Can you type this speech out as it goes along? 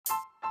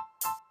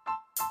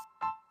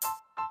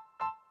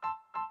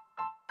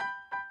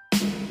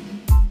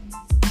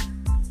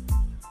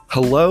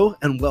Hello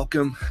and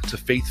welcome to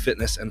Faith,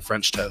 Fitness, and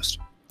French Toast.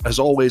 As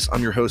always,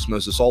 I'm your host,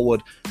 Moses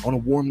Allwood. I want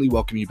to warmly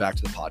welcome you back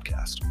to the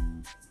podcast.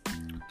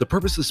 The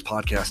purpose of this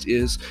podcast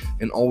is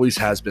and always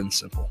has been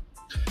simple: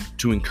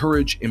 to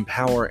encourage,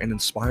 empower, and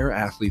inspire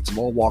athletes of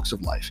all walks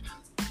of life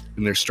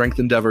in their strength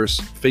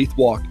endeavors, faith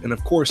walk, and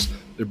of course,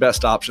 their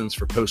best options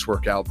for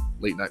post-workout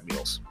late night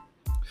meals.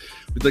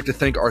 We'd like to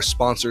thank our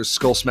sponsors,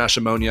 Skull Smash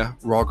Ammonia,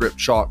 Raw Grip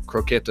Chalk,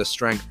 Croqueta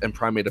Strength, and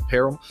Primate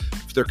Apparel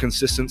for their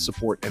consistent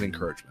support and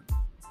encouragement.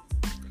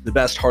 The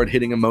best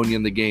hard-hitting ammonia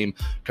in the game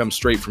comes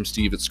straight from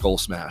Steve at Skull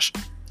Smash.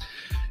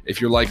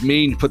 If you're like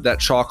me and you put that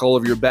chalk all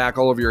over your back,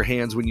 all over your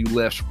hands when you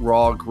lift,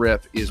 Raw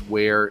Grip is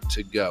where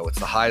to go. It's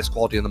the highest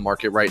quality in the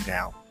market right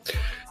now.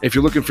 If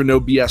you're looking for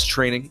no BS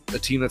training, a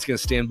team that's going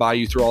to stand by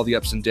you through all the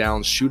ups and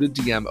downs, shoot a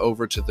DM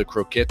over to the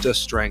Croqueta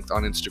Strength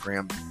on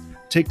Instagram.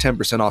 Take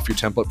 10% off your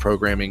template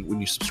programming when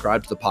you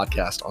subscribe to the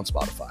podcast on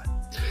Spotify.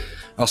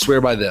 I'll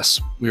swear by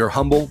this: we are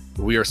humble,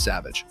 but we are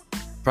savage.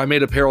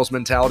 Primate Apparel's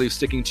mentality of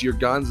sticking to your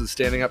guns and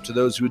standing up to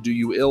those who would do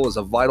you ill is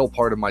a vital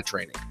part of my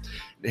training.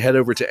 Head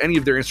over to any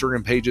of their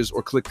Instagram pages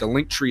or click the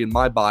link tree in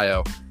my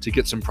bio to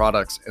get some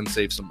products and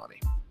save some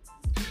money.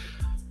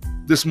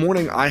 This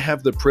morning, I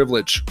have the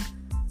privilege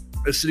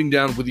of sitting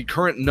down with the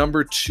current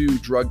number 2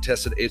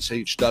 drug-tested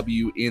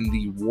SHW in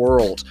the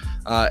world,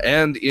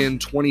 and in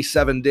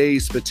 27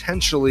 days,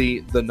 potentially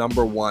the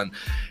number 1.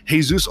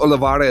 Jesus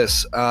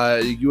Olivares,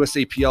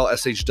 USAPL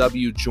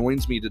SHW,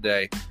 joins me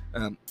today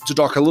to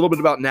talk a little bit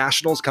about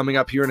nationals coming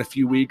up here in a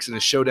few weeks and a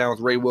showdown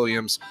with Ray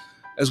Williams,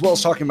 as well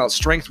as talking about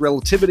strength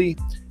relativity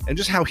and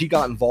just how he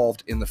got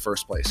involved in the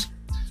first place.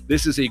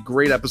 This is a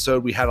great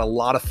episode. We had a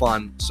lot of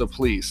fun, so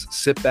please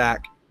sit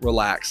back,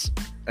 relax,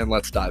 and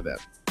let's dive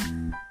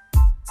in.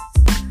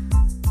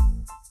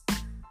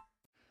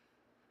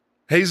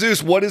 Hey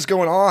Zeus, what is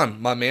going on,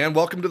 my man?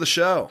 Welcome to the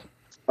show.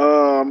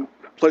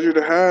 Pleasure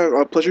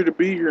to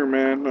be here,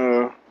 man.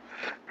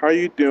 How are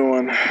you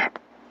doing?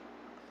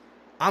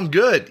 I'm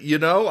good. You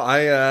know,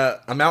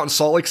 I'm out in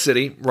Salt Lake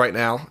City right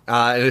now.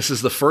 And this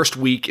is the first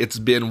week it's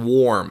been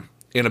warm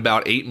in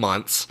about 8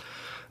 months.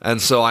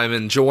 And so I'm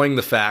enjoying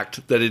the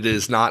fact that it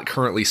is not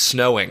currently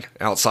snowing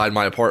outside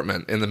my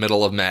apartment in the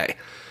middle of May.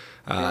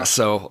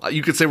 So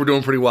you could say we're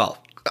doing pretty well.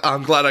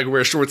 I'm glad I can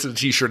wear shorts and a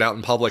t-shirt out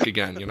in public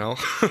again, you know?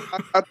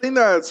 I think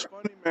that's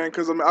funny, man,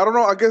 because I don't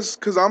know, I guess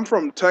because I'm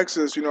from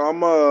Texas, you know, I'm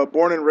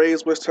born and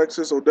raised West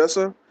Texas,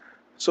 Odessa.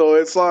 So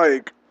it's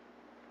like,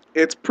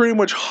 it's pretty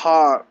much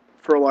hot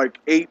for like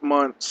 8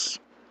 months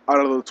out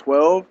of the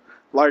 12.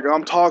 Like,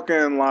 I'm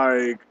talking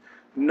like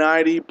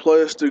 90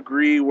 plus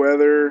degree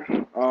weather,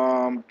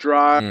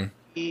 dry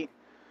heat.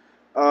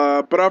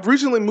 But I've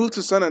recently moved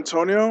to San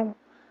Antonio,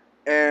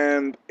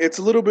 and it's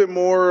a little bit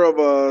more of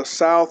a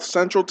south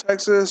central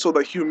Texas, so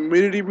the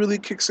humidity really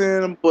kicks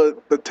in,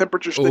 but the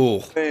temperature stays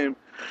the same.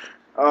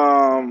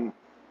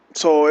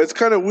 So it's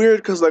kind of weird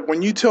because, like,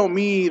 when you tell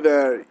me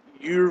that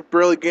you're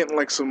barely getting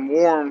like some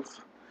warmth,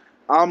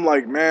 I'm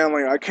like, man,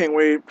 like, I can't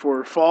wait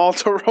for fall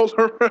to roll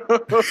around.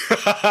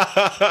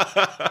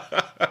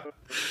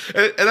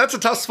 And that's a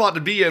tough spot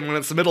to be in when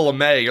it's the middle of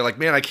May. You're like,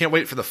 man, I can't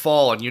wait for the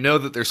fall. And you know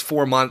that there's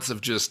 4 months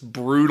of just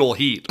brutal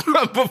heat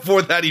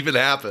before that even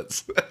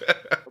happens.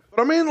 But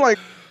I mean, like,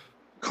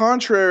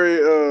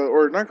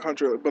 or not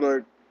contrary,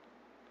 but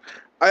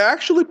I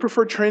actually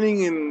prefer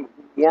training in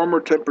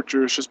warmer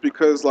temperatures just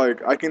because,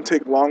 like, I can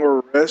take longer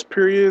rest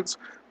periods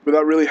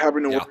without really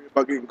having to worry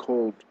about getting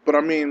cold. But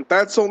I mean,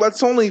 that's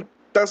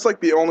like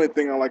the only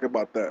thing I like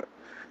about that.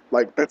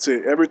 Like, that's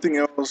it. Everything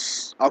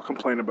else I'll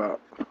complain about.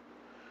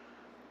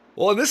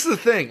 Well, and this is the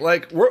thing,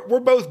 like, we're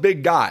both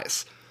big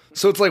guys.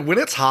 So it's like when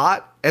it's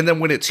hot and then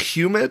when it's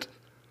humid,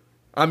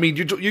 I mean,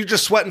 you're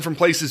just sweating from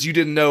places you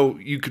didn't know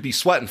you could be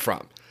sweating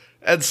from.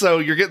 And so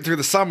you're getting through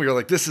the summer, you're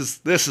like, this is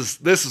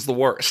the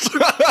worst.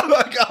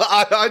 Like,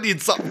 I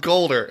need something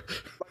colder.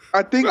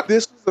 I think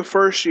this is the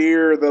first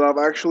year that I've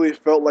actually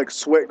felt like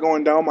sweat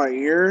going down my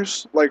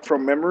ears, like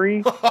from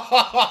memory.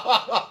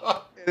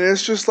 And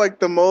it's just like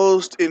the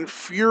most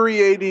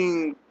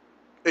infuriating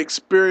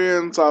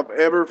experience I've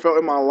ever felt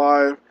in my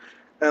life.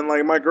 And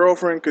like my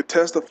girlfriend could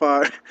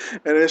testify.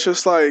 And it's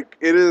just like,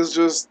 it is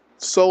just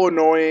so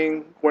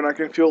annoying when I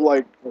can feel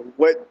like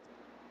wet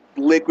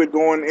liquid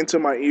going into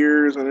my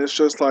ears. And it's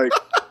just like,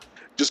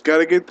 just got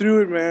to get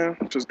through it, man.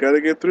 Just got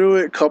to get through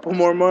it. Couple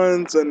more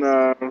months and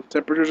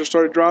temperatures will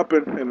start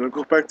dropping and it'll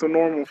go back to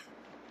normal.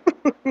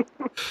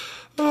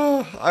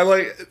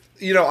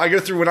 I go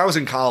through when I was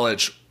in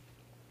college,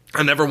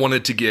 I never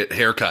wanted to get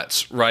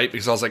haircuts, right?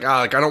 Because I was like,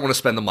 I don't want to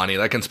spend the money.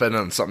 I can spend it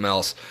on something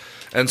else.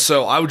 And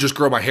so I would just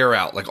grow my hair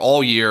out like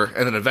all year,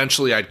 and then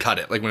eventually I'd cut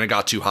it like when it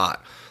got too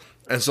hot.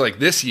 And so like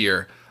this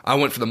year, I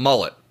went for the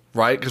mullet,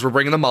 right? Because we're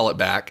bringing the mullet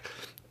back.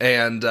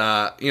 And,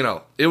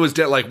 it was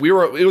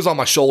it was on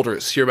my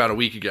shoulders here about a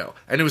week ago.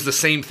 And it was the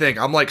same thing.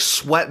 I'm like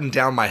sweating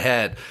down my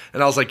head.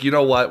 And I was like, you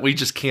know what? We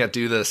just can't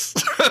do this.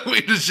 We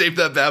just shaved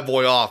that bad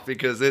boy off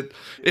because it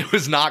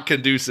was not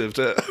conducive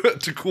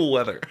to cool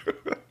weather.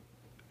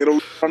 It'll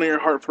live on in your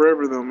heart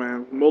forever, though,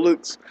 man.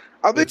 Mullets.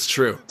 I think it's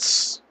true.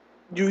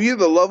 You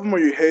either love them or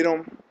you hate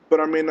them. but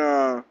I mean,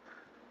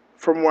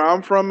 from where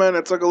I'm from, man,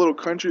 it's like a little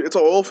country. It's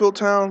an oil field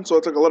town, so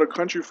it's like a lot of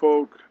country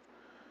folk.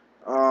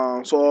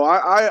 So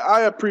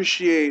I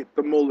appreciate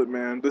the mullet,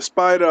 man.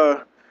 Despite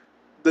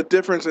the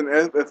difference in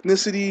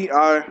ethnicity,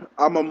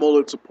 I'm a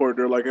mullet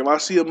supporter. Like if I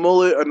see a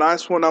mullet, a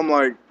nice one, I'm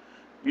like,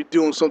 you're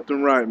doing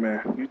something right,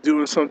 man. You're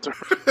doing something.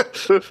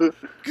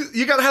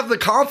 You got to have the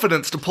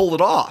confidence to pull it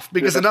off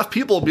because Yeah. enough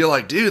people will be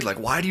like, dude, like,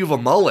 why do you have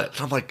a mullet?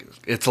 And I'm like,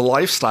 it's a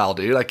lifestyle,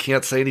 dude. I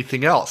can't say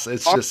anything else.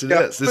 It's just, it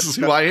Yeah. is. This is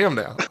who I am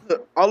now.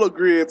 I'll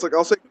agree. It's like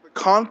I'll say the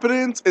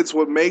confidence. It's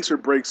what makes or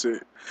breaks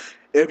it.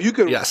 If you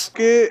can Yes.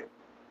 rock it,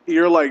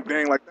 you're like,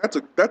 dang, like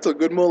that's a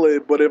good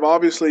mullet. But if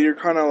obviously you're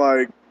kind of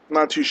like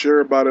not too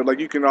sure about it,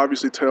 like you can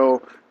obviously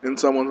tell in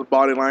someone's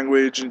body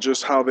language and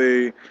just how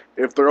they,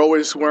 if they're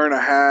always wearing a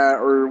hat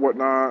or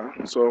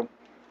whatnot. So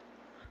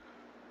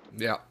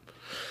Yeah.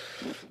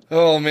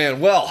 Oh man,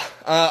 well,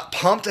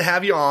 pumped to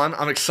have you on.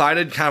 I'm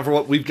excited kind of for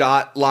what we've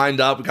got lined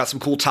up. We've got some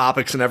cool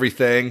topics and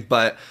everything,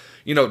 but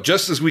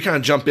just as we kind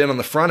of jump in on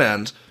the front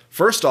end,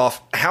 first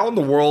off, how in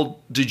the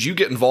world did you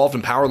get involved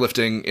in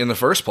powerlifting in the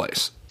first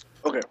place?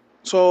 okay,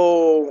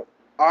 so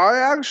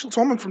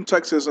so I'm from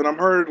Texas, and I'm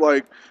heard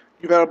like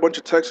you've had a bunch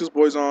of Texas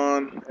boys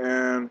on,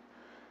 and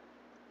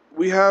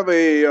we have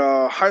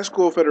a high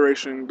school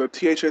federation, the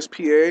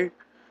THSPA.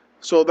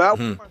 So that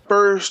was my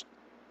first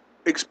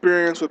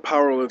experience with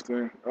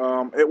powerlifting.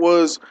 It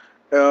was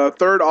a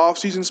third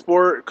off-season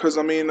sport because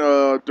I mean,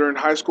 during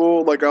high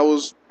school, like I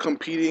was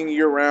competing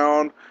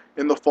year-round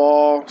in the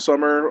fall,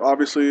 summer,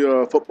 obviously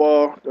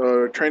football,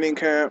 training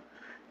camp,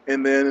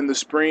 and then in the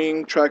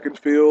spring, track and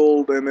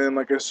field, and then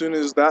like as soon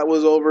as that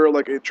was over,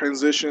 like it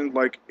transitioned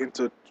like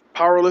into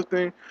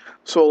powerlifting.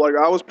 So like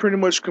I was pretty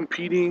much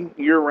competing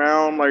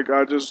year-round. Like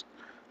I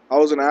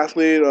was an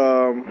athlete.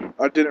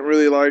 I didn't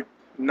really like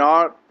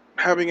not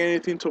having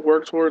anything to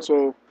work towards.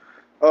 So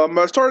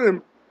I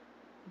started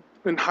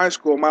in high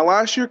school. My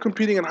last year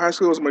competing in high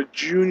school was my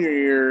junior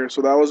year,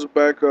 so that was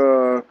back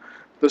the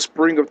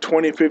spring of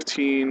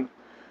 2015.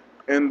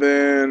 And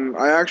then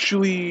I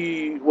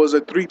actually was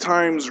a three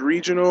times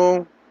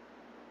regional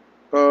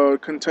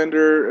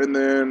contender, and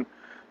then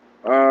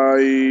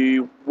I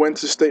went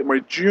to state my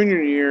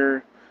junior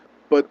year.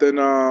 But then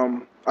I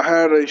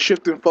had a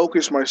shift in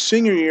focus my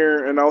senior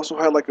year, and I also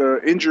had like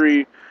a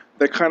injury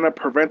that kind of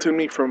prevented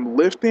me from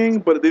lifting,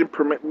 but it didn't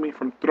prevent me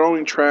from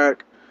throwing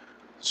track.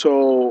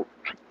 So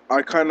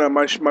I kind of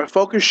my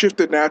focus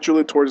shifted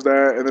naturally towards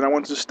that, and then I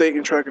went to state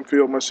in track and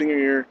field my senior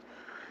year,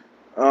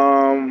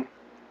 um,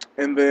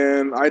 and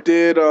then I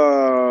did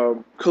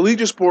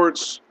collegiate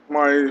sports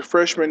my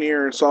freshman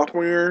year and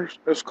sophomore year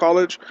of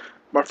college.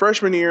 My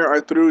freshman year, I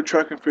threw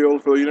track and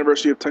field for the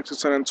University of Texas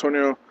San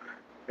Antonio,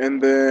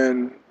 and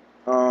then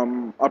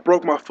I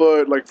broke my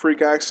foot like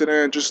freak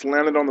accident, just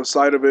landed on the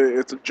side of it.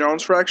 It's a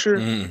Jones fracture.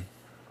 Mm.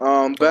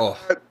 That Oh,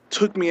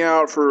 took me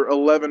out for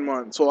 11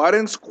 months. So I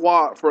didn't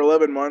squat for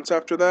 11 months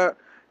after that.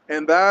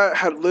 And that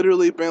had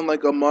literally been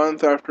like a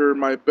month after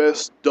my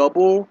best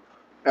double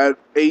at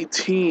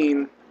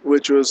 18,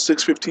 which was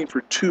 615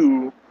 for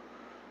two.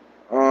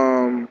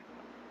 Um,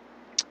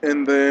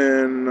 and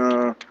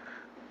then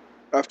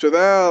after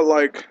that,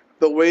 like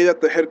the way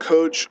that the head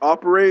coach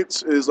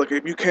operates is like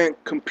if you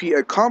can't compete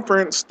at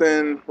conference,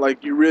 then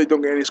like you really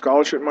don't get any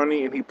scholarship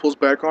money, and he pulls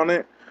back on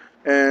it.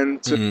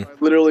 And since I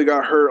literally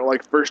got hurt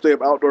like first day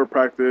of outdoor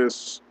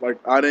practice, like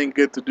I didn't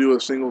get to do a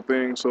single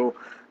thing. So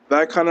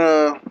that kind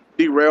of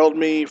derailed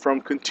me from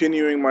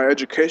continuing my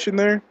education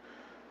there.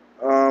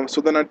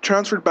 So then I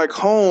transferred back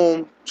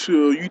home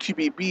to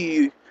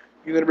UTBB,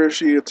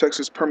 University of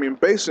Texas Permian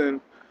Basin,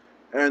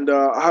 and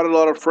I had a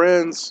lot of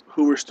friends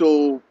who were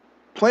still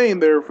playing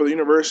there for the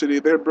university.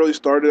 They had barely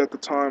started at the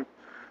time,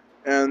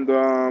 and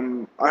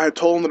I had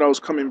told them that I was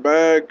coming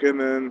back, and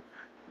then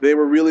they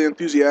were really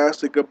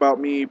enthusiastic about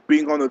me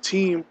being on the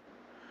team.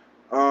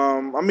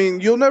 I mean,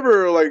 you'll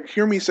never like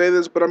hear me say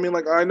this, but I mean,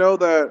 like I know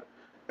that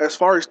as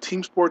far as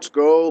team sports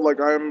go, like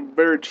I'm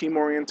very team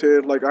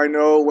oriented. Like I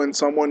know when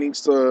someone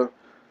needs to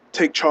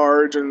take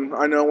charge, and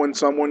I know when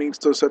someone needs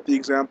to set the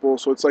example.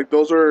 So it's like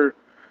those are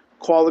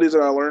qualities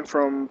that I learned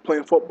from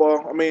playing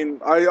football. I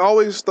mean, I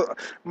always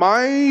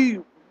my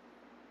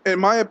in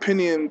my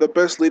opinion, the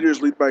best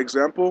leaders lead by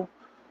example.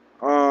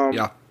 Um,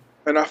 yeah.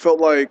 and I felt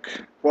like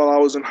while I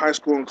was in high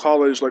school and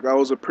college, like I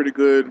was a pretty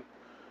good,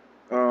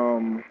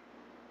 um,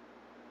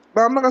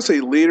 I'm not gonna say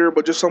leader,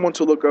 but just someone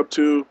to look up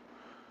to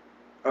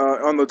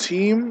on the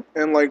team.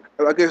 And like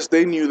I guess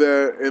they knew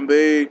that, and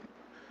they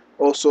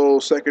also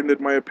seconded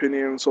my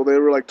opinion. So they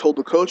were like told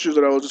the coaches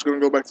that I was just gonna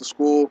go back to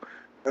school.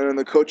 And then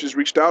the coaches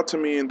reached out to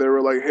me and they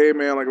were like, "Hey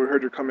man, like we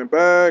heard you're coming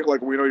back.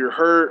 Like we know you're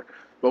hurt,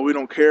 but we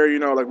don't care. You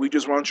know, like we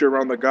just want you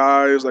around the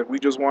guys. Like we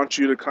just want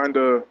you to kind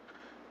of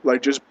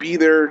like just be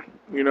there.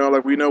 You know,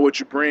 like we know what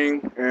you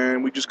bring,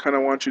 and we just kind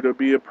of want you to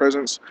be a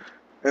presence."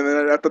 And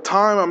then at the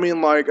time, I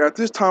mean, like at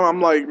this time,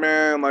 I'm like,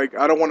 man, like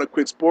I don't want to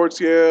quit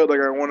sports yet. Like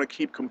I want to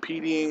keep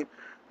competing.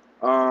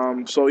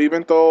 So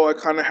even though I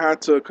kind of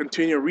had to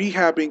continue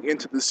rehabbing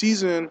into the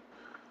season,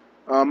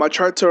 I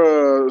tried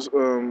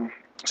to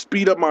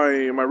speed up my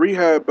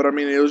rehab, but I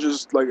mean, it was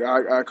just like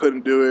I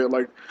couldn't do it.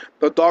 Like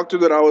the doctor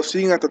that I was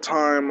seeing at the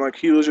time, like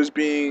he was just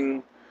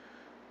being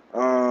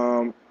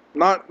um,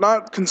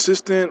 not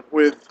consistent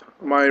with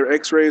my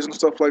X-rays and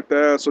stuff like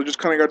that. So it just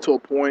kind of got to a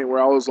point where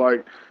I was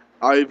like,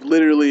 I've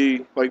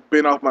literally like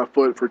been off my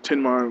foot for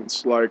 10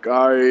 months. Like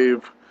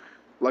I've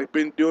like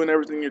been doing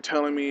everything you're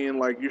telling me, and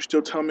like you're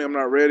still telling me I'm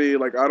not ready.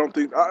 Like I don't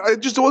think I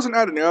just wasn't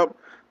adding up.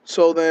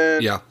 So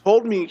then Yeah.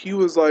 told me he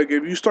was like,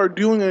 if you start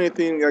doing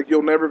anything, like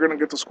you're never gonna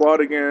get to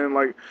squat again.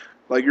 Like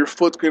your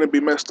foot's gonna be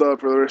messed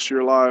up for the rest of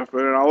your life.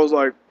 And I was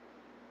like,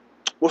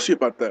 we'll see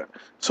about that.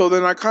 So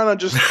then I kind of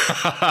just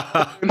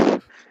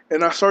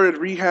and I started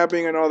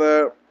rehabbing and all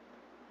that.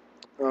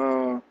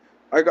 Uh,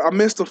 I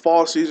missed the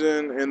fall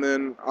season, and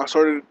then I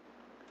started.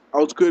 I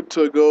was good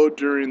to go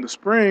during the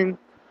spring.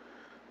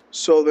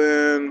 So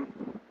then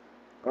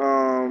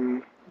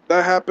um,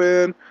 that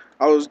happened.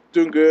 I was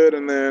doing good,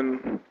 and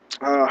then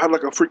I had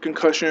like a freak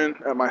concussion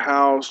at my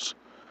house.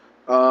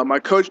 My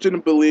coach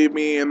didn't believe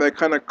me, and that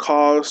kind of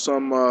caused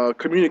some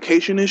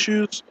communication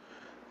issues.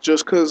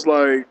 Just because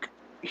like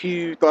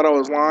he thought I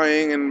was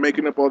lying and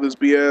making up all this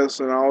BS,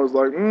 and I was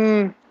like,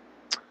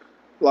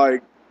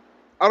 like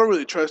I don't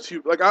really trust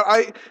you. Like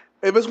I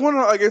if it's one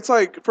like it's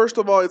like first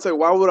of all, it's like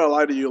why would I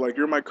lie to you? Like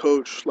you're my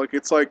coach. Like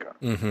it's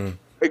Mm-hmm.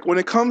 like when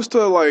it comes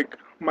to like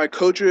my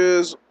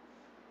coaches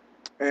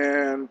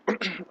and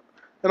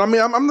and I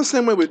mean I'm the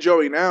same way with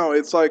Joey now.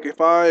 It's like if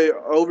I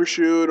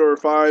overshoot or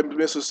if I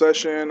miss a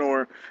session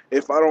or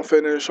if I don't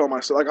finish on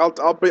my like I'll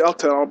tell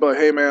him, I'll be like,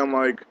 hey man,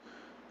 like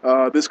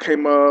this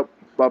came up,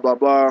 blah blah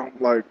blah.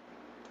 Like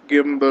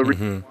give him the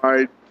reason Mm-hmm.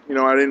 why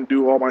I didn't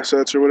do all my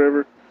sets or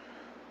whatever.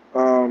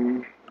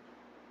 Um,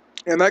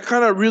 and that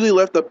kind of really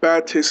left a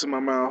bad taste in my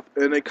mouth,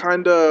 and it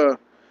kind of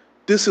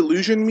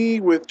disillusioned me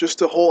with just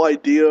the whole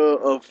idea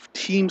of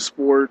team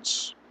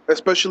sports,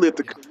 especially at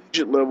the Yeah.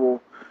 collegiate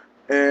level.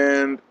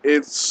 And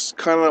it's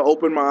kind of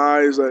opened my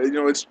eyes that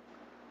it's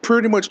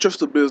pretty much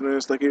just a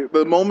business. Like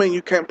the moment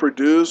you can't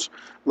produce,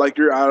 like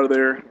you're out of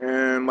there,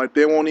 and like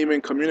they won't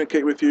even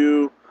communicate with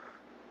you.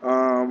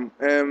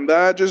 And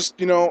that just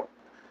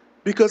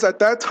because at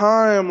that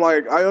time,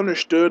 like I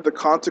understood the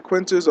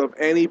consequences of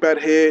any bad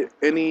hit,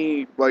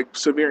 any like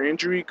severe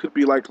injury could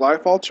be like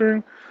life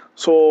altering.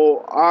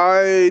 So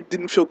I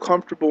didn't feel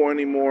comfortable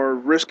anymore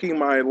risking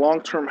my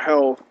long term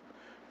health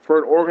for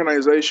an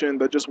organization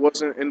that just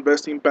wasn't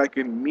investing back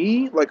in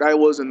me like I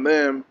was in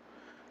them.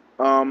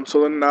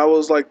 So then that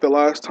was like the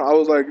last time I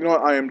was like,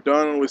 I am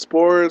done with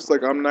sports.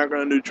 Like I'm not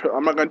gonna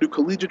do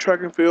collegiate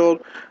track and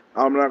field.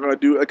 I'm not gonna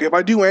do like if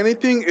I do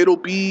anything, it'll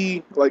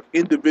be like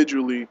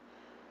individually,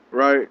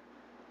 right?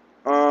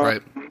 Um,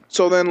 Right.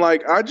 so then,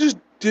 like, I just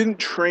didn't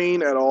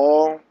train at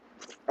all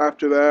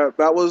after that.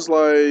 That was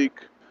like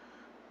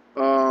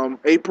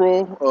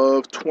April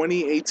of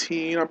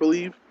 2018, I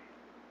believe.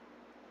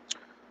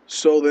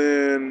 So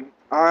then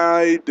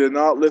I did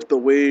not lift the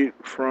weight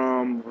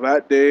from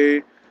that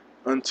day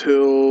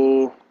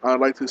until I'd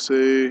like to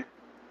say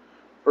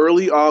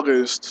early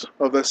August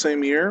of that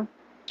same year.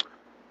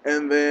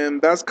 And then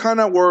that's kind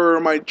of where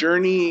my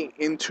journey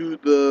into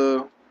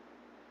the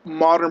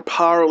modern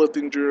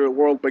powerlifting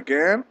world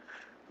began.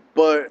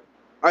 But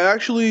I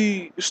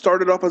actually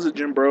started off as a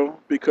gym bro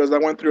because I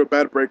went through a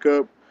bad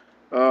breakup.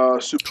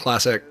 Super,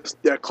 Classic.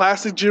 yeah,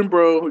 classic gym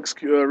bro.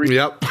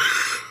 Yep.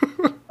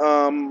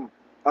 Um,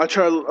 I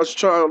was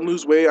trying to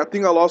lose weight. I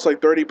think I lost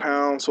like 30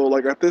 pounds. So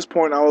like at this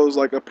point, I was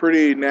like a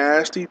pretty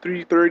nasty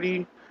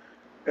 330,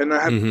 and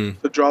I had Mm-hmm.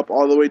 to drop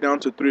all the way down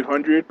to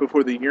 300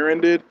 before the year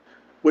ended,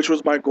 which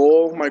was my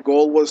goal. My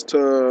goal was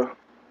to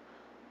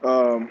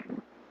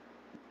um,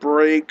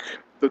 break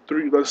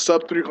the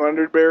sub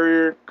 300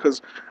 barrier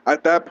because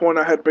at that point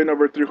I had been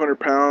over 300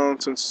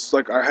 pounds since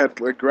like I had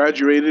like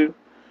graduated.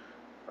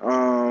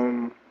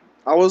 Um,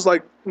 I was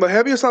like the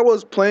heaviest I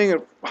was playing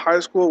in high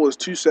school was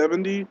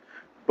 270,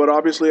 but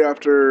obviously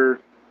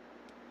after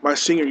my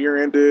senior year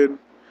ended,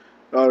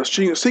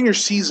 senior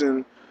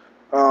season,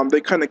 they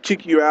kind of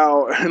kick you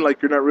out and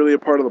like you're not really a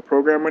part of the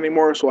program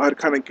anymore. So I had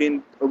kind of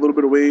gained a little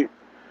bit of weight.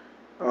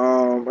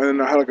 And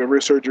then I had like a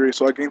wrist surgery,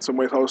 so I gained some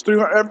weight. So I was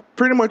 300,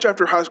 pretty much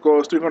after high school. I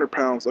was 300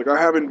 pounds. Like I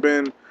haven't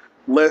been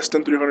less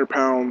than 300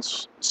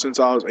 pounds since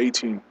I was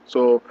 18.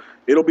 So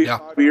it'll be Yeah.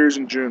 5 years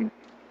in June,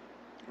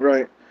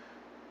 right?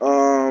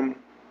 Um,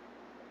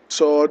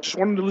 so I just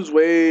wanted to lose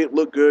weight,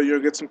 look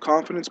good, get some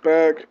confidence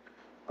back.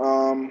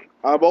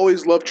 I've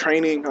always loved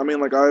training. I mean,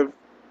 like I've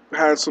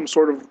had some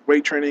sort of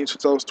weight training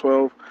since I was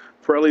 12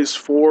 for at least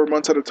 4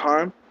 months at a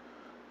time.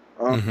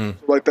 Mm-hmm.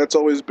 Like that's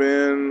always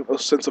been a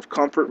sense of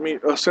comfort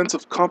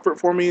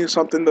for me,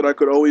 something that I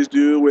could always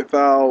do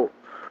without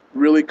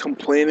really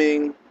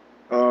complaining,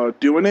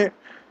 doing it,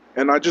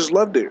 and I just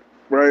loved it,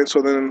 right?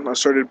 So then I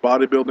started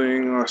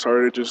bodybuilding. I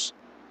started just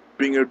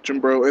being a gym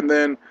bro, and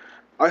then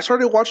I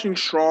started watching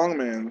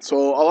Strongman. So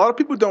a lot of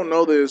people don't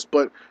know this,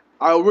 but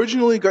I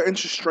originally got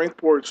into strength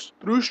sports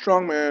through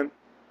Strongman.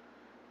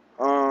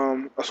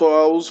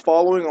 So I was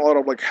following a lot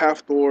of like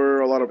Half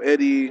Thor, a lot of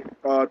Eddie.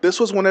 This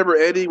was whenever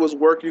Eddie was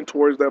working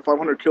towards that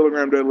 500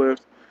 kilogram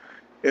deadlift,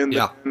 and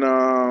Yeah. then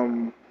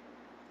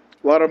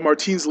a lot of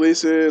Martins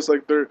laces.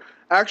 Like they're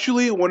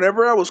actually,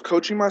 whenever I was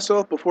coaching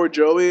myself before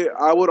Joey,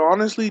 I would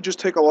honestly just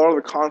take a lot of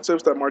the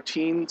concepts that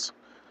Martins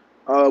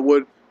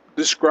would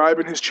describe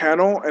in his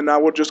channel, and I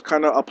would just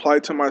kind of apply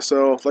to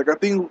myself. Like I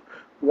think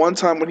one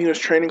time when he was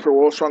training for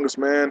World's Strongest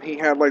Man, he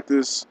had like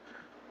this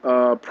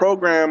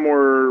program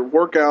or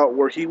workout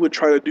where he would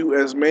try to do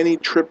as many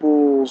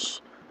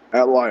triples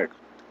at like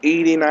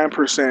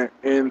 89%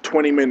 in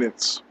 20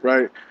 minutes,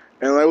 right?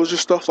 And it was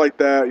just stuff like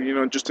that, you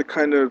know, just to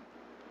kind of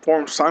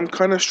form some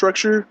kind of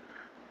structure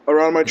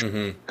around my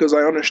training, Mm-hmm. because I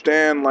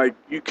understand like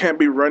you can't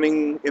be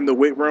running in the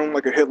weight room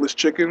like a headless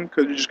chicken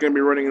because you're just gonna be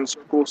running in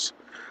circles.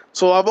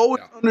 So I've always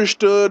Yeah.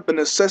 understood the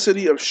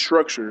necessity of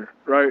structure,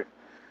 right?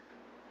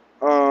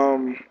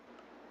 Um,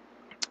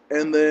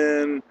 and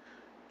then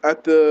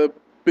at the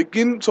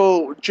begin,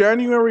 so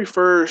January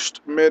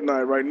 1st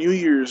midnight, right? New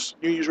Year's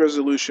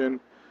resolution.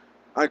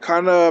 I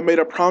kind of made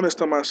a promise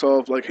to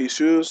myself, like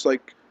Jesus,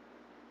 like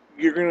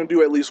you're gonna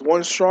do at least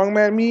one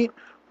strongman meet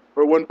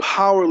or one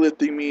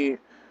powerlifting meet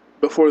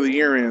before the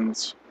year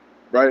ends,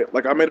 right?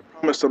 Like I made a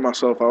promise to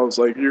myself. I was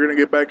like, you're gonna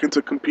get back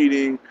into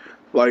competing,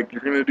 like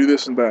you're gonna do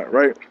this and that,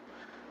 right?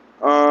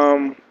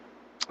 Um,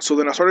 so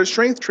then I started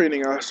strength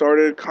training. I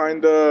started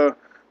kind of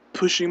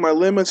pushing my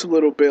limits a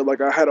little bit.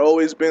 Like I had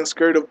always been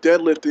scared of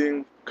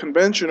deadlifting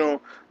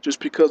conventional, just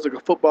because like a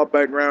football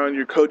background,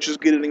 your coaches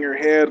get it in your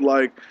head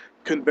like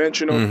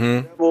conventional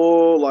Mm-hmm.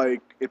 level,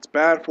 like it's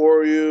bad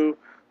for you.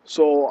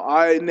 So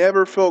I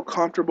never felt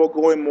comfortable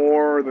going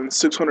more than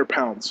 600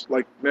 pounds,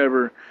 like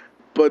never.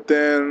 But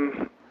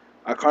then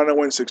I kind of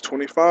went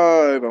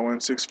 625. I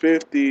went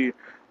 650.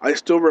 I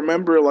still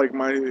remember like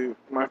my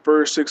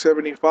first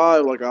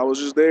 675. Like I was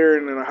just there,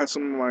 and then I had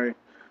some of my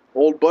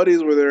old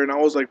buddies were there, and I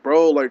was like,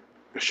 bro, like,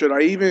 should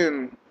I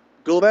even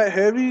go that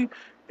heavy?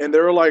 And they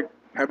were like,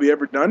 have you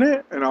ever done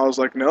it? And I was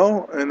like,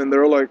 no. And then they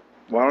were like,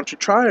 why don't you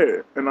try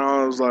it? And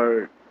I was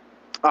like,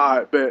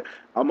 I bet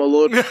I'm a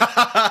little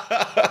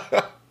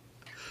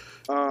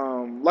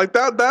like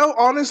that. That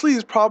honestly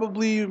is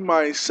probably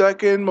my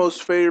second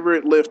most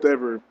favorite lift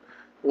ever.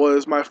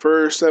 Was my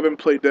first 7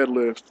 plate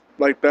deadlift.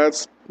 Like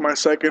that's my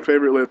second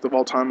favorite lift of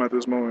all time at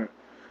this moment.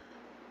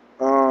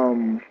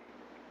 Um,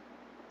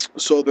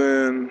 so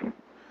then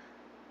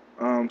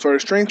started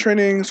strength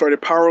training,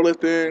 started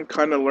powerlifting,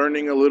 kind of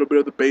learning a little bit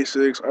of the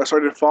basics. I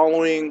started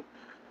following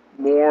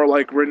more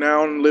like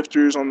renowned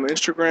lifters on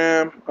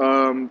Instagram,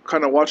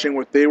 kind of watching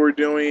what they were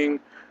doing.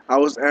 I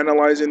was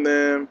analyzing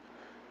them.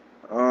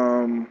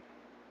 Um,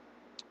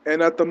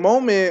 and at the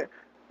moment,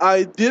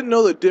 I didn't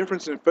know the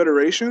difference in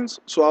federations,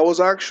 so I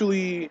was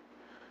actually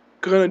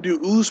gonna do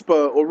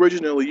USPA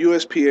originally,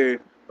 USPA,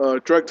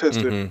 drug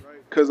tested, Mm-hmm.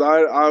 because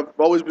I've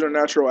always been a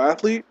natural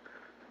athlete.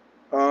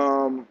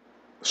 Um,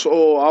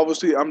 so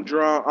obviously I'm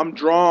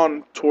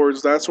drawn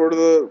towards that part of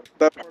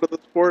the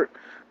sport,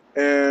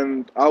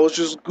 and I was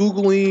just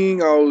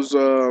googling, I was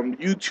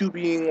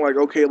YouTubing, like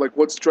okay, like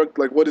what's drug,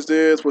 like what is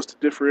this, what's the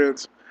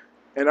difference,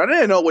 and I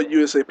didn't know what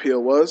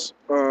USAPL was.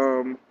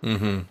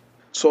 Mm-hmm.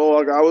 So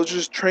like I was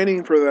just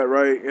training for that,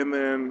 right? And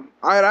then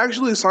I had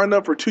actually signed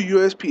up for 2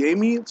 USPA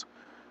meets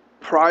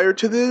prior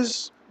to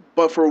this,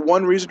 but for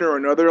one reason or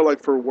another,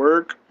 like for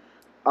work,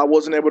 I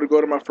wasn't able to go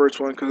to my first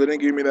one because they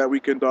didn't give me that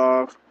weekend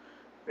off.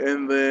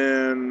 And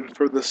then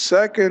for the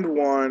second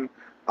one,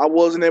 I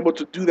wasn't able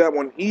to do that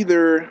one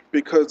either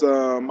because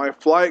my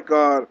flight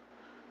got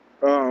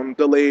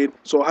delayed,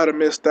 so I had to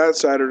miss that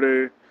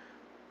Saturday.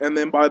 And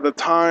then by the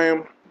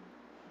time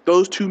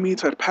those 2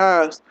 meets had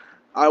passed,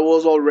 I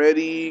was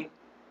already.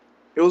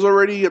 It was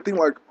already, I think,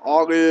 like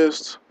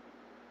August,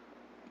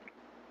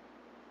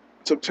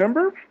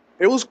 September.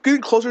 It was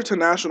getting closer to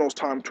nationals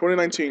time,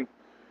 2019.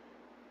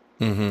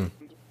 Mm-hmm.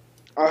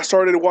 I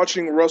started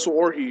watching Russell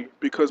Orhe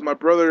because my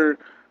brother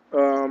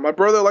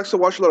likes to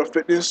watch a lot of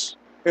fitness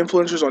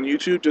influencers on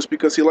YouTube just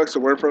because he likes to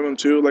learn from them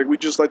too. Like we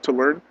just like to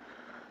learn.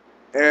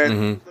 And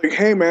Mm-hmm. he's like,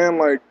 hey man,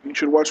 like you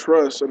should watch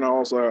Russ. And I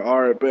was like,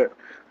 all right, bet.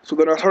 So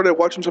then I started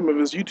watching some of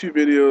his YouTube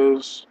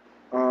videos,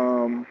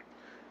 um,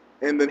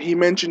 and then he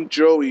mentioned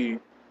Joey,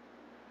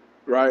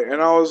 right?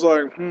 And I was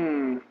like,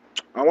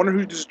 I wonder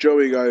who this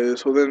Joey guy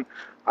is. So then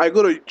I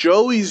go to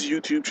Joey's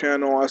YouTube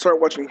channel. I start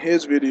watching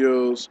his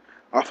videos.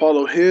 I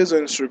follow his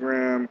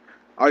Instagram.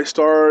 I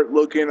start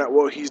looking at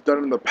what he's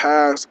done in the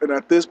past. And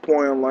at this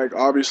point, like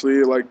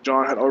obviously, like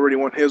John had already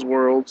won his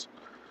worlds.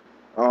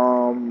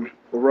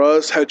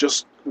 Russ had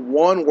just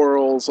won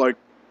worlds like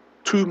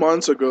 2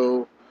 months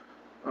ago.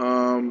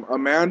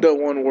 Amanda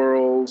won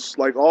worlds.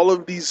 Like all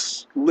of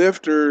these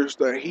lifters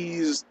that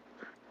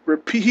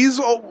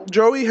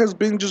Joey has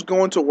been just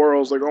going to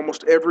worlds like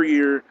almost every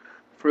year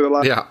for the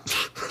last Yeah.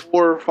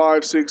 4,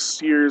 5,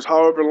 6 years,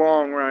 however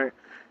long, right?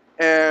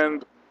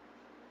 And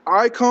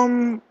I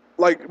come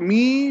like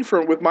me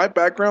from with my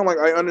background, like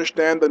I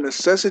understand the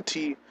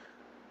necessity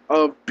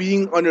of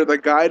being under the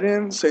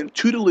guidance and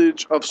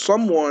tutelage of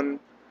someone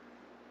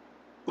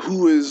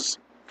who is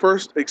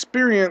first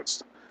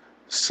experienced,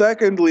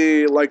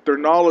 secondly, like they're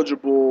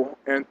knowledgeable,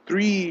 and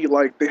three,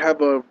 like they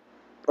have a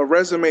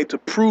resume to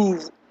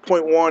prove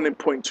point one and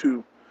point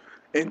two.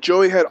 And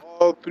Joey had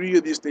all three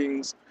of these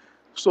things.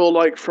 So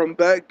like from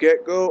that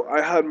get go,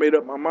 I had made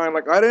up my mind.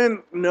 Like I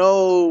didn't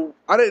know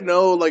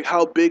like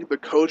how big the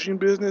coaching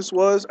business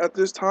was at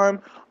this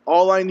time.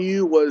 All I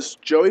knew was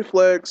Joey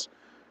Flex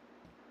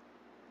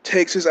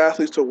takes his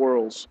athletes to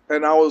worlds,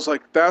 and I was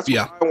like, that's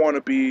Yeah. what I want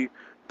to be.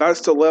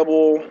 That's the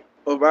level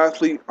of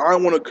athlete I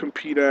want to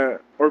compete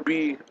at or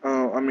be.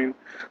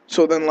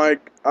 So then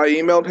like I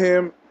emailed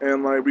him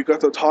and like we got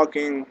to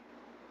talking,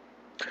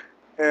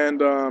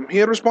 and he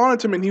had responded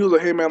to me, and he was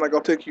like, hey man, like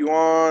I'll take you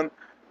on.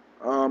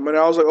 And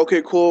I was like,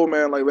 okay, cool,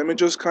 man. Like, let me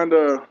just kind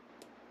of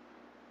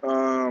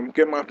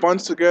get my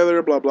funds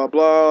together, blah, blah,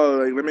 blah.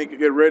 Like, let me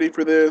get ready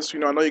for this. You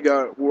know, I know you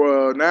got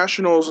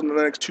nationals in the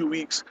next 2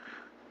 weeks.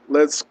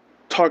 Let's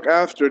talk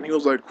after. And he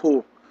was like,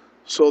 cool.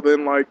 So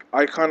then, like,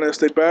 I kind of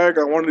stayed back.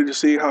 I wanted to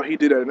see how he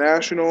did at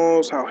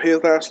nationals, how his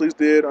athletes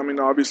did. I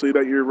mean, obviously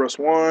that year Russ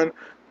won.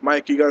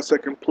 Mikey got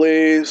second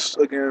place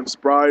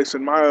against Bryce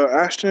and Maya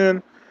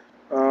Ashton.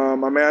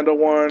 Amanda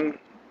won.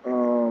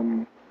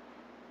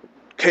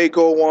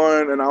 Keiko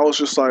won, and I was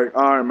just like,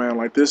 all right, man,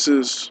 like this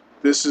is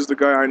the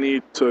guy I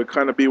need to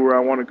kind of be where I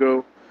want to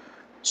go.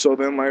 So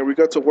then, like, we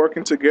got to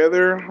working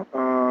together.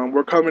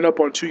 We're coming up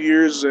on 2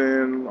 years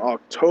in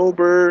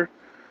October.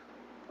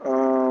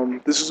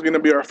 This is gonna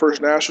be our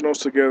first nationals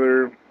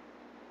together,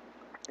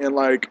 and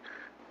like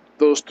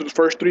those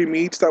first three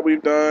meets that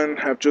we've done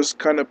have just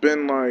kind of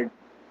been like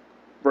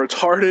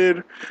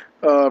retarded,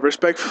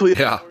 respectfully,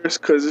 Yeah. of course,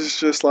 because it's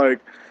just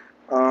like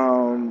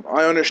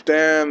I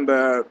understand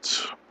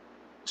that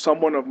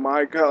someone of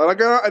my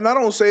like, and I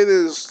don't say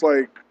this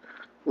like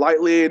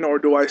lightly, nor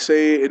do I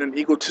say it in an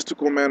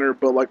egotistical manner,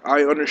 but like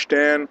I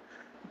understand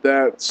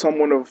that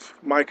someone of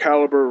my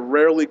caliber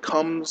rarely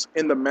comes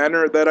in the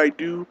manner that I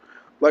do.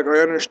 Like I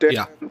understand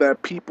Yeah.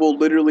 that people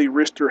literally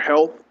risk their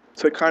health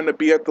to kind of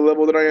be at the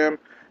level that I am,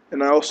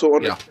 and I also Yeah.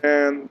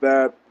 understand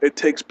that it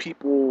takes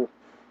people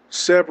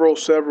several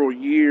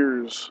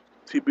years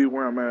to be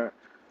where I'm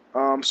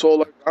at. So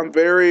like I'm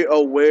very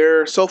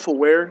aware,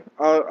 self-aware.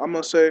 I'm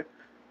gonna say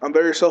I'm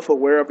very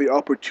self-aware of the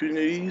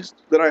opportunities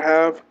that I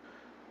have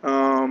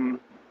um,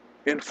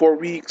 in 4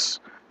 weeks,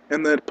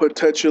 and then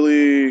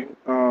potentially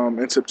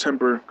in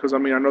September. Because I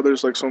mean, I know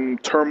there's like some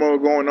turmoil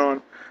going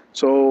on,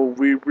 so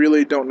we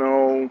really don't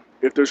know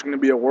if there's going to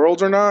be a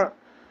Worlds or not.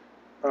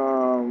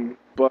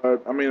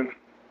 But I mean,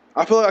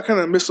 I feel like I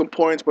kind of missed some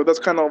points, but that's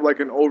kind of like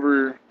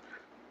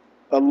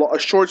a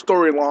short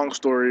story, long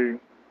story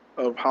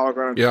of how I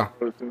got Yeah.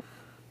 into it.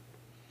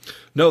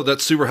 No,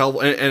 that's super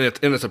helpful,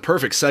 and it's a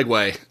perfect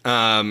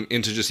segue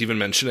into just even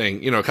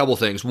mentioning, a couple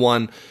things.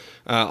 One,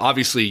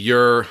 obviously,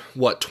 you're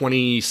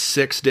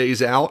 26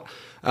 days out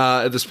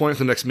at this point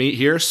for the next meet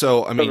here.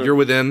 So I mean, you're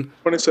within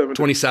 27.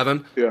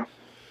 27. Yeah.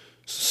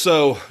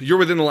 So you're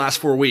within the last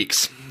 4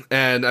 weeks,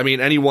 and I mean,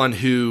 anyone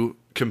who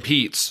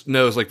competes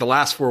knows like the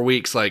last 4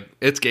 weeks, like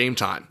it's game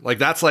time. Like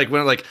that's like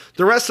when like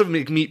the rest of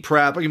meet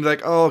prep, I can be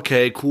like, oh,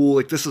 okay, cool,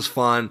 like this is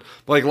fun.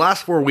 But like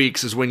last 4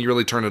 weeks is when you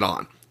really turn it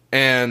on,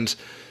 and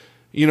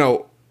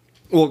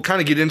we'll kind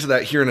of get into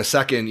that here in a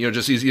second,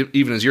 just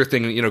even as you're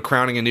thinking,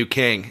 crowning a new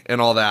king and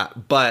all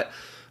that. But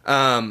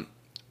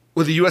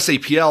with the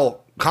USAPL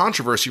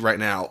controversy right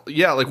now,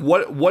 yeah, like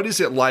what is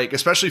it like,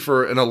 especially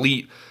for an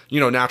elite,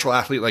 natural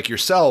athlete like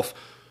yourself,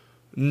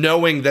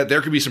 knowing that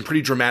there could be some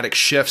pretty dramatic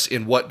shifts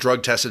in what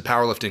drug-tested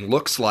powerlifting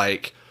looks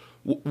like?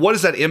 What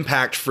does that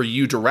impact for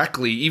you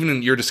directly, even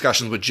in your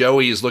discussions with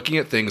Joey, is looking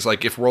at things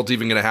like if World's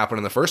even going to happen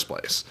in the first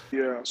place?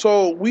 Yeah.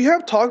 So we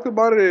have talked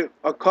about it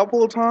a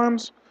couple of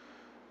times.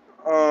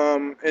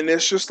 And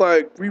it's just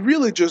like we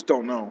really just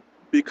don't know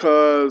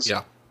because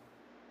Yeah.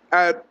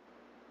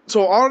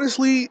 so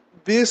honestly,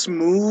 this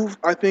move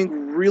I think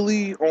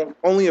really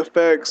only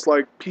affects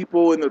like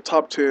people in the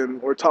top 10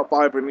 or top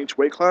 5 in each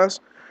weight class,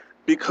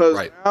 because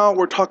Right. now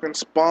we're talking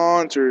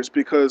sponsors.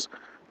 Because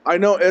I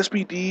know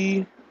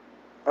SBD,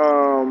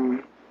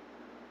 um,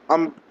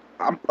 I'm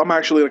I'm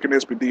actually like an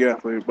SBD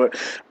athlete, but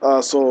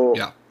so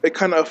Yeah. it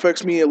kind of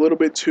affects me a little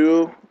bit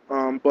too.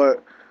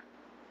 But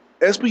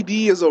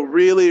SBD is a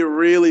really,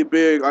 really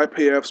big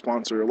IPF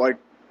sponsor, like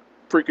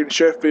freaking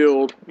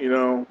Sheffield,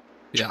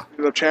 Yeah.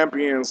 the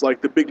champions,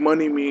 like the big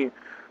money meet.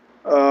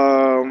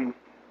 Um,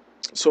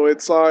 so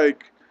it's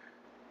like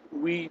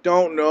we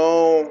don't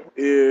know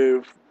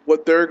if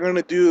what they're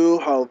gonna do,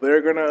 how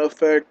they're gonna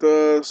affect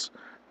us.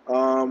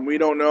 We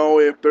don't know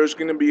if there's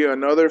gonna be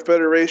another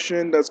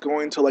federation that's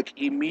going to like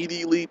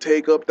immediately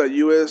take up that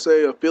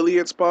USA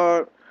affiliate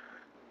spot.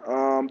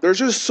 There's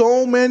just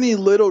so many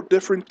little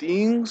different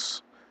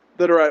things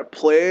that are at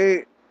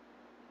play,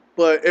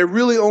 but it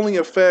really only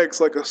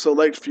affects like a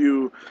select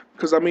few.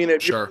 Because I mean,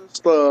 if you're Sure.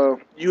 just a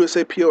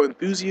USAPL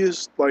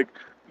enthusiast, like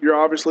you're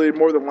obviously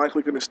more than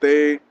likely going to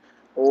stay.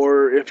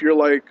 Or if you're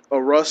like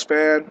a Russ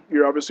fan,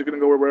 you're obviously going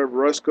to go wherever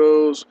Russ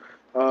goes.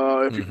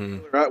 If you're Mm-hmm. a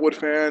Taylor Atwood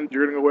fan,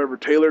 you're going to go wherever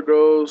Taylor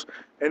goes.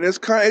 And it's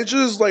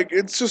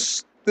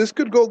just this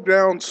could go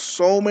down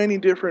so many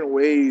different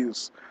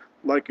ways.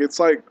 Like it's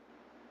like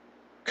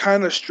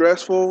kind of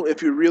stressful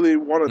if you really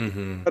want to think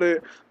Mm-hmm. about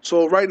it.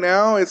 So right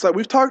now, it's like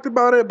we've talked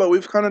about it, but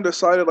we've kind of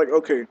decided like,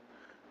 okay,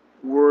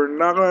 we're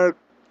not gonna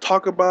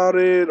talk about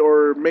it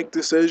or make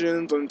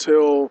decisions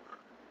until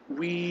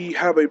we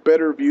have a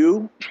better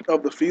view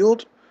of the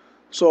field.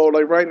 So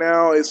like right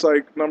now, it's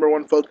like number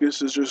one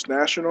focus is just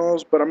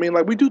nationals. But I mean,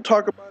 like we do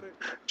talk about it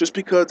just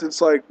because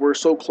it's like we're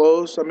so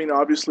close. I mean,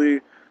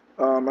 obviously,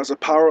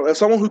 as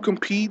someone who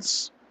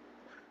competes,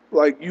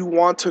 like you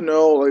want to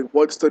know like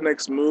what's the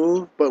next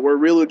move. But we're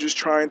really just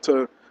trying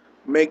to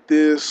make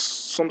this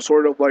some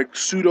sort of like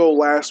pseudo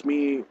last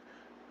meet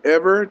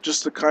ever,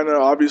 just to kind of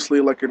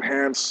obviously like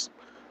enhance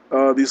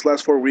these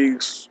last 4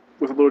 weeks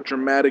with a little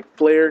dramatic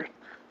flair,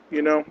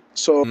 you know.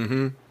 So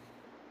Mm-hmm.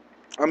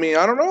 I mean,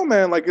 I don't know,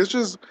 man. Like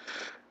it's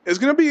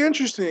gonna be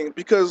interesting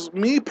because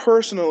me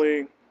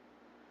personally,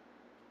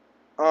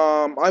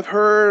 I've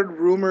heard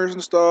rumors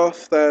and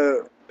stuff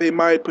that they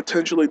might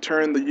potentially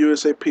turn the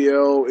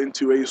USAPL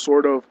into a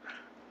sort of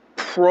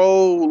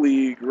pro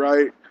league,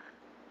 right?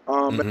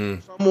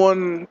 Mm-hmm.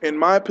 Someone in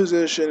my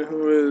position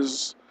who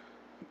is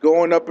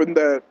going up in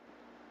that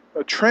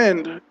a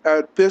trend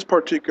at this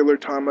particular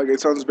time, like it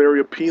sounds very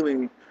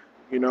appealing,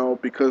 you know,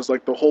 because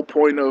like the whole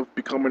point of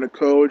becoming a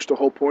coach, the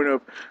whole point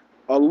of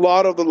a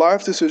lot of the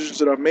life decisions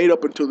that I've made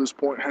up until this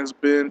point has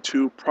been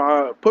to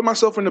put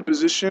myself in a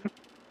position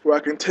where I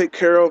can take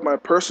care of my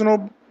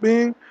personal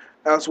being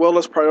as well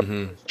as prioritize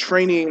Mm-hmm.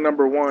 training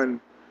number one,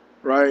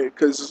 right?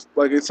 Because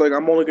like it's like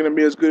I'm only going to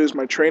be as good as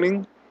my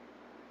training,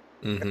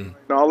 Mm-hmm. my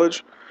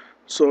knowledge.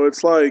 So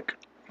it's like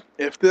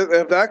if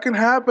that can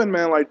happen,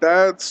 man, like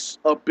that's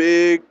a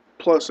big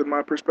plus in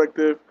my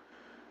perspective.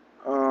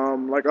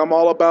 Like I'm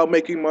all about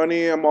making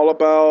money. I'm all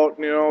about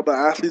the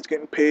athletes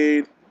getting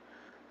paid.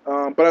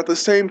 But at the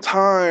same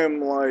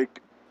time,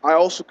 like I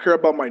also care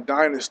about my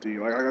dynasty.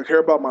 Like I care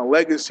about my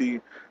legacy.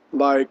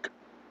 Like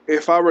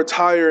if I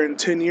retire in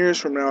 10 years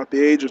from now at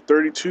the age of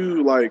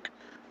 32, like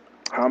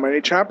how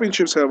many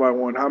championships have I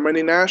won? How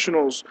many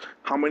nationals?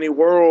 How many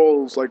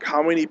worlds? Like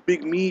how many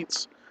big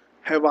meets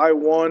have I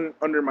won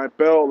under my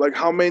belt? Like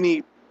how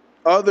many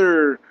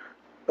other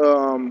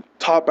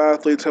top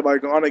athletes have I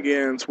gone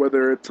against,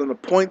 whether it's in the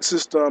point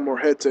system or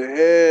head to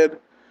head?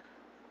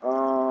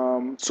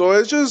 So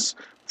it's just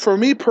for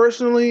me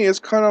personally, it's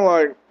kind of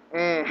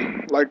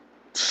like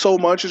so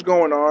much is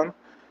going on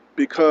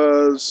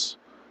because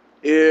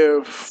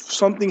if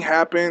something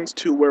happens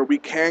to where we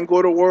can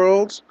go to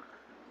Worlds,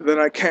 then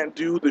I can't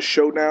do the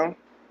showdown.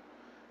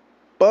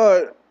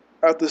 But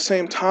at the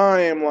same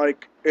time,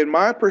 like in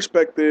my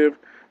perspective,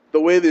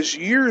 the way this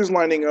year is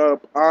lining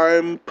up,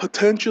 I'm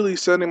potentially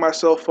setting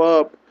myself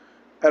up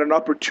at an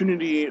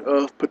opportunity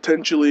of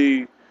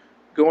potentially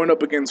going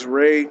up against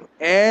Ray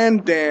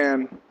and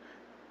Dan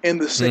in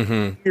the same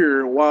Mm-hmm.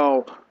 year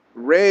while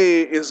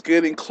Ray is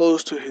getting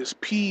close to his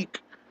peak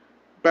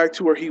back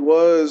to where he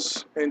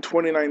was in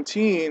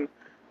 2019.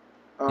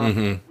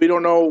 Mm-hmm. We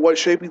don't know what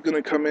shape he's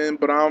going to come in,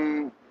 but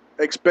I'm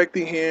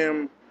expecting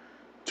him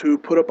to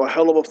put up a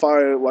hell of a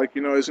fight. Like,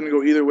 it's going to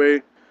go either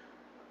way.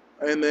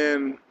 And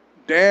then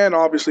Dan,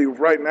 obviously,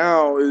 right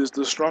now is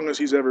the strongest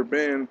he's ever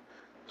been.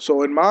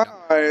 So, in my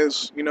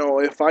eyes,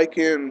 if I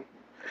can,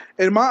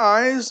 in my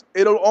eyes,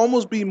 it'll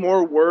almost be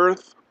more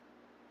worth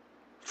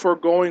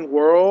foregoing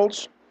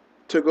Worlds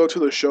to go to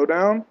the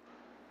showdown,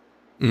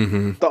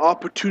 Mm-hmm. the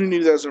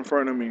opportunity that's in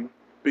front of me.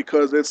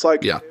 Because it's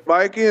like, Yeah. if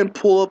I can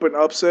pull up an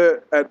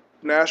upset at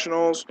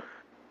Nationals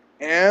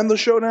and the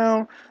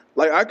showdown,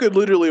 like I could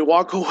literally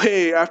walk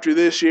away after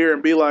this year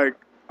and be like,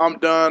 I'm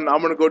done.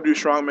 I'm gonna go do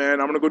strongman.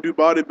 I'm gonna go do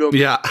bodybuilding.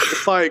 Yeah.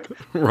 It's like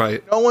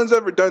Right. no one's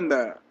ever done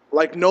that.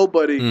 Like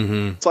nobody.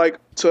 Mm-hmm. It's like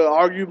to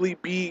arguably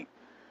beat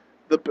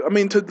to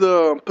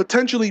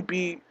potentially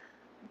beat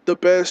the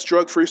best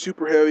drug-free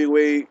super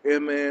heavyweight,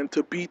 and then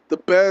to beat the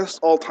best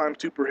all-time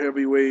super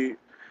heavyweight.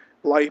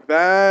 Like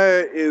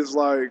that is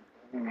like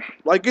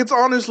it's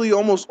honestly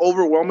almost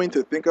overwhelming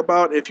to think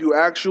about if you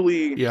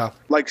actually Yeah.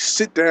 like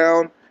sit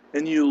down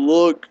and you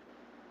look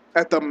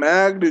at the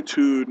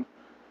magnitude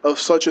of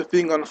such a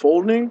thing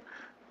unfolding.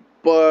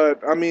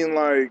 But I'd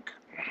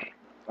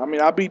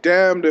be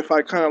damned if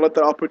I kind of let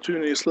the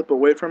opportunity slip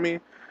away from me.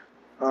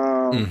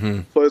 Mm-hmm.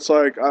 So it's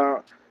like,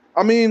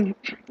 I mean,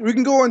 we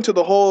can go into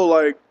the whole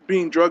like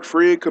being drug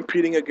free,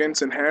 competing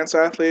against enhanced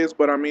athletes,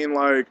 but I mean,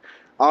 like,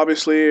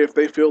 obviously, if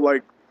they feel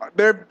like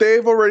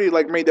they've already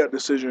like made that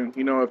decision,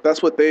 if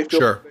that's what they feel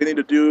Sure. they need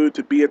to do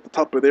to be at the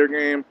top of their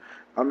game,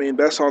 I mean,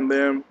 that's on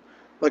them.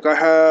 Like, I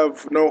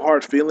have no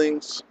hard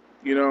feelings,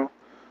 you know,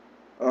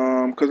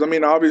 because I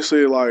mean,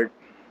 obviously, like,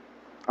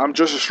 I'm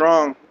just as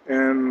strong,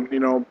 and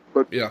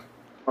but Yeah.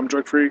 I'm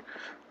drug free.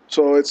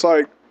 So it's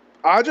like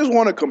I just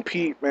want to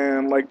compete,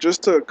 man. Like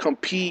just to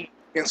compete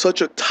in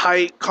such a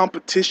tight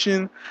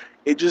competition,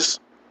 it just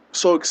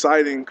so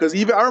exciting. Because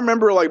even I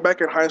remember like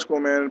back in high school,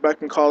 man,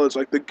 back in college,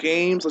 like the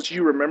games that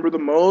you remember the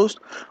most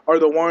are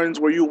the ones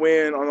where you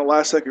win on the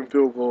last second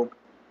field goal.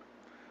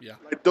 Yeah.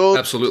 Like those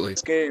Absolutely.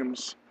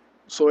 games.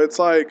 So it's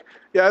like,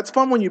 yeah, it's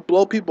fun when you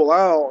blow people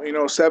out,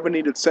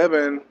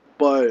 70-7,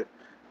 but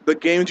the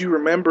games you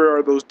remember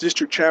are those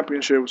district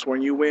championships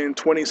when you win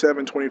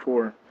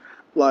 27-24.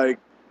 Like,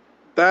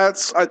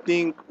 that's, I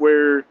think,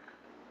 where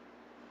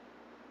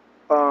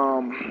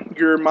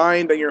your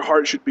mind and your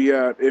heart should be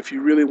at if you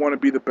really want to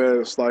be the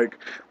best. Like,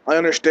 I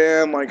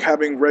understand like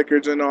having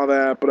records and all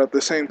that, but at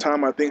the same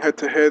time, I think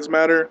head-to-heads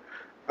matter.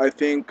 I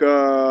think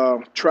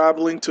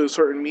traveling to a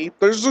certain meet,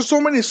 there's just so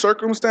many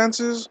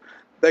circumstances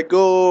that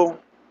go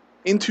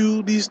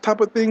into these type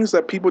of things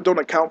that people don't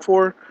account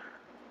for.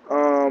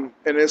 And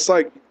it's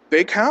like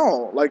they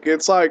count. Like,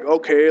 it's like,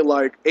 okay,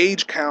 like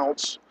age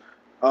counts,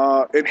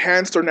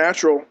 enhanced or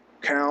natural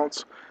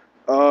counts,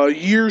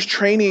 years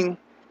training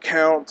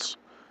counts.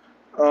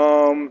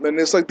 And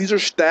it's like these are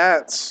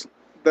stats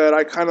that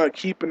I kind of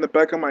keep in the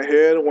back of my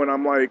head when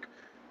I'm like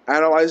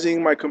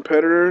analyzing my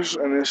competitors,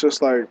 and it's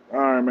just like, all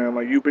right, man,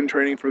 like you've been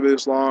training for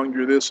this long,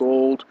 you're this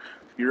old,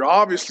 you're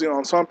obviously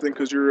on something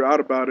because you're out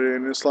about it,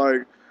 and it's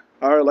like,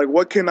 all right, like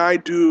what can I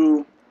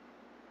do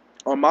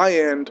on my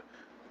end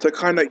to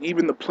kind of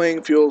even the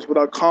playing fields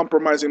without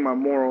compromising my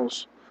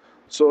morals?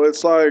 So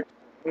it's like,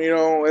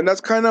 and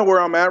that's kind of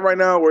where I'm at right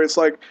now, where it's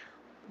like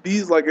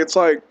these, like, it's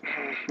like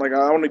I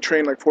only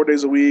train like 4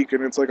 days a week,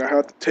 and it's like I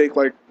have to take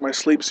like my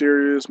sleep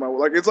serious, my,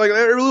 like, it's like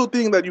every little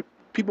thing that you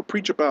people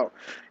preach about.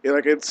 Yeah,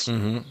 like it's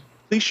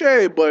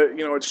cliche, but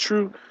it's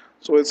true.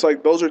 So it's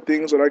like those are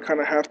things that I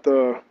kind of have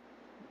to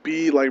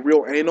be like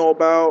real anal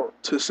about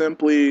to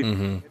simply,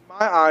 in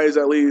my eyes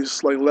at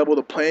least, like level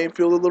the playing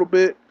field a little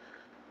bit.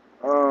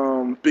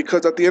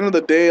 Because at the end of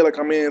the day, like,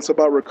 I mean, it's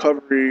about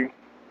recovery.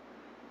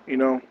 You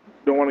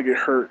don't want to get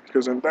hurt,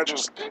 because then that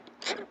just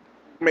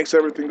makes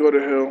everything go to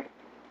hell.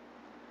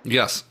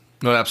 Yes,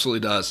 no, it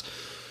absolutely does.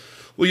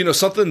 Well,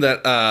 something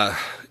that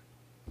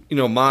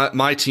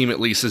my team at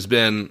least has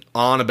been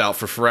on about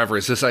for forever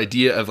is this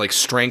idea of like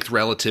strength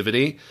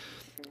relativity,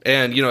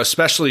 and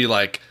especially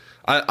like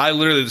I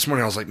literally this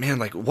morning I was like, man,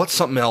 like what's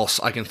something else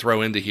I can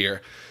throw into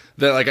here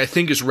that like I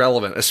think is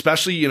relevant,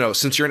 especially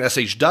since you're an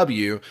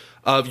SHW,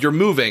 you're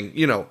moving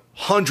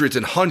hundreds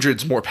and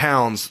hundreds more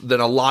pounds than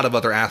a lot of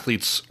other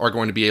athletes are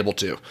going to be able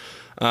to.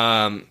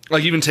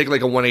 Like even take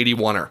like a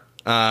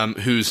 181er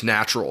who's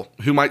natural,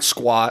 who might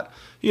squat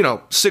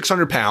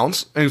 600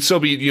 pounds and still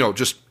be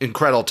just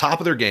incredible, top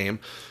of their game,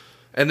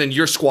 and then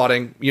you're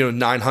squatting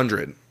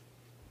 900.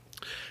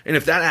 And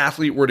if that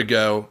athlete were to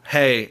go,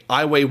 hey,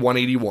 I weigh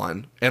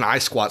 181 and I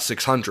squat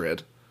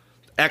 600,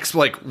 X,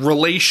 like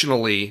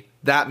relationally,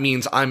 that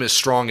means I'm as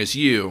strong as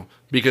you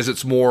because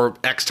it's more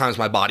X times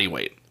my body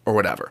weight or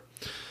whatever.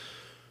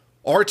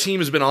 Our team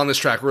has been on this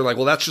track. We're like,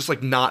 well, that's just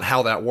like not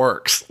how that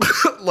works.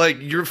 Like,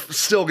 you're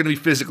still going to be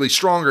physically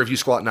stronger if you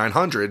squat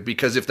 900,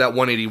 because if that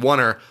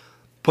 181er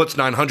puts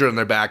 900 on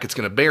their back, it's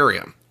going to bury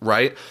him,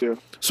 right? Yeah.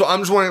 So I'm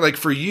just wondering, like,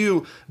 for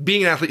you,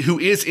 being an athlete who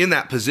is in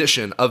that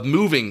position of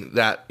moving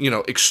that,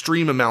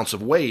 extreme amounts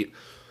of weight,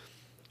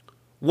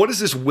 what does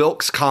this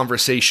Wilks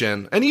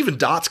conversation and even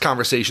Dot's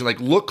conversation like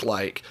look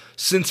like?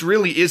 Since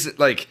really isn't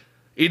like,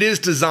 it is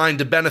designed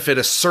to benefit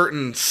a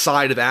certain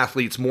side of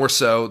athletes more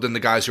so than the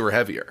guys who are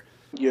heavier.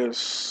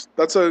 Yes,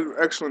 that's an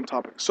excellent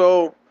topic.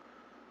 So,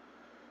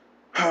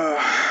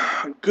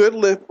 good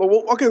lift.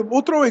 Well, okay,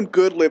 we'll throw in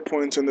good lift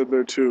points into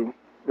there too,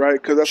 right?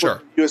 Because that's Sure.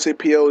 what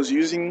USAPL is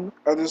using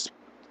at this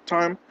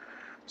time.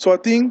 So I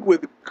think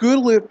with good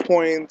lift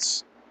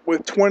points,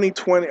 with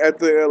 2020 at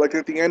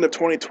the end of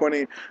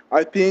 2020,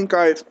 I think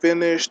I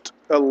finished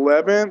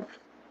 11th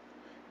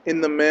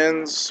in the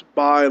men's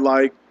by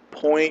like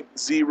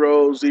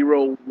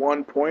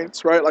 0.001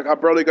 points, right? Like I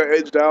barely got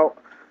edged out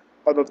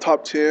of the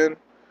top 10.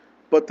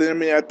 But then, I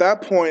mean, at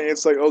that point,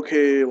 it's like,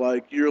 okay,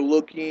 like you're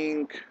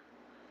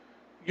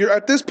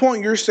at this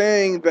point, you're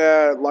saying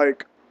that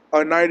like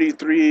a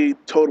 93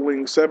 totaling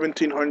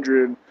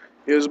 1,700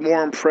 is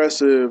more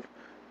impressive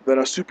than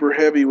a super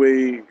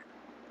heavyweight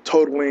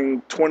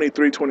totaling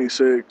 23,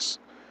 26.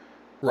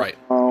 Right.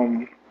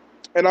 And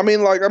I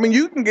mean,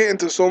 you can get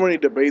into so many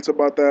debates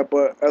about that,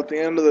 but at the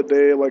end of the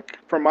day, like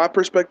from my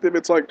perspective,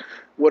 it's like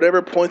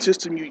whatever point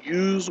system you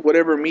use,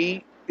 whatever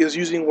meet is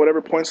using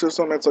whatever point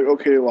system, it's like,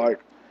 okay, like,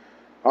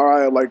 all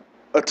right, like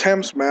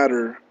attempts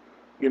matter.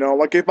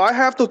 Like if I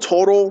have to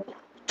total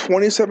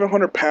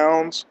 2,700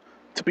 pounds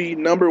to be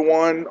number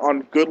one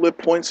on good lift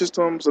point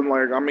systems, and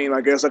like, I mean,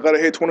 I guess I got to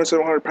hit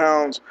 2,700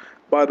 pounds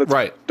by the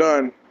time it's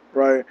done,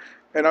 right?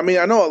 And I mean,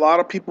 I know a lot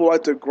of people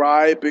like to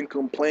gripe and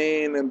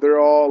complain, and they're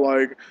all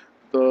like,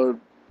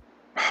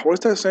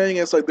 what's that saying?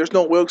 It's like, there's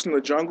no Wilks in the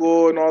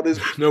jungle and all this.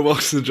 No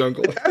Wilks in the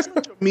jungle. That's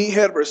such a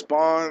meathead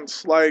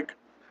response. Like,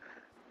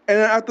 and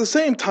at the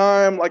same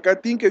time, like, I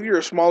think if you're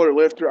a smaller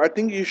lifter, I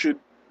think you should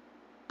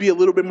be a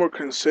little bit more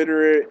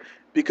considerate,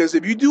 because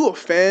if you do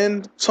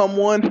offend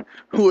someone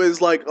who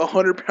is like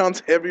 100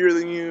 pounds heavier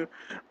than you,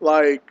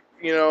 like,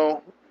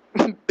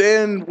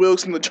 then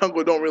Wilks in the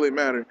jungle don't really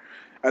matter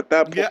at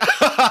that point. Yeah.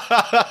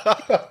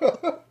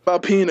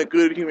 About being a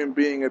good human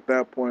being at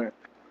that point.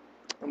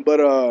 But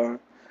I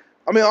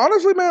mean,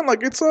 honestly, man,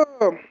 like it's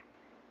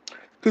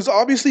because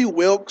obviously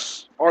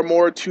Wilks are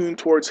more attuned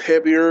towards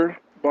heavier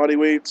body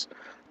weights.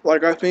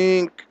 Like I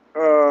think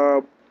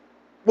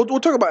we'll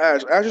talk about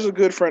Ash. Ash is a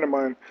good friend of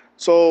mine.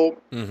 So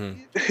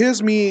Mm-hmm.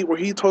 his meet where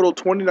he totaled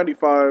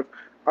 2095,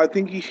 I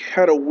think he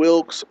had a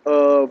Wilks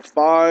of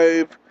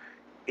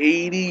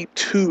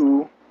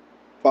 582,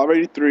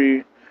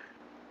 583,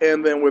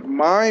 and then with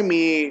my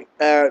meet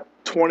at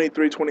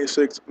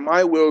 2326,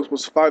 my Wilks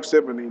was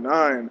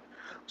 579.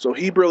 So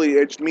he barely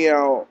edged me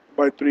out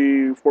by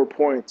 3-4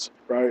 points,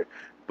 right?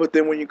 But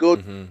then when you go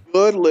to Mm-hmm.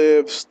 good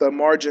lifts, the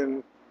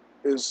margin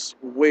is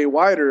way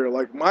wider.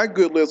 Like my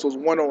good lifts was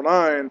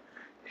 109,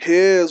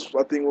 his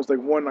I think was like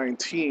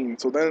 119.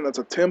 So then that's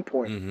a 10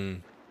 point. Mm-hmm.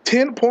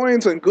 10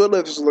 points and good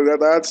lifts is like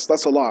that.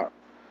 That's a lot.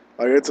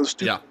 Like it's a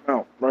stupid Yeah.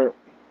 amount, right?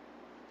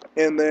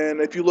 And then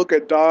if you look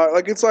at dot,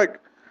 like it's like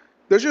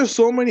there's just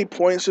so many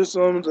point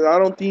systems, and I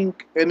don't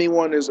think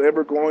anyone is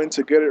ever going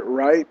to get it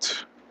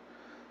right.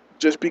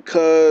 Just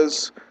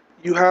because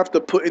you have to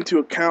put into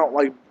account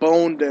like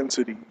bone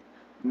density,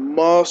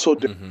 muscle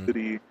Mm-hmm.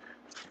 density,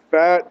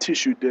 fat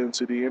tissue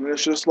density, and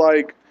it's just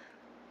like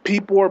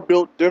people are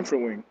built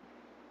differently.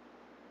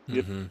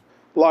 You Mm-hmm.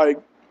 Like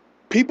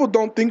people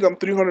don't think I'm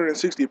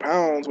 360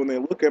 pounds when they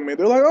look at me.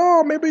 They're like,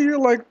 "Oh, maybe you're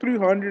like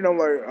 300." I'm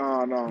like,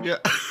 "Oh no, Yeah.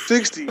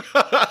 60."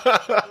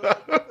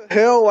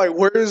 Hell, like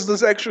where's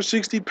this extra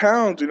 60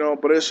 pounds?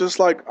 But it's just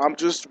like I'm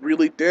just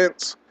really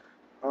dense.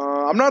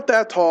 I'm not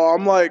that tall.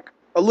 I'm like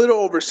a little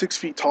over 6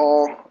 feet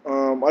tall.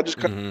 I just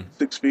cut Mm-hmm.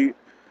 6 feet.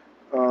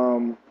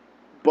 Um,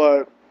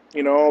 but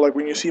like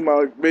when you see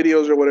my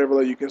videos or whatever,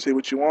 like you can say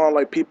what you want.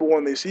 Like people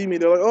when they see me,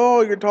 they're like,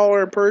 "Oh, you're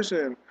taller in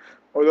person,"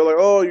 or they're like,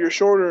 "Oh, you're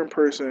shorter in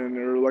person,"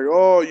 or like,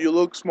 "Oh, you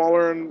look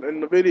smaller in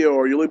the video,"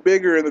 or "You look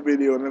bigger in the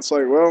video." And it's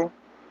like, well,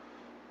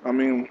 I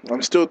mean,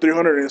 I'm still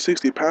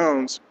 360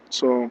 pounds,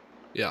 so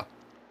Yeah.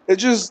 it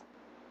just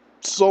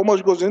so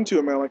much goes into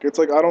it, man. Like it's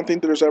like I don't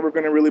think there's ever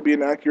going to really be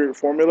an accurate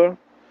formula.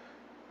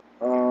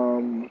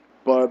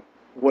 But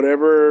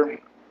whatever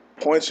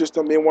point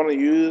system they want to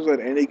use at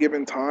any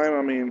given time,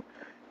 I mean,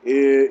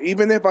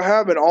 even if I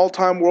have an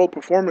all-time world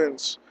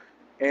performance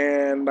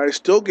and I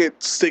still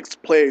get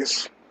sixth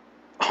place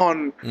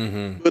on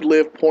Mm-hmm. good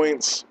live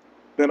points,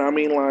 then I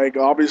mean, like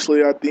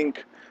obviously, I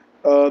think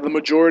the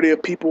majority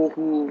of people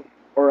who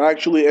are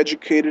actually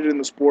educated in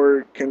the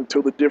sport can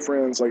tell the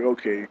difference. Like,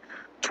 okay,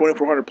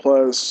 2400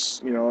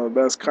 plus,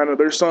 that's kind of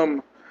there's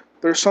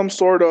some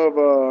sort of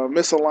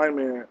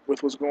misalignment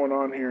with what's going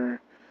on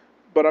here.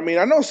 But I mean,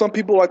 I know some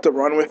people like to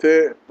run with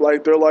it.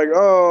 Like they're like,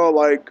 oh,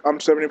 like I'm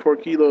 74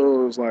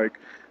 kilos, like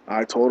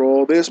I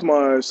total this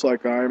much,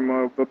 like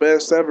I'm the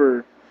best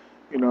ever,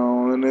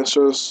 and it's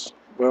just,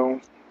 well,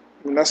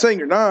 I'm not saying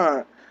you're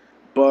not,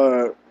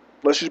 but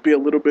let's just be a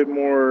little bit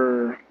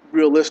more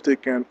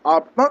realistic and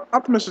not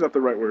optimistic is not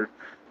the right word,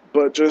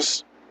 but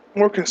just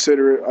more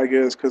considerate, I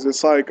guess, because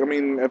it's like, I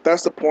mean, if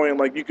that's the point,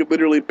 like you could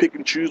literally pick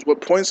and choose what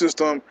point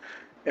system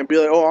and be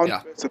like, oh, I'm Yeah.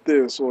 the best at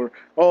this, or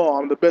oh,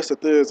 I'm the best at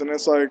this, and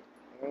it's like,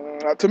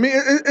 to me,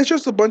 it's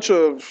just a bunch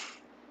of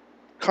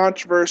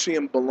controversy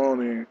and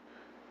baloney,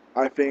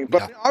 I think.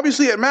 But Yeah.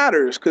 obviously, it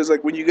matters because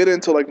like when you get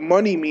into like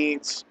money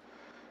meets,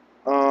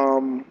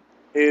 um,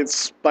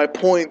 it's by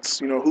points.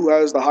 Who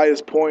has the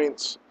highest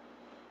points.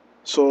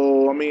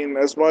 So I mean,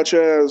 as much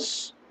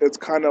as it's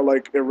kind of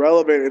like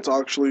irrelevant, it's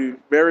actually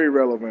very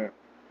relevant.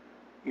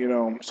 I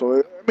mean,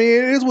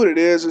 it is what it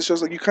is. It's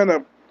just like you kind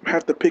of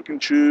have to pick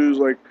and choose,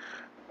 like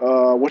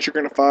what you're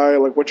gonna fight,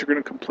 like what you're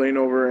gonna complain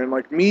over, and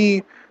like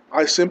me,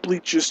 I simply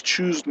just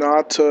choose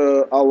not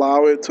to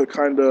allow it to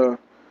kind of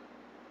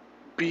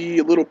be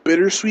a little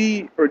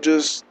bittersweet or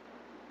just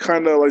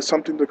kind of like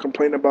something to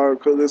complain about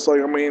because it's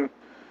like, I mean,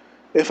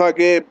 if I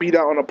get beat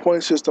out on a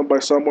point system by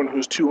someone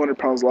who's 200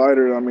 pounds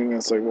lighter, I mean,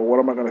 it's like, well, what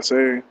am I gonna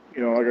say?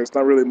 Like it's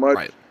not really much.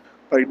 Right.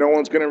 Like no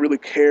one's gonna really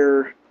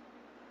care.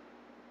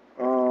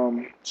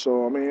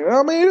 So I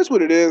mean, it is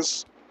what it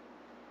is,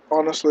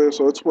 honestly.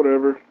 So it's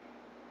whatever.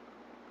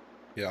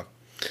 Yeah.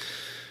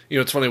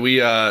 It's funny. We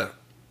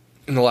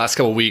in the last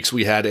couple of weeks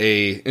we had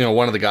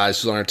one of the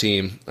guys who's on our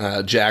team,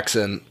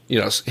 Jackson.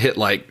 Hit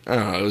like I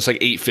don't know, it was like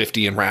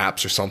 850 in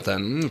reps or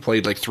something. He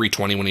played like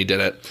 320 when he did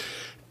it,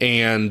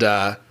 and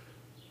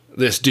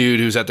this dude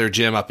who's at their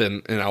gym up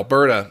in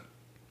Alberta,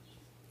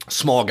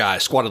 small guy,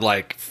 squatted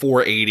like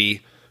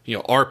 480.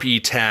 RP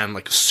 10,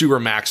 like super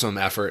maximum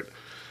effort,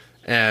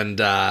 and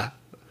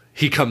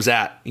he comes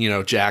at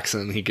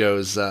Jackson. He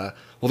goes, well,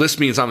 this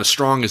means I'm as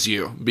strong as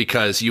you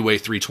because you weigh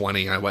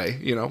 320, I weigh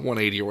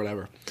 180 or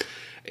whatever.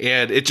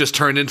 And it just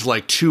turned into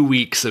like 2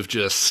 weeks of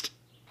just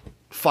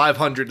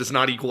 500 does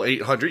not equal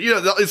 800.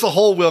 It's the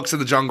whole Wilks in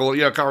the jungle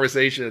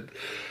conversation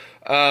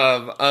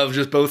of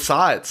just both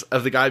sides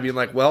of the guy being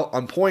like, well,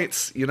 on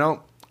points,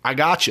 I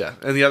got you,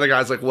 and the other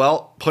guy's like,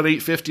 well, put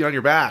 850 on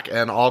your back,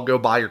 and I'll go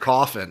buy your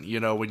coffin.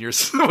 When you're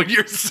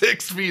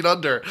 6 feet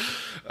under.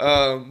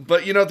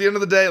 But at the end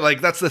of the day,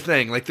 like that's the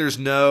thing. Like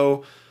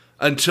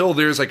until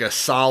there's like a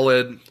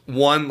solid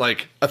one,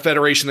 like a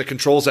federation that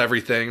controls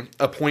everything,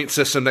 a point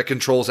system that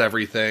controls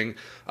everything,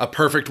 a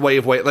perfect way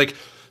of weight. Like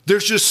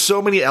there's just so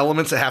many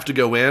elements that have to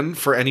go in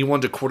for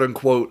anyone to quote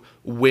unquote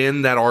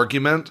win that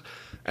argument.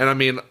 And I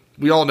mean,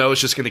 we all know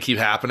it's just going to keep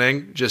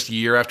happening just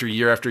year after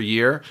year after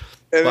year.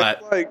 And But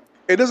it's like,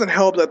 it doesn't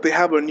help that they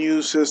have a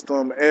new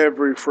system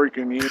every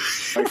freaking year.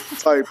 Like,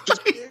 it's like,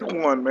 just pick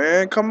one,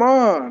 man. Come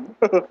on.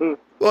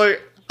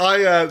 like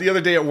I the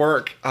other day at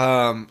work,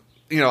 I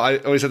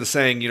always had the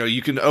saying,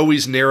 you can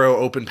always narrow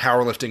open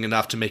powerlifting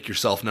enough to make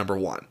yourself number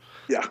one.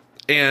 Yeah.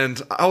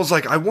 And I was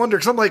like, I wonder,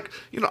 because I'm like,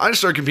 I just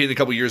started competing a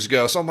couple years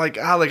ago, so I'm like,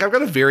 I've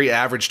got a very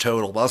average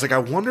total. But I was like, I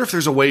wonder if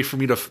there's a way for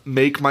me to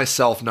make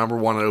myself number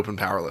one in open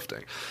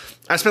powerlifting.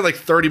 I spent like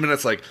 30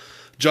 minutes like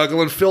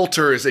juggling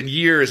filters and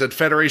years and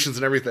federations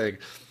and everything.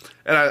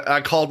 And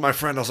I called my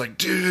friend. I was like,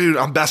 dude,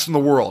 I'm best in the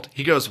world.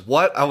 He goes,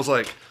 what? I was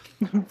like,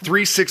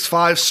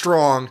 365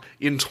 strong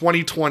in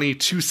 2020,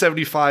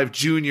 275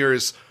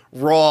 juniors,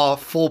 raw,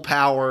 full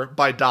power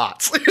by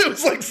dots. It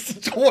was like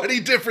 20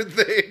 different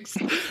things.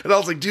 And I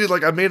was like, dude,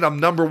 like I'm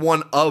number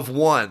one of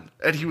one.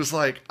 And he was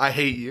like, I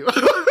hate you.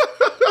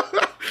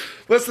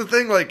 That's the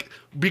thing, like,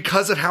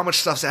 because of how much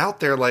stuff's out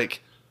there,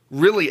 like,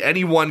 really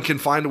anyone can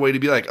find a way to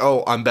be like,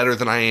 oh, I'm better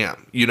than I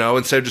am,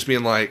 instead of just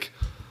being like,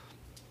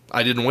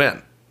 I didn't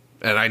win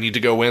and I need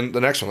to go win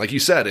the next one. Like you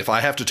said, if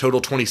I have to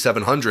total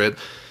 2,700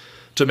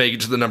 to make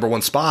it to the number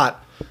one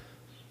spot,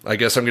 I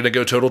guess I'm going to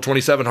go total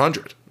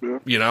 2,700,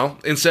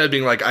 instead of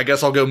being like, I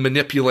guess I'll go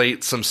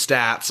manipulate some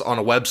stats on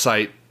a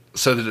website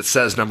so that it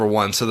says number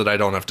one so that I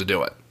don't have to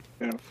do it.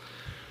 Yeah.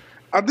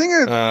 I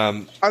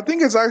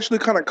think it's actually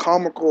kind of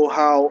comical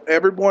how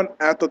everyone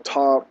at the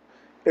top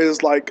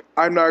is like,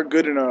 I'm not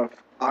good enough.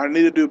 I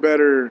need to do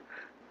better.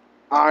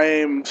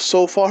 I'm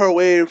so far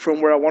away from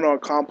where I want to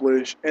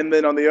accomplish. And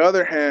then on the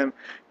other hand,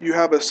 you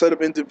have a set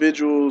of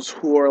individuals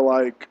who are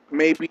like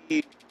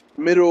maybe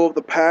middle of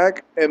the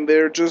pack, and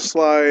they're just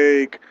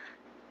like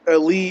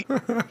elite,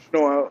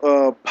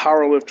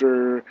 power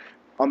lifter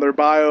on their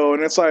bio,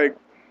 and it's like,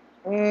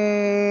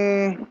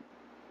 all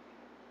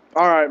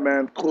right,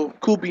 man,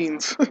 cool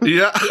beans.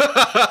 Yeah.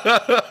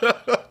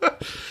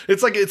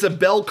 It's a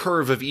bell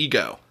curve of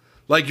ego.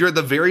 Like, you're at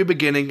the very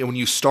beginning, and when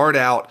you start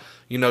out,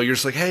 you're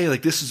just like, hey,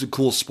 like, this is a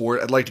cool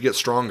sport. I'd like to get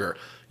stronger.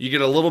 You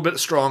get a little bit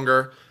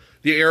stronger.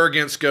 The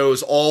arrogance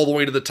goes all the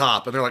way to the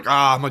top, and they're like,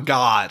 I'm a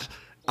god.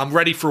 I'm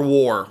ready for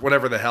war,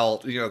 whatever the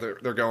hell,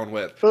 they're going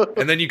with.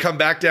 And then you come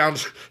back down.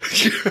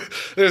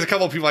 There's a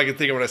couple of people I can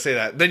think of when I say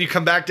that. Then you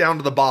come back down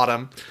to the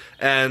bottom,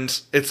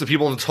 and it's the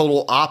people in the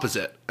total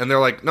opposite. And they're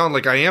like, no,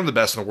 like, I am the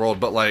best in the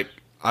world, but, like,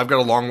 I've got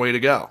a long way to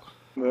go.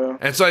 Yeah.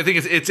 And so I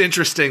think it's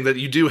interesting that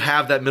you do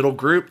have that middle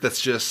group that's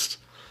just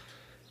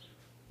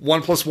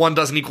 1 + 1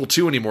 doesn't equal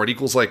 2 anymore. It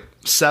equals like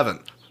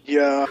 7.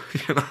 Yeah.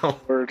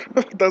 Word.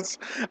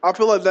 I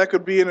feel like that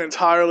could be an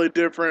entirely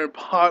different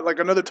like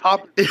another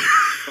topic.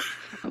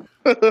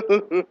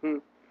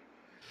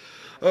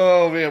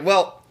 Oh, man.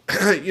 Well,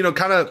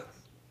 kind of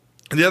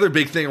the other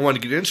big thing I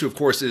wanted to get into, of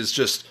course, is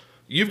just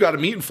you've got to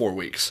meet in 4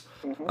 weeks.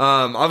 Mm-hmm.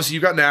 Obviously,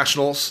 you've got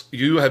nationals.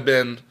 You have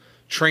been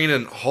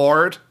training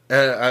hard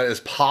as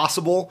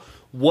possible.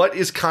 What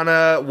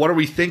are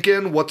we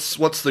thinking? What's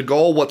the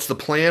goal? What's the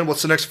plan?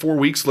 What's the next 4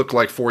 weeks look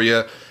like for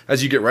you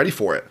as you get ready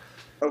for it?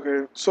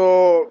 Okay,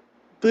 so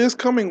this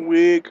coming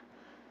week,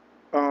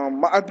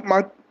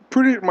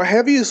 my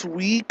heaviest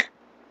week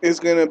is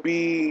gonna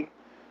be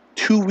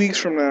 2 weeks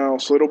from now.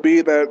 So it'll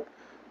be that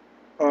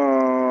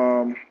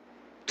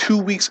 2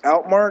 weeks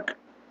out mark,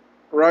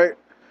 right?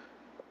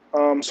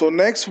 So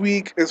next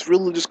week is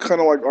really just kind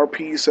of like our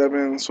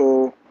P7.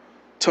 So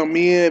to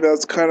me,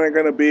 that's kind of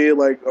gonna be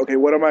like, okay,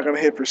 what am I gonna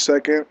hit for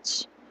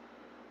seconds?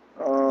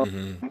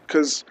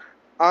 Because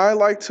I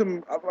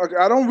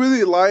don't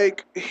really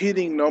like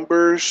hitting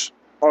numbers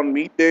on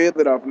meet day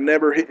that I've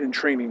never hit in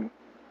training.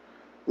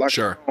 Like,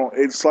 sure.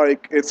 It's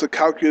like, it's a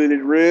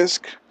calculated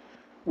risk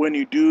when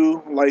you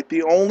do. Like,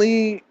 the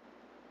only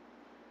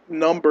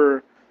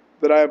number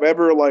that I've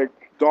ever, like,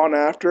 gone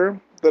after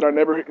that I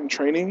never hit in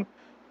training,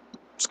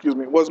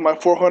 was my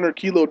 400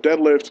 kilo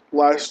deadlift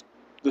last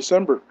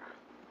December.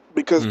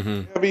 Because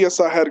the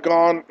heaviest I had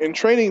gone in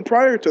training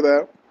prior to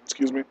that,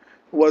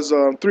 was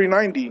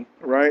 390,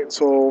 right?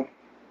 So,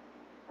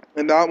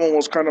 and that one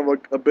was kind of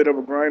like a bit of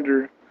a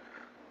grinder.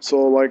 So,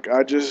 like,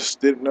 I just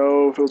didn't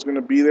know if it was going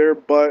to be there.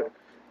 But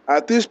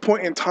at this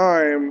point in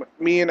time,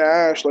 me and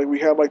Ash, like, we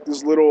had like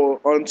this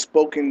little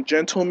unspoken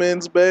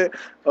gentleman's bet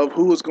of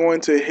who was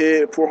going to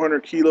hit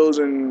 400 kilos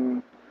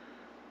in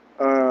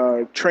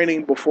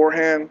training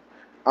beforehand.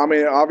 I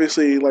mean,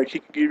 obviously, like, he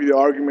could give you the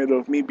argument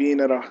of me being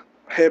at a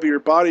heavier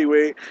body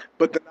weight,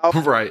 but then I'll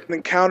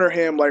then counter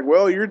him like,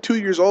 well, you're 2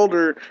 years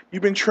older,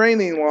 you've been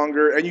training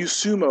longer, and you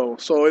sumo,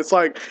 so it's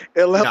like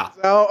it levels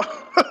out.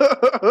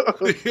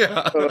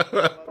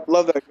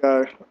 Love that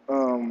guy.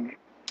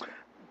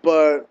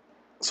 But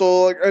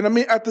so, like, and I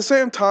mean, at the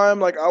same time,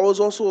 like, I was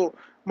also,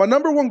 my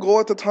number one goal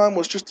at the time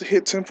was just to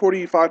hit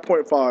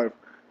 1045.5,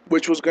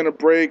 which was going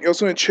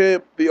to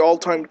chip the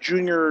all-time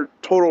junior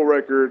total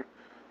record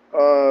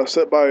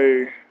set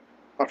by,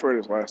 I forget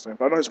his last name,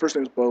 but I know his first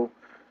name is Bo.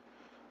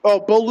 Oh,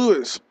 Bo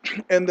Lewis.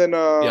 And then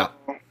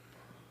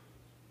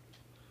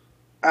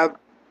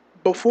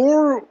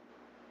before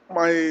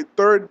my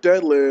third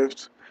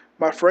deadlift,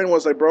 my friend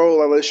was like, bro,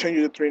 like, let's change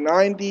you to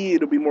 390.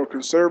 It'll be more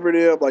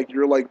conservative. Like,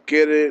 you're like,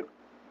 get it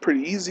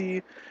pretty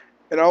easy.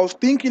 And I was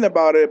thinking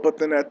about it, but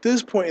then at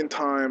this point in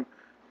time,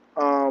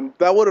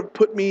 that would have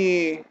put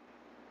me,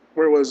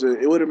 where was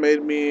it? It would have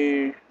made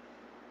me,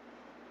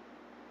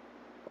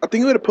 I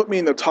think it would have put me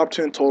in the top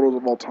 10 totals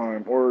of all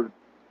time, or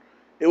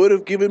it would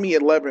have given me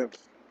 11th,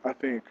 I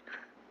think.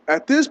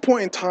 At this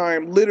point in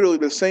time, literally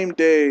the same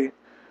day,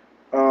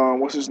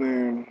 what's his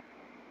name?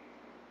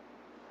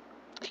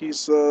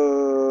 He's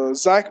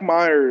Zach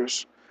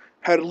Myers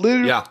had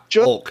literally Yeah,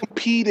 just Hulk.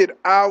 competed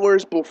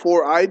hours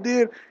before I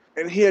did,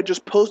 and he had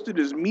just posted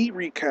his meet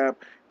recap,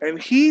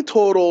 and he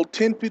totaled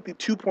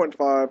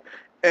 1052.5,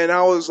 and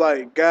I was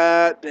like,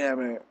 God damn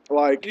it!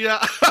 Like, Yeah.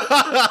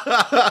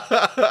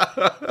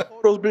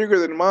 total's bigger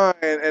than mine,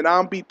 and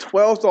I'm be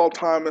 12th all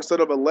time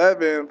instead of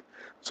 11th.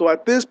 So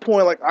at this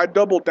point, like, I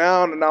doubled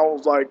down, and I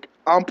was like,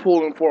 I'm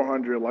pulling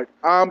 400. Like,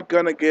 I'm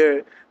gonna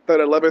get that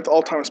 11th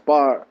all time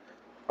spot.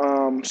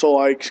 So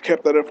I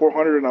kept that at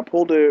 400 and I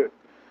pulled it.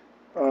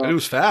 And it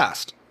was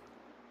fast.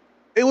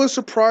 It was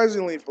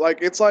surprisingly like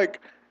it's like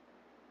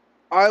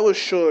I was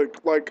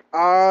shook. Like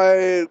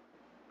I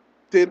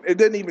did. It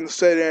didn't even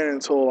set in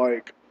until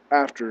like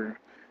after,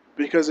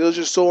 because it was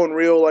just so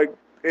unreal. Like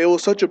it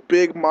was such a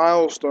big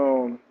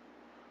milestone.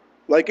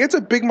 Like it's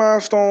a big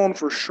milestone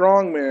for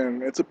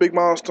strongmen. It's a big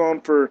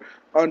milestone for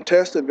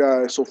untested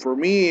guys. So for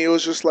me, it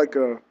was just like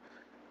I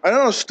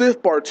don't know,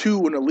 stiff bar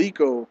too in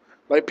Alico.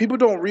 Like people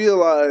don't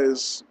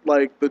realize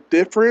like the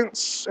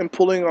difference in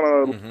pulling on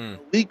a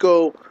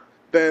Alico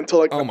than to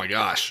like Oh a my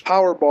gosh.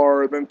 power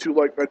bar than to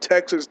like a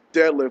Texas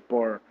deadlift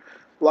bar.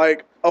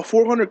 Like a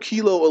 400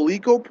 kilo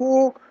Alico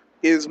pull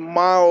is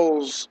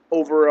miles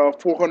over a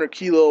 400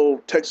 kilo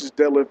Texas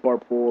deadlift bar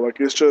pull. Like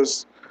it's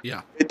just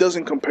Yeah. it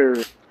doesn't compare.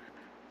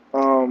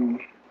 Um,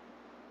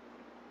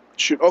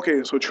 shoot.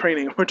 Okay, so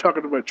training. We're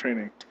talking about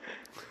training.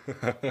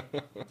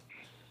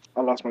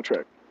 I lost my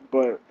track,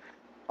 but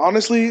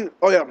honestly,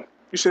 oh yeah,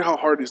 you said how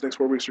hard these next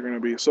 4 weeks are gonna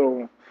be.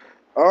 So,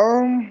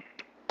 um,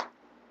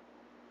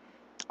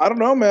 I don't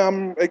know,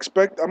 man. I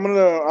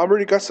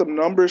already got some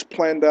numbers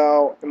planned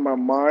out in my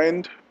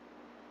mind.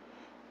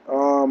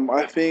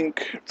 I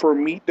think for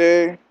meet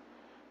day,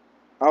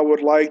 I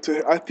would like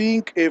to. I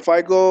think if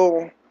I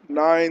go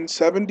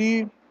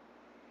 970,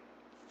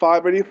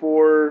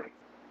 584,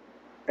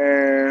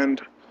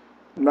 and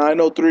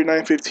 903,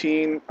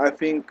 915, I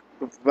think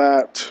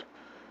that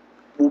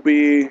will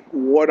be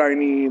what I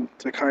need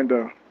to kind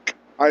of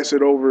ice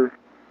it over.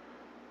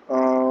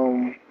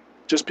 Um,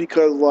 just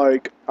because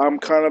like I'm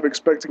kind of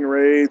expecting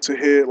Ray to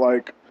hit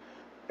like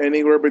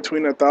anywhere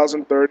between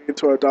 1,030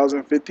 to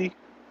 1,050.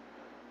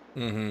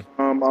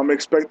 I'm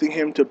expecting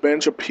him to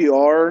bench a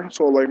PR,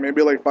 so like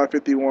maybe like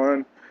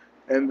 551,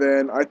 and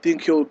then I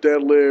think he'll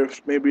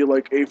deadlift maybe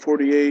like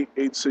 848,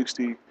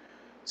 860.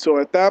 So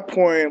at that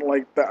point,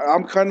 like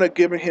I'm kind of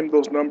giving him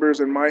those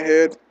numbers in my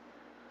head.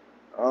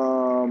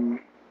 Um,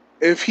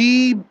 if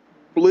he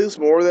blitzes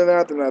more than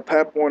that, then at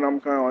that point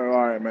I'm kind of like,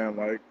 all right, man,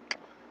 like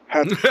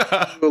had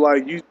to,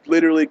 like you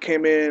literally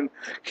came in.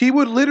 He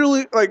would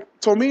literally like.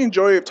 So me and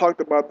Joey have talked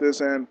about this,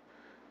 and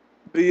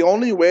the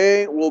only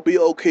way we'll be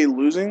okay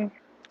losing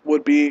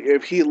would be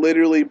if he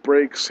literally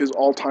breaks his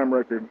all-time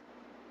record,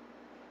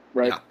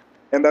 right? Yeah.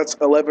 And that's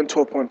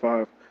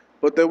 1112.5.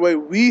 But the way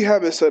we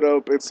have it set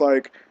up, it's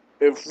like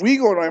if we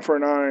go 9 for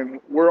 9,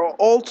 we're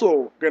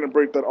also gonna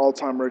break that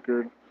all-time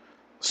record.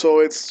 So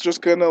it's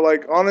just gonna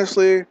like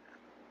honestly,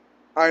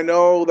 I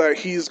know that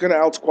he's gonna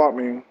out squat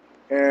me,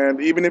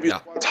 and even if he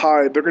squats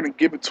high, they're gonna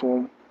give it to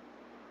him.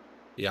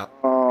 Yeah.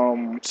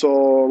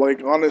 So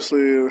like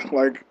honestly,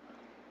 like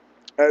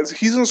as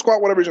he's gonna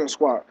squat whatever he's gonna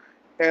squat.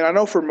 And I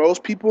know for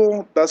most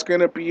people that's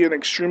gonna be an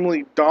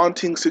extremely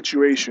daunting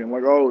situation.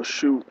 Like, oh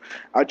shoot,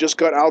 I just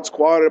got out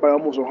squatted by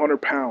almost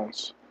 100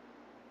 pounds.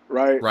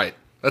 Right? Right.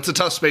 That's a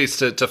tough space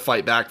to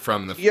fight back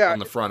from on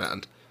the front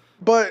end.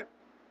 But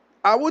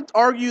I would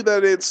argue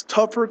that it's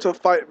tougher to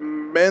fight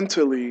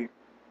mentally.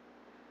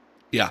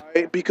 Yeah.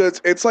 Right? Because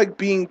it's like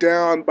being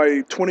down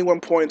by 21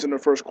 points in the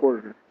first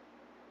quarter.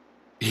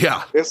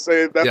 Yeah. That's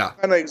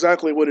kind of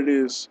exactly what it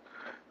is.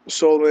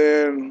 So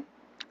then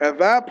at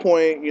that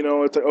point, you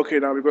know, it's like, okay,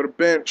 now we go to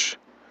bench.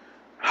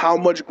 How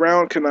much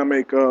ground can I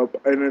make up?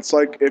 And it's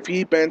like if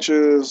he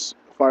benches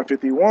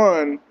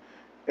 551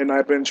 and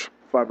I bench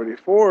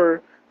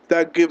 584,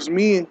 that gives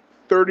me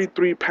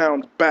 33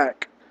 pounds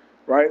back,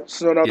 right?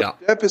 So now the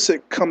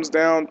deficit comes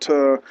down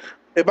to,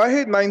 if I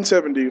hit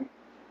 970,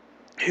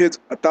 hits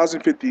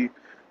 1,050,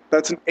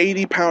 that's an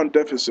 80-pound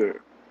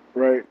deficit,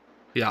 right?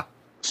 Yeah.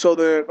 So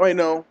then,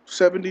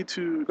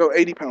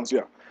 80 pounds,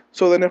 yeah.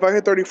 So then if I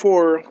hit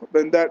 34,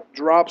 then that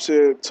drops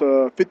it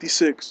to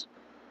 56.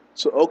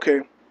 So,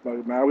 okay,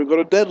 like now we go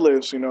to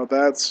deadlifts. You know,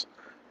 that's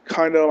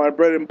kind of my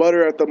bread and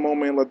butter at the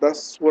moment. Like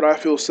that's what I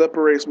feel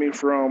separates me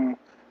from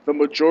the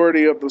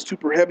majority of the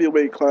super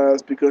heavyweight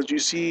class, because you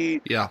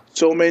see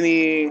so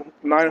many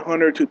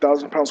 900 to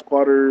 1,000-pound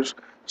squatters,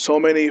 so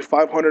many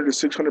 500 to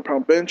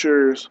 600-pound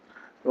benchers.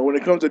 But when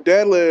it comes to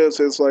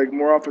deadlifts, it's like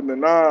more often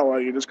than not,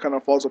 like it just kind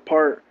of falls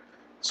apart.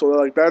 So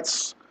like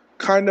that's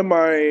kind of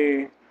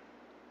my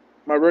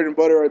bread and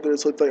butter right there.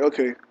 So it's like,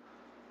 okay,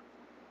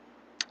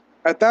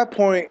 at that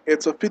point,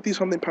 it's a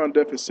 50-something pound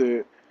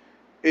deficit.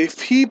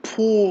 If he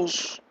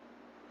pulls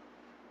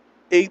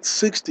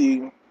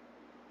 860,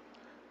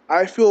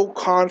 I feel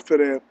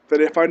confident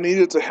that if I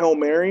needed to Hail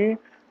Mary,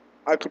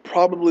 I could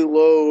probably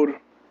load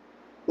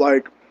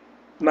like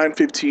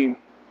 915,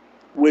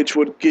 which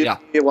would give Yeah.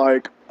 me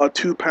like a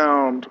 2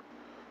 pound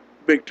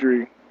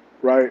victory,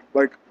 right?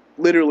 Like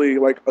literally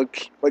like like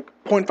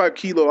 0.5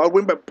 kilo. I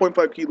win by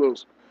 0.5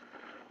 kilos.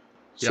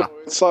 So Yeah.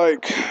 it's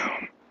like,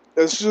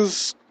 it's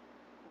just,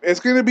 it's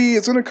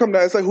gonna come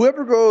down. It's like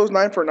whoever goes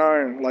 9 for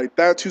 9, like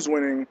that's who's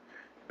winning.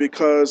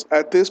 Because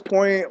at this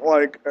point,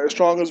 like as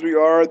strong as we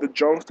are, the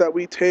jumps that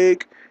we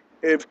take,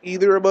 if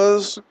either of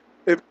us,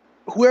 if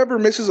whoever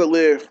misses a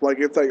lift, like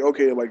it's like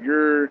okay, like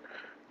you're,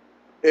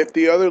 if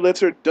the other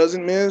lifter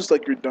doesn't miss,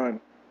 like you're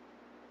done.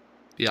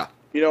 Yeah.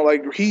 You know,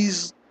 like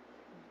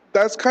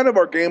that's kind of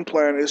our game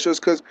plan. It's just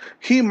because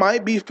he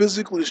might be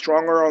physically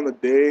stronger on the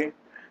day,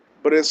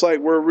 but it's like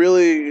we're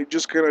really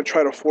just gonna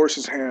try to force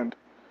his hand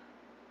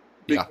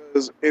Yeah.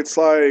 because it's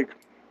like,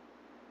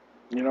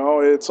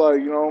 it's like,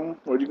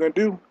 what are you gonna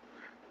do?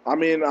 I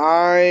mean,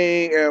 I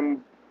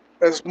am,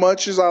 as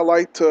much as I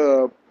like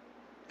to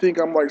think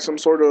I'm like some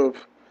sort of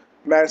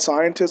mad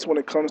scientist when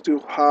it comes to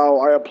how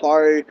I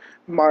apply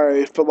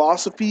my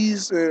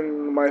philosophies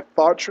and my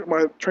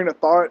train of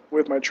thought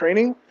with my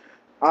training.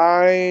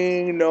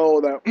 I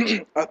know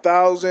that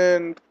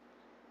 1,000.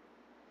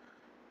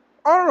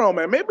 I don't know,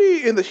 man.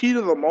 Maybe in the heat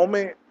of the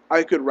moment,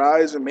 I could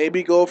rise and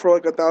maybe go for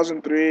like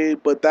 1,003,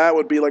 but that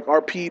would be like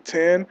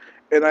RP10,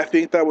 and I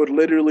think that would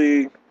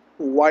literally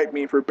wipe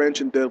me for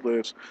bench and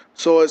deadlifts.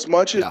 So as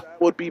much as Yeah.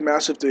 that would be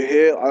massive to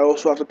hit, I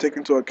also have to take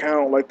into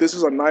account like this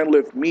is a 9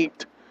 lift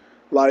meet.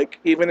 Like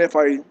even if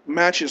I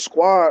match his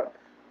squat,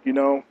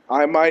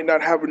 I might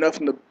not have enough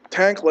in the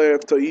tank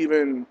lift to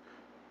even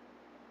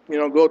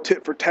go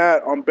tit for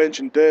tat on bench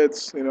and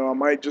deads. I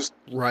might just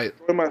Right.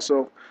 destroy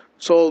myself.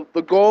 So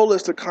the goal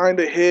is to kind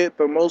of hit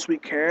the most we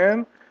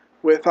can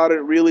without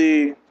it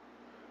really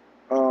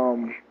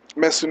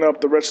messing up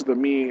the rest of the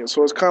meet.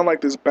 So it's kind of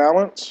like this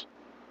balance.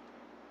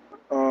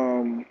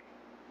 Um,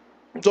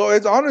 so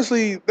it's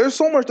honestly, there's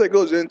so much that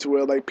goes into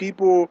it. Like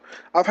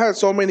I've had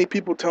so many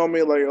people tell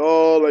me like,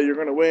 oh, like you're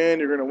gonna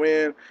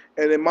win.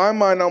 And in my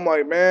mind, I'm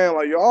like, man,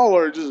 like y'all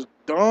are just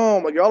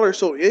dumb. Like y'all are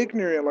so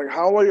ignorant. Like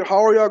how are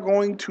y'all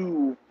going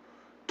to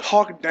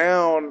talk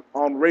down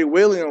on Ray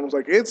Williams?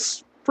 Like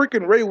it's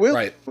freaking Ray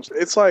Williams.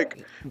 Right.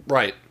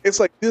 Right. It's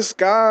like this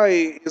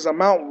guy is a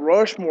Mount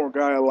Rushmore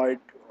guy. Like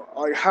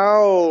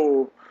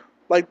how,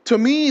 like to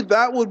me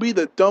that would be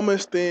the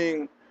dumbest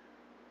thing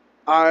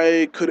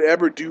I could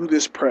ever do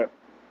this prep,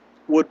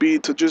 would be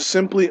to just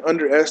simply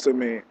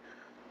underestimate.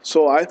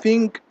 So I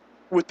think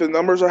with the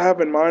numbers I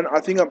have in mind, I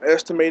think I'm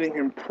estimating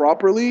him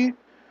properly.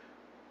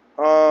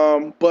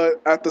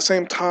 But at the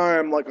same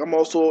time, like I'm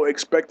also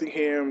expecting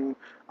him.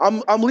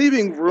 I'm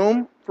leaving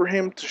room for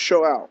him to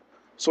show out.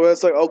 So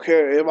it's like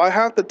okay, if I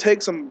have to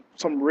take some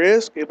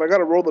risk, if I got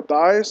to roll the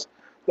dice,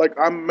 like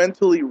I'm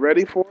mentally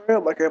ready for it.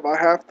 Like if I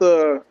have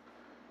to,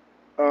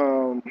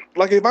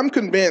 like if I'm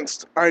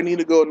convinced I need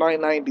to go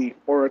 990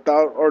 or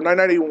 1,000 or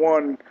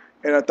 991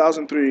 and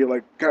 1,003,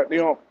 like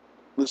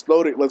let's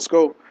load it, let's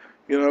go.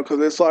 Because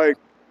it's like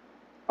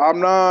I'm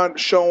not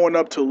showing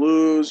up to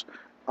lose.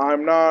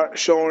 I'm not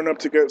showing up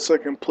to get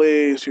second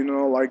place,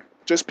 like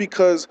just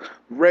because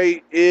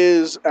Ray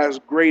is as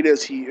great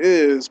as he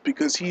is,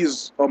 because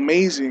he's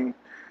amazing,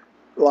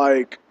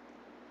 like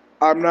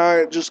I'm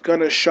not just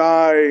gonna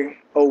shy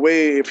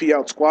away if he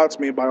outsquats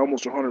me by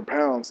almost 100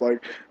 pounds.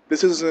 Like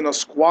this isn't a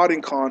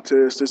squatting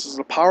contest. This is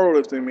a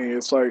powerlifting meet.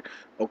 It's like,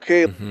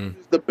 okay, Mm-hmm.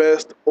 who's the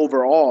best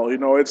overall?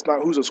 It's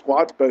not who's a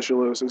squat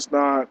specialist. It's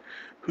not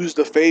who's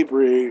the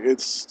favorite.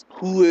 It's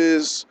who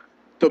is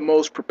the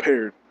most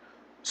prepared.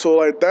 So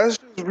like that's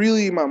just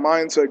really my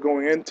mindset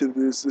going into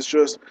this. It's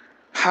just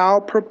how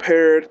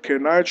prepared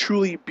can I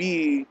truly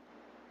be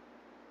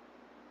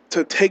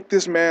to take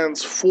this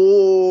man's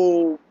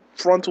full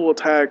frontal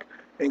attack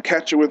and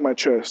catch it with my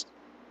chest.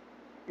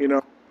 You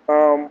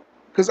know,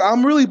 because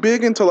I'm really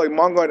big into like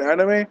manga and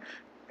anime,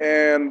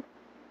 and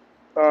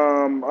I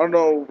don't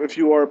know if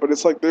you are, but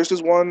it's like there's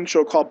this one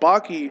show called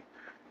Baki,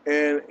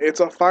 and it's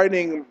a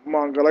fighting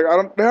manga.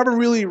 Like they haven't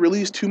really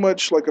released too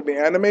much like of the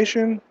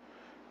animation,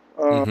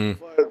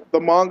 Mm-hmm. but the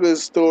manga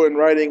is still in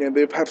writing, and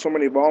they've had so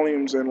many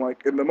volumes. And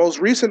like in the most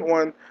recent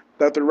one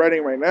that they're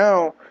writing right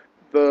now,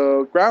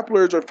 the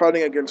grapplers are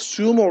fighting against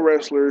sumo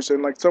wrestlers,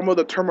 and like some of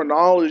the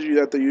terminology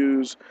that they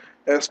use,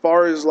 as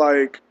far as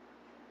like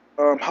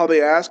how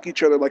they ask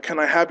each other, like, "Can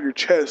I have your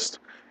chest?"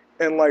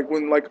 And like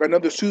when like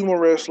another sumo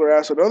wrestler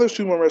asks another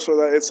sumo wrestler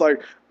that, it's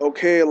like,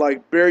 "Okay,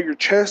 like bear your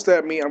chest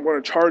at me. I'm going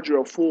to charge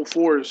you at full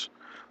force."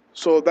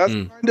 So that's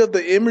Mm. kind of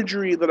the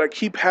imagery that I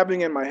keep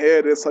having in my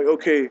head. It's like,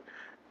 okay,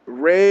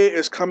 Ray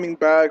is coming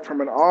back from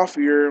an off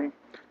year.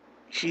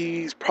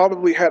 He's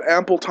probably had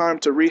ample time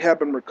to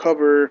rehab and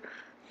recover.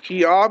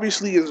 He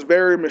obviously is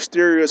very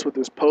mysterious with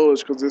his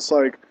pose, because it's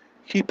like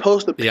he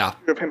posted a Yeah.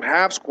 picture of him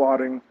half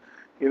squatting.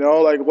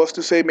 Like what's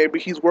to say maybe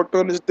he's worked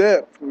on his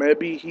depth.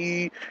 Maybe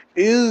he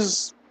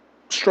is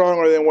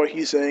stronger than what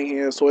he's saying he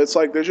is. So it's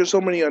like there's just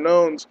so many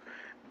unknowns.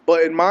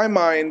 But in my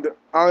mind,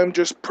 I'm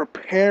just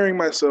preparing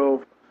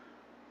myself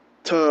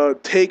to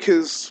take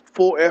his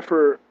full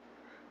effort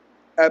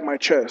at my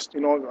chest.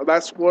 You know,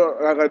 that's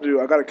what I gotta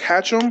do. I gotta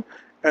catch him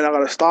and I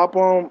gotta stop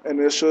him. And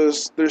it's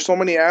just there's so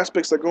many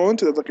aspects that go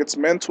into it. Like it's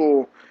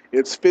mental,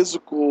 it's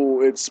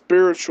physical, it's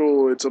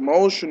spiritual, it's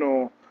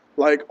emotional.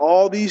 Like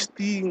all these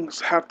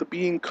things have to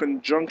be in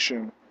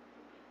conjunction.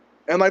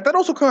 And like that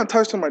also kind of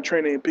touched on my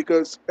training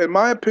because, in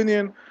my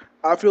opinion,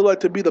 I feel like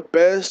to be the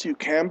best you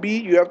can be,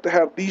 you have to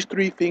have these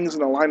three things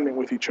in alignment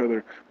with each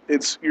other.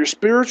 It's your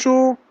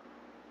spiritual,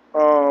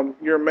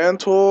 your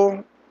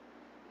mental.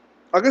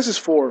 I guess it's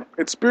four.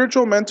 It's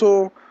spiritual,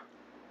 mental,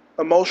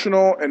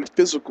 emotional, and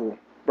physical.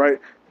 Right?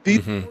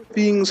 These Mm-hmm. four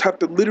things have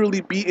to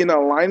literally be in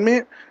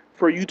alignment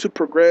for you to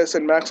progress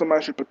and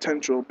maximize your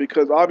potential.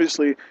 Because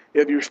obviously,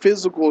 if your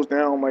physical is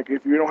down, like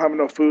if you don't have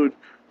enough food,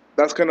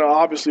 that's going to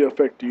obviously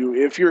affect you.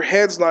 If your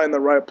head's not in the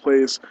right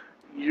place,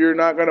 you're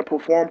not going to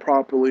perform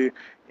properly.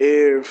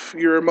 If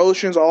your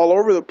emotions are all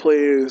over the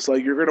place,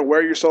 like you're going to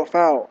wear yourself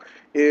out.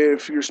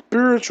 If you're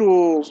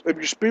spiritual,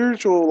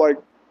 like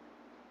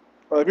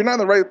if you're not in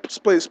the right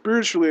place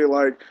spiritually,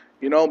 like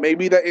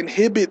maybe that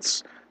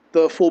inhibits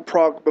the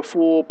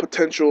full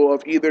potential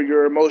of either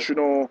your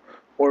emotional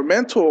or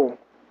mental.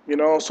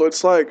 So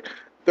it's like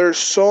there's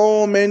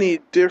so many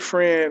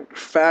different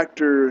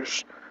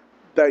factors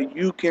that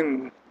you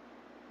can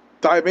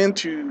dive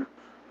into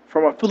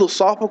from a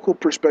philosophical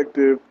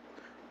perspective,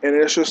 and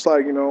it's just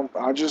like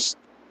I just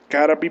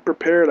gotta be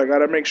prepared. I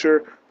gotta make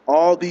sure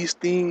all these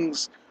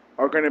things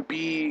are gonna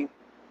be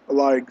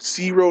like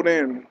zeroed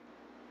in.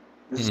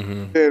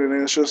 Mm-hmm.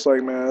 And it's just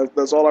like, man,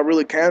 that's all I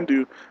really can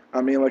do.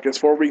 I mean, like, it's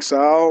 4 weeks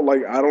out.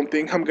 Like, I don't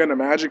think I'm gonna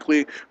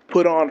magically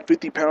put on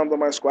 50 pounds on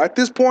my squat. At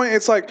this point,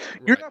 it's like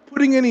Right.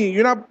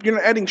 you're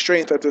not adding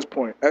strength at this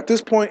point. At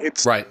this point,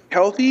 it's Right.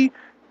 healthy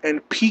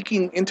and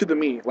peaking into the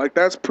meat. Like,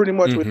 that's pretty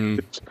much what Mm-hmm.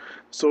 it is.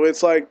 So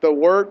it's like the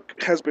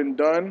work has been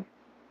done.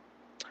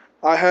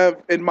 I have,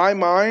 in my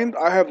mind,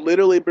 I have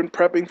literally been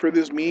prepping for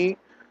this meet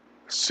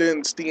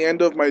since the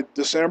end of my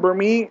December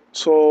meet.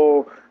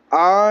 So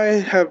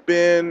I have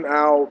been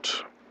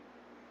out,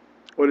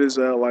 what is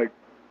that, like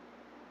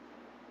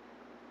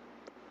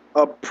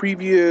a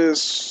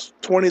previous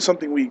 20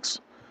 something weeks.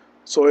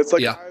 So it's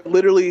like Yeah. I've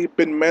literally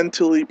been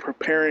mentally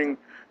preparing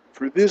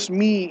for this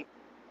meet,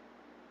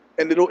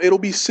 and it'll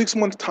be 6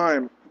 months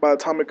time by the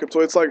time it comes.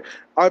 So it's like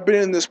I've been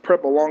in this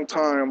prep a long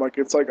time. Like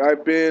it's like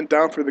I've been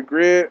down for the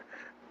grit.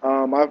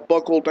 I've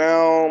buckled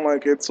down.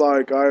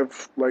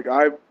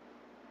 I've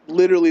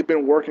literally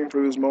been working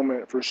for this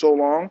moment for so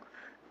long.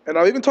 And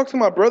I've even talked to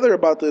my brother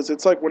about this.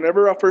 It's like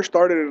whenever I first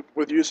started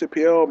with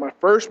USAPL, my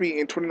first meet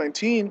in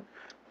 2019,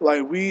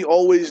 like we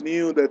always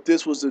knew that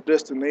this was the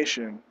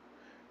destination.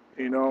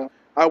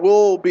 I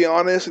will be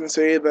honest and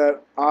say that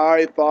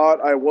I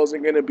thought I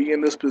wasn't going to be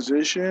in this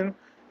position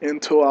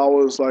until I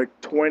was like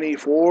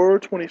 24,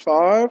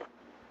 25.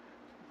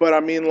 But I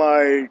mean,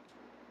 like,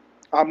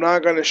 I'm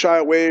not going to shy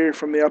away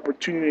from the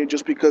opportunity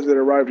just because it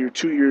arrived here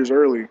 2 years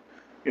early.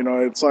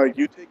 It's like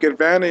you take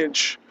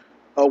advantage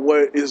of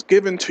what is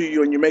given to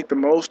you and you make the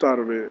most out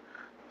of it.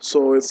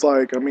 So it's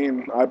like, I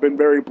mean, I've been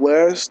very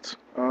blessed.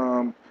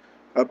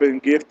 I've been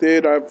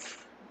gifted. I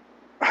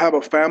have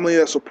a family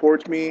that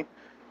supports me.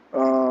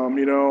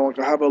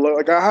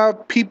 Like I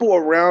have people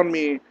around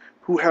me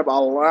who have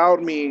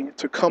allowed me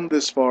to come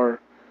this far.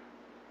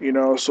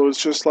 So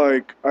it's just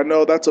like I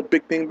know that's a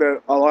big thing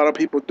that a lot of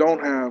people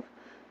don't have.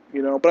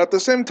 But at the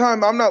same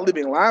time, I'm not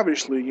living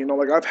lavishly.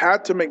 Like I've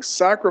had to make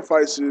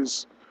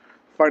sacrifices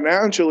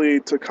financially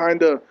to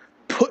kind of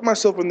put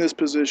myself in this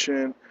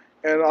position.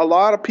 And a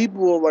lot of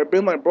people have like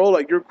been like, bro,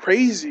 like you're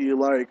crazy.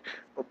 Like,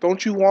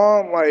 don't you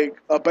want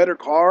like a better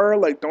car?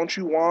 Like, don't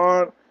you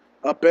want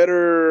a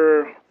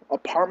better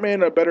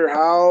apartment, a better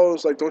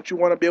house? Like, don't you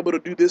want to be able to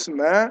do this and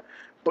that?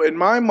 But in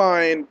my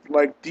mind,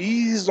 like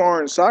these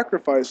aren't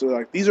sacrifices.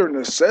 Like these are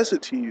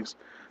necessities.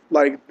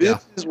 Like Yeah.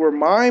 this is where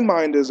my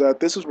mind is at.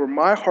 This is where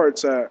my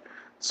heart's at.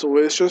 So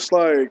it's just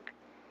like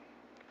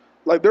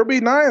there'll be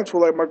nights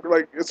where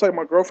it's like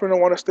my girlfriend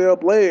don't want to stay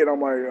up late.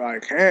 I'm like I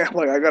can't.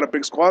 Like I got a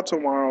big squat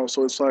tomorrow,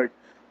 so it's like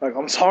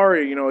I'm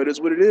sorry. It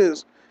is what it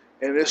is,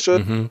 and it's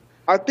just Mm-hmm.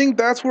 I think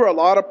that's where a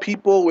lot of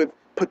people with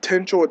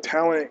potential or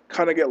talent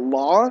kind of get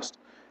lost,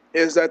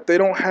 is that they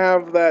don't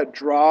have that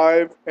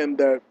drive and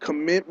that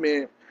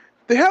commitment.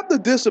 They have the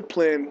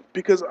discipline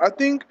because I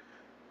think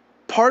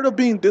part of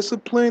being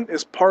disciplined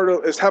is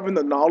having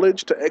the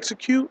knowledge to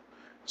execute.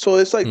 So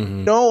it's like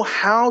Mm-hmm. know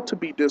how to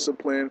be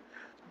disciplined,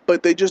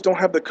 but they just don't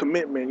have the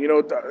commitment.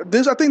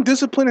 This I think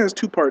discipline has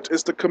two parts: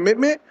 it's the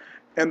commitment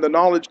and the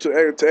knowledge to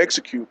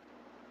execute.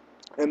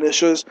 And it's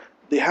just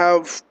they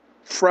have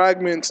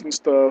fragments and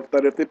stuff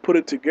that if they put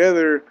it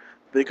together,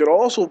 they could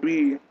also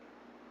be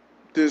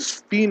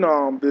this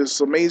phenom, this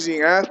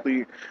amazing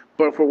athlete.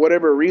 But for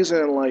whatever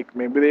reason, like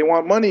maybe they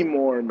want money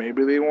more,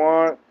 maybe they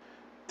want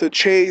to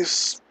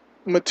chase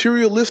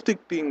materialistic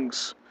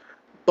things.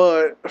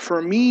 But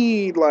for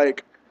me,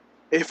 like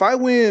if I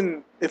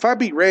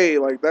beat Ray,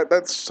 like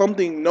that's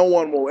something no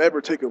one will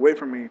ever take away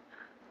from me.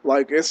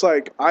 Like it's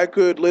like I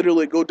could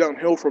literally go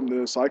downhill from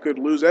this. I could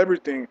lose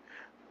everything,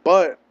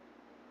 but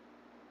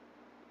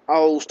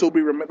I'll still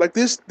be like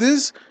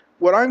this.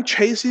 What I'm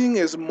chasing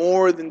is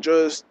more than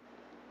just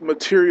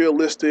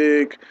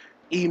materialistic,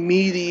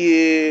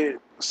 immediate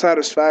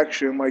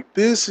satisfaction. Like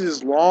this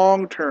is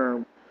long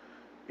term,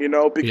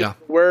 because Yeah.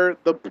 where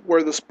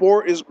the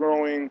sport is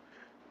growing,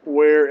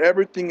 where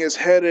everything is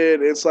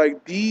headed, it's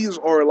like these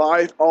are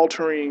life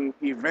altering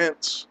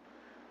events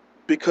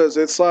because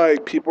it's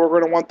like people are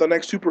going to want the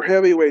next super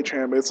heavyweight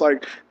champ. It's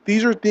like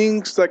these are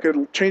things that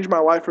could change my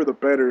life for the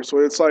better. So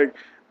it's like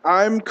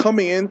I'm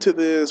coming into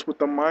this with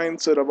the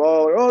mindset of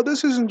oh,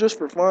 this isn't just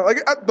for fun. Like,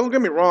 don't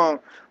get me wrong,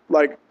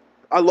 like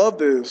I love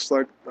this.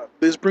 Like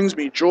this brings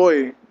me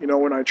joy.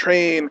 When I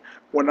train,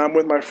 when I'm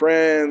with my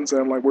friends,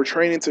 and like we're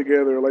training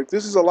together. Like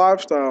this is a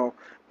lifestyle.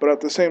 But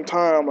at the same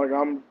time, like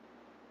I'm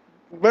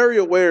very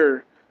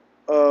aware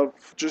of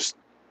just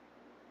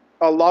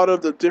a lot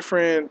of the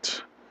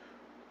different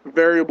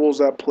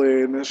variables at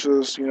play, and it's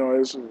just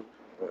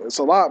it's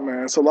a lot,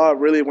 man. It's a lot,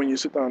 really, when you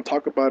sit down and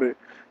talk about it.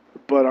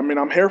 But I mean,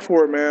 I'm here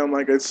for it, man.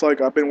 Like it's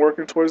like I've been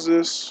working towards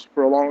this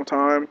for a long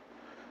time.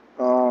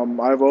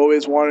 I've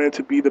always wanted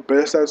to be the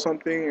best at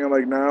something, and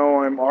like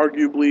now I'm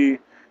arguably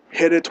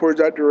headed towards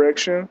that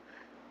direction.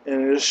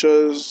 And it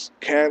just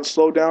can't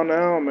slow down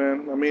now,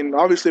 man. I mean,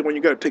 obviously, when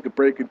you got to take a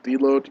break and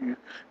deload, you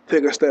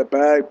take a step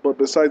back. But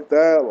besides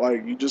that,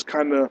 like you just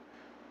kind of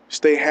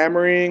stay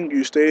hammering,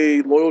 you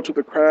stay loyal to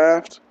the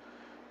craft,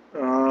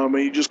 and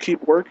you just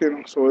keep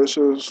working. So it's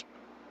just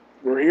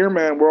we're here,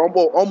 man. We're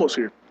almost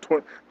here.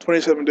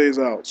 27 days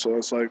out. So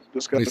it's like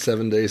just got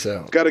 27 days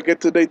out. Got to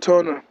get to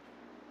Daytona.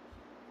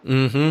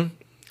 Mm-hmm.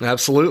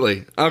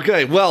 Absolutely.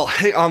 Okay. Well,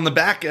 hey, on the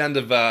back end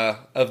of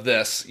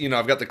this,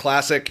 I've got the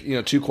classic,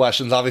 2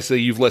 questions.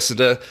 Obviously, you've listened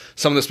to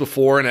some of this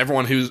before, and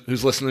everyone who's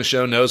listening to the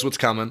show knows what's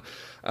coming.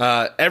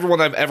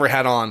 Everyone I've ever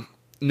had on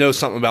knows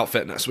something about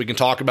fitness. We can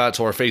talk about it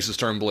till our faces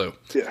turn blue.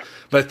 Yeah.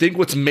 But I think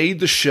what's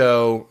made the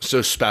show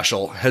so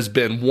special has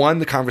been, 1,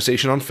 the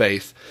conversation on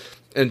faith,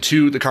 and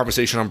 2, the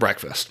conversation on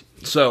breakfast.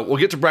 So we'll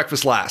get to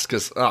breakfast last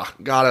because, oh,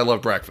 God, I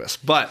love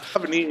breakfast. But I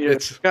haven't eaten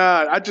yet.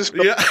 God, I just...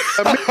 Yeah.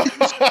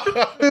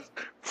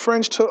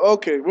 French toast.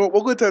 Okay, we'll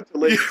get to that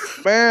later.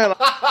 Man,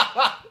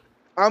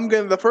 I'm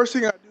getting... The first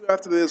thing I do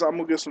after this, I'm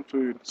going to get some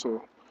food,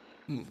 so...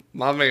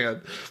 My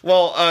man.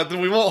 Well, then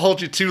we won't hold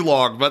you too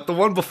long, but the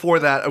one before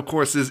that, of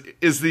course, is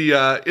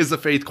the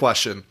faith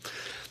question.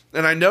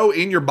 And I know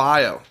in your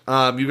bio,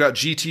 you got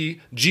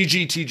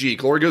GGTG,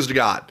 Glory Goes to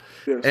God.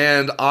 Yes.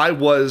 And I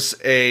was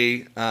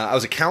a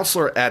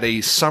counselor at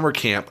a summer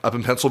camp up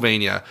in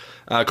Pennsylvania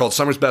called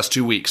Summer's Best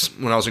 2 Weeks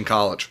when I was in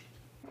college.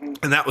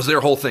 And that was their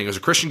whole thing. It was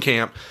a Christian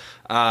camp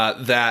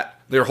that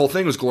their whole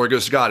thing was Glory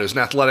Goes to God. It was an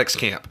athletics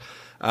camp.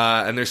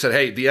 And they said,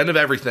 hey, the end of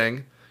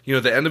everything,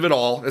 the end of it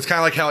all, it's kind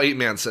of like how 8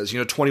 Man says,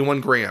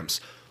 21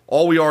 grams.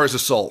 All we are is a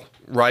soul,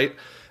 right?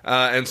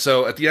 And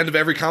so at the end of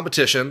every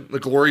competition, the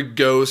glory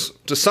goes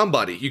to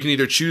somebody. You can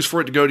either choose for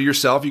it to go to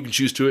yourself, you can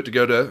choose to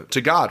go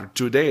to God or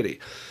to a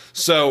deity.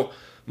 So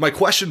my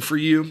question for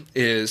you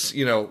is,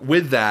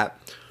 with that,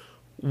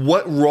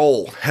 what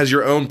role has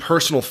your own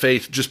personal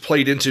faith just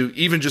played into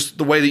even just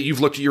the way that you've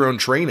looked at your own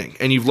training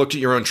and you've looked at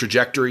your own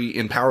trajectory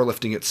in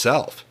powerlifting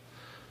itself?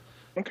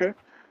 Okay.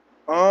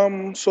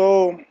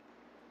 So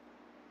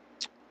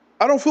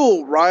I don't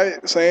feel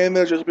right saying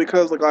that just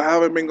because like I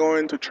haven't been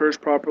going to church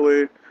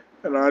properly,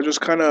 and I just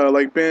kind of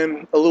like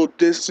been a little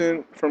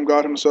distant from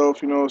God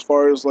Himself, as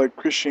far as like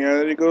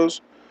Christianity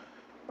goes.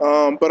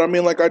 But I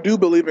mean, like I do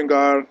believe in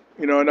God,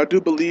 and I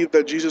do believe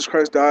that Jesus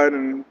Christ died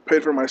and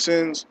paid for my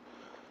sins.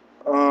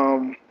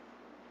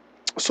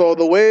 So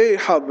the way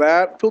how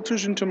that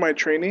filters into my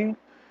training,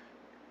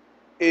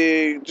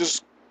 I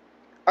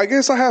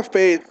guess I have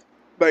faith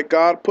that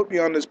God put me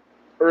on this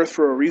earth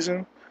for a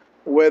reason,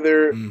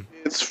 whether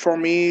it's for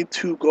me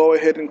to go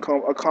ahead and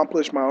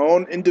accomplish my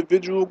own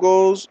individual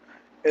goals,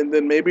 and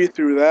then maybe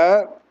through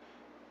that,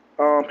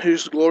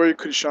 His glory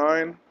could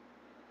shine.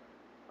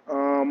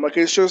 Like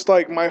it's just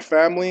like my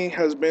family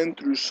has been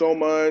through so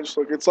much.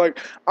 Like it's like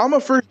I'm a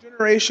first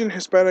generation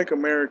Hispanic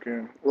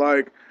American.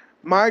 Like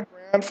my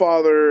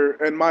grandfather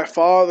and my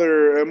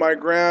father and my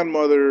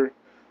grandmother,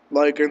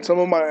 like and some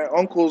of my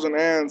uncles and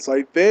aunts,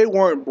 like they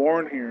weren't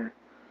born here.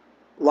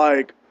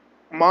 Like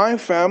my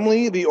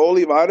family, the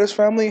Olivares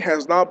family,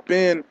 has not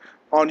been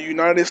on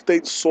United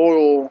States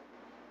soil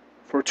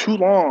for too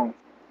long.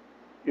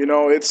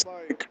 It's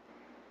like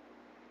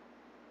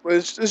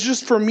it's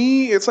just for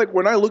me. It's like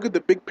when I look at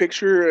the big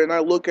picture and I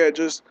look at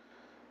just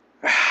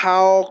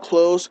how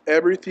close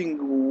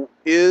everything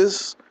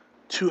is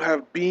to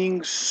have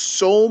being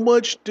so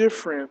much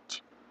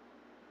different.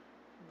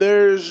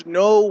 There's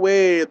no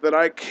way that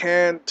I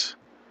can't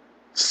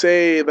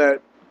say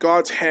that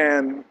God's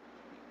hand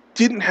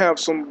didn't have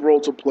some role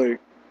to play.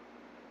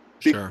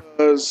 Sure.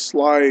 Because,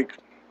 like,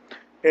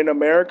 in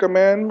America,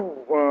 man,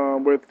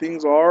 where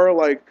things are,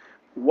 like,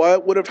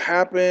 what would have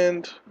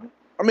happened?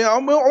 I mean, I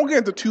won't get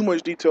into too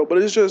much detail, but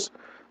it's just,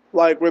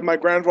 like with my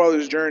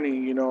grandfather's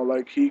journey,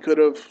 like he could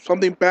have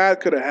something bad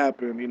could have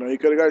happened. He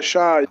could have got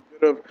shot.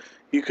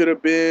 He could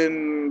have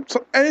been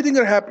anything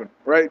could happen,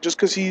 right? Just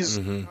because he's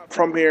Mm-hmm. not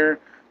from here,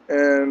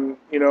 and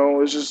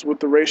it's just with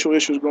the racial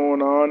issues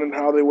going on and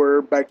how they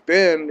were back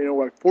then,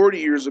 like 40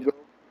 years ago.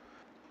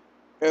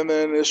 And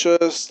then it's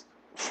just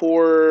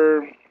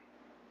for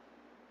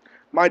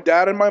my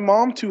dad and my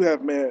mom to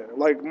have met.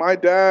 Like my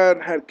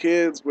dad had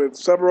kids with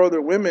several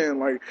other women.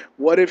 Like,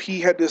 what if he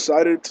had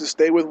decided to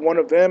stay with one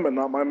of them and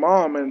not my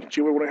mom, and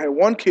she would have had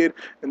one kid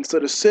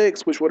instead of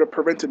six, which would have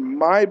prevented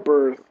my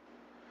birth.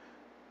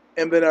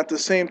 And then at the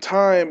same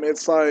time,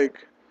 it's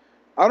like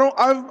I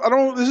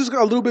don't. This is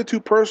a little bit too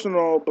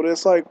personal, but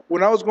it's like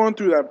when I was going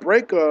through that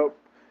breakup,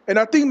 and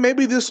I think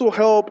maybe this will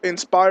help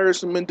inspire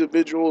some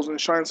individuals and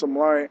shine some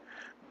light.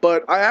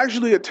 But I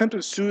actually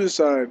attempted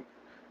suicide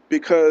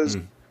because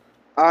Mm.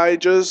 I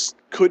just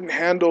couldn't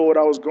handle what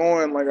I was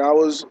going. Like I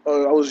was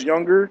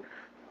younger.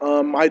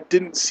 I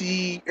didn't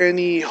see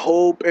any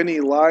hope, any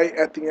light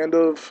at the end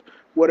of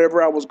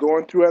whatever I was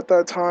going through at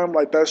that time.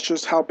 Like that's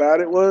just how bad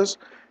it was.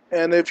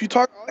 And if you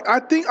talk,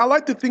 I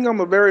like to think I'm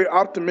a very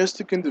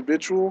optimistic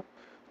individual.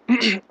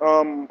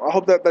 I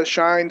hope that that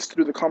shines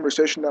through the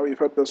conversation that we've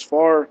had thus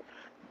far.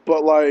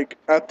 But like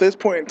at this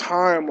point in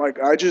time,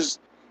 like I just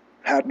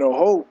had no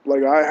hope.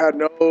 Like I had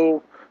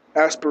no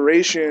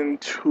aspiration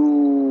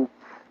to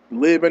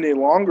live any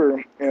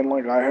longer, and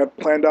like I had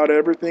planned out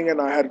everything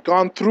and I had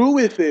gone through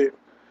with it.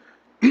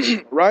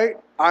 Right,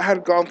 I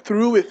had gone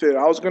through with it.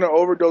 I was gonna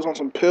overdose on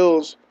some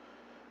pills.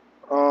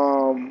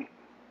 um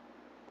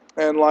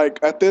and like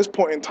at this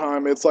point in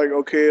time it's like,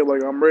 okay,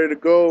 like I'm ready to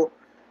go,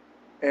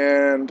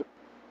 and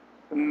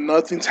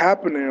nothing's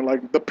happening.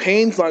 Like the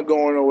pain's not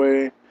going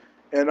away,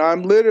 and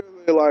I'm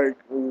literally like,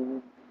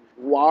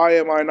 why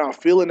am I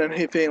not feeling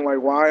anything? Like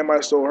why am I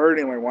still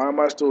hurting? Like why am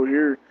I still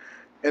here?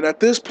 And at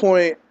this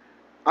point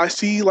I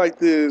see like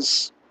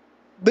this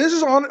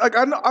is on like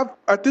I've,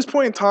 at this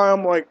point in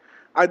time, like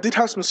I did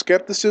have some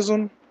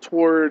skepticism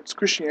towards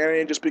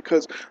Christianity just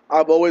because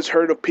I've always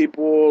heard of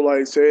people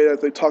like say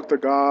that they talk to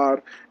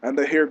God and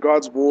they hear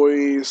God's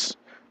voice,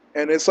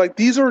 and it's like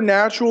these are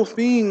natural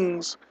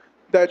things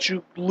that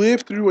you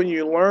live through and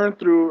you learn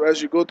through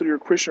as you go through your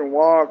Christian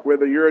walk,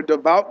 whether you're a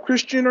devout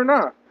Christian or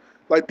not.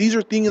 Like these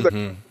are things that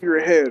Mm-hmm. come to your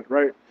head,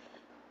 right?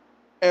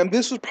 And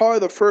this was probably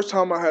the first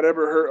time I had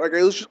ever heard. Like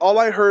it was just all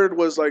I heard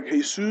was like,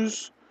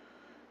 Jesus,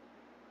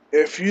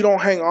 if you don't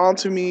hang on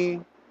to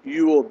me,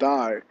 you will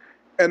die.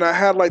 And I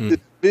had like this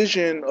Mm.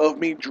 vision of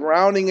me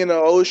drowning in the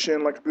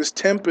ocean, like this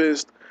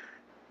tempest.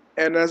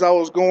 And as I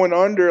was going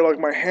under, like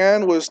my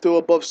hand was still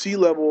above sea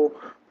level,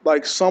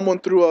 like someone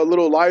threw a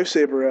little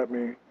lifesaver at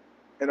me.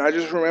 And I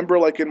just remember,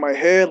 like in my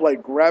head,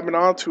 like grabbing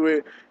onto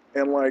it,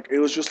 and like it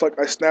was just like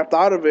I snapped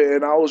out of it,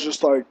 and I was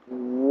just like,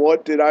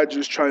 what did I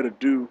just try to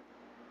do?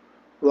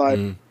 Like,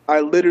 Mm.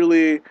 I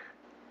literally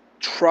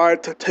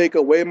tried to take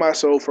away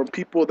myself from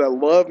people that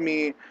love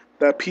me,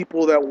 that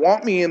people that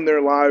want me in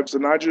their lives,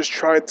 and I just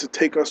tried to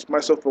take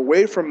myself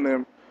away from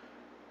them.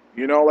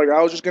 Like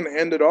I was just gonna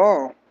end it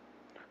all.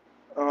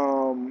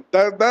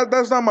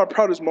 That's not my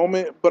proudest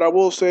moment, but I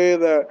will say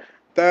that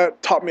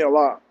that taught me a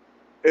lot.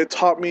 It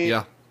taught me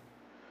Yeah.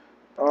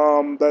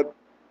 that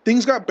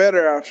things got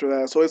better after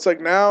that. So it's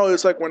like now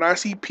it's like when I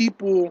see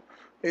people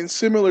in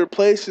similar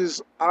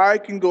places, I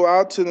can go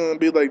out to them and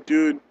be like,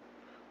 dude,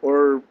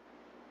 or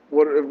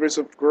what if it's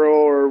a girl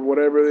or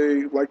whatever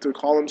they like to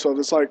call themselves.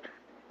 It's like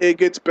it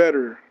gets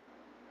better.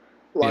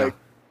 Yeah. Like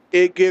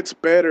it gets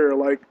better.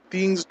 Like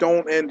things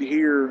don't end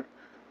here.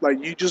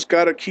 Like you just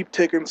gotta keep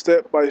taking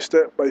step by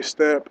step by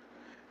step.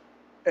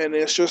 And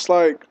it's just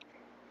like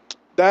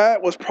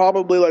that was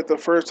probably like the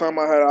first time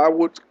I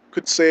would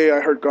could say I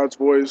heard God's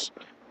voice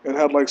and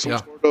had like some Yeah.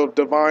 sort of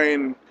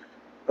divine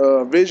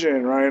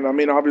vision, right? I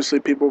mean, obviously,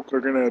 people are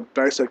gonna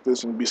dissect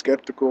this and be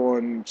skeptical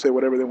and say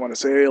whatever they want to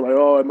say, like,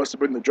 "Oh, it must have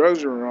been the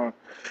drugs you were on."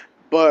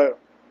 But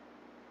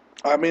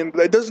I mean,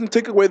 that doesn't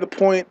take away the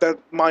point that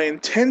my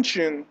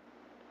intention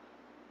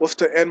was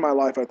to end my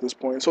life at this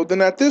point. So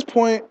then, at this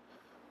point,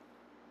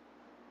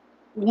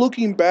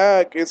 looking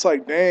back, it's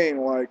like,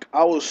 dang, like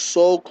I was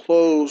so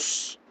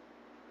close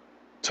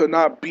to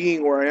not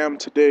being where I am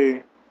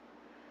today,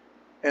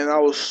 and I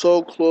was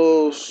so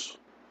close,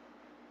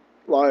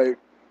 like,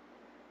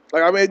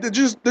 I mean,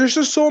 there's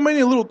just so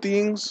many little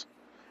things.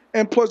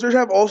 And plus, there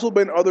have also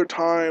been other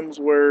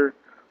times where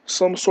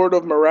some sort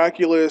of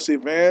miraculous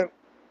event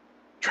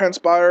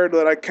transpired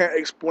that I can't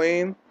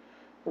explain.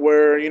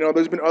 Where,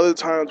 there's been other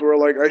times where,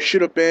 like, I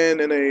should have been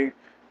in a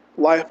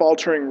life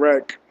altering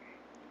wreck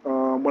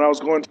when I was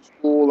going to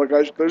school. Like,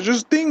 there's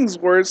just things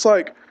where it's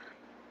like,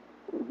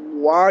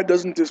 why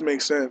doesn't this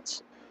make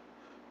sense?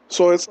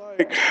 So it's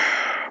like,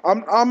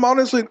 I'm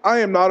honestly, I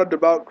am not a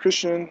devout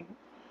Christian,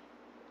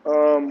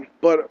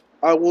 but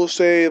I will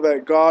say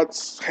that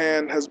God's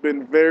hand has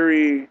been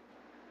very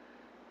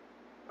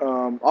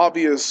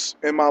obvious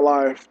in my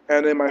life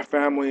and in my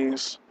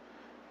family's.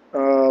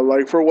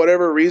 Like for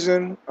whatever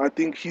reason, I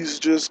think he's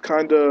just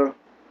kind of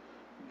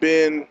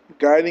been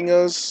guiding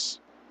us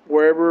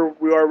wherever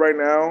we are right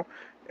now.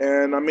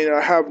 And I mean,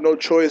 I have no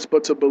choice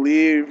but to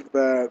believe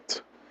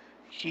that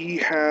he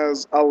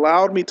has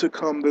allowed me to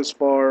come this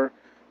far,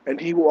 and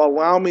he will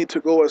allow me to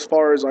go as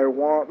far as I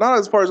want. Not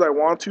as far as I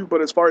want to,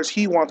 but as far as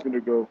he wants me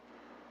to go.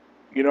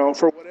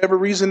 For whatever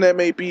reason that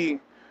may be.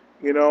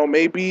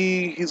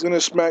 Maybe he's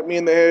gonna smack me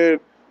in the head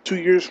 2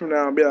 years from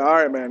now and be like, "All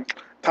right, man,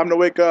 time to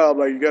wake up.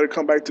 Like, you got to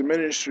come back to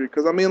ministry."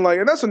 Because I mean, like,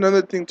 and that's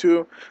another thing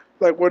too.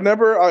 Like,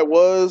 whenever I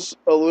was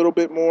a little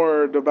bit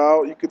more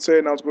devout, you could say,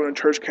 and I was going to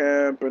church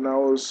camp and I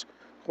was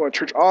going to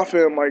church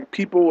often, like,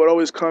 people would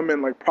always come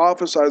and like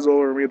prophesize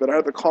over me that I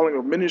had the calling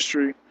of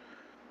ministry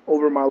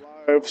over my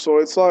life. So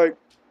it's like,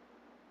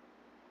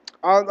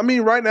 I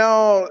mean, right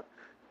now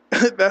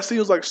that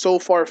seems like so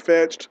far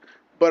fetched,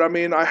 but I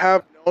mean, I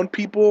have known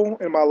people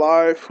in my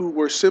life who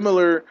were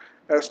similar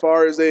as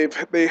far as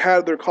they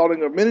had their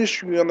calling of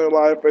ministry on their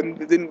life and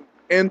they didn't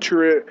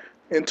enter it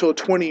until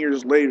 20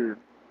 years later.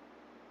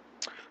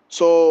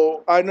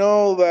 So I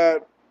know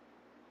that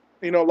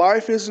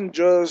life isn't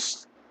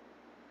just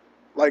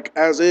like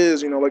as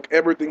is. Like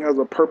everything has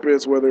a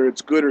purpose, whether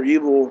it's good or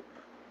evil,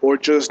 or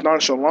just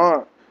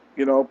nonchalant.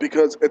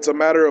 Because it's a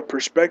matter of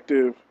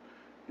perspective.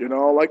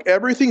 Like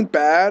everything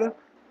bad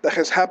that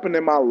has happened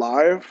in my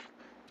life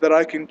that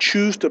I can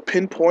choose to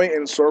pinpoint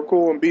and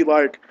circle and be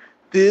like,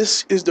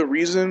 this is the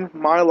reason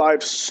my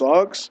life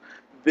sucks.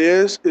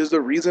 This is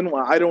the reason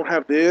why I don't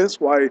have this,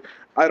 why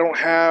I don't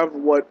have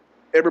what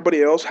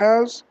everybody else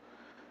has.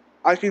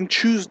 I can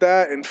choose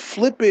that and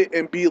flip it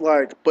and be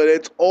like, but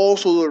it's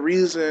also the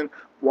reason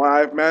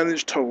why I've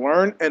managed to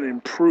learn and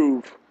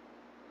improve.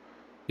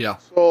 Yeah.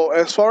 So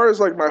as far as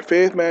like my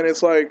faith, man,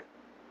 it's like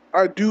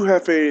I do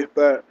have faith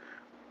that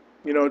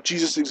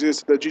Jesus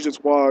existed, that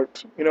Jesus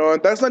walked,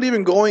 and that's not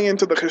even going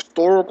into the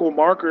historical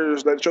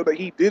markers that show that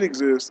he did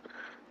exist.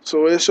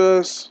 So it's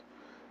just,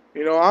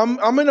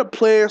 I'm in a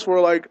place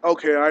where like,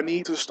 okay, I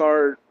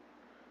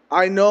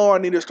know I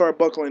need to start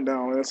buckling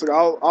down. And it's like,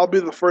 I'll be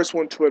the first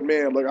one to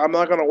admit, like, I'm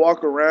not going to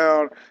walk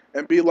around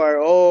and be like,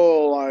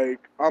 oh,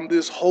 like, I'm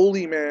this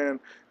holy man.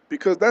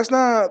 Because that's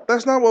not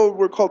what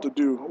we're called to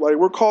do. Like,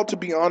 we're called to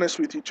be honest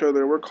with each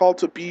other. We're called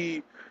to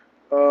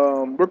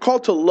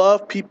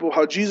love people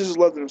how Jesus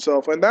loved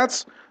himself, and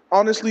that's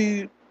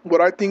honestly what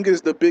I think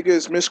is the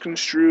biggest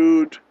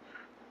misconstrued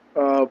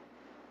uh,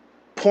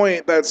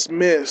 point that's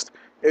missed.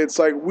 It's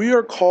like we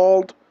are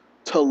called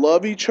to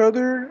love each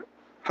other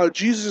how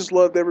Jesus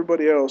loved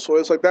everybody else. So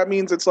it's like that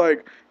means it's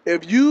like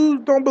if you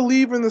don't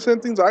believe in the same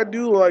things I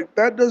do, like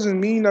that doesn't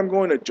mean I'm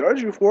going to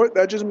judge you for it.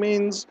 That just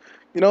means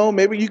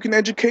maybe you can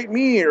educate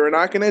me or and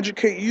I can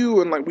educate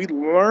you, and like we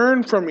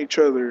learn from each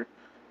other.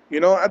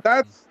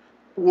 That's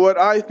what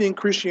I think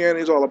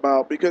Christianity is all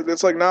about because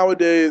it's like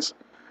nowadays,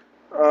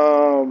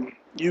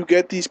 you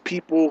get these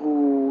people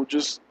who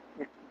just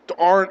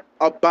aren't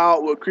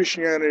about what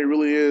Christianity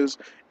really is,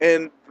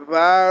 and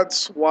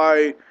that's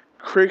why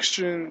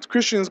Christians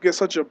get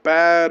such a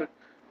bad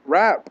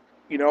rap,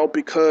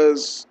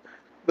 because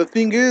the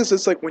thing is,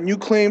 it's like when you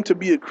claim to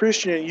be a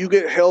Christian, you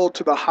get held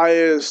to the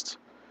highest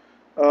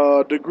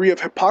degree of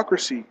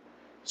hypocrisy.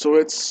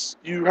 So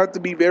you have to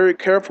be very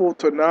careful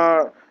to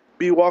not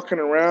be walking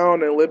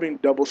around and living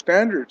double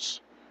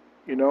standards,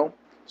 you know.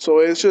 So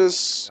it's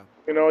just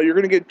you're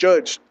gonna get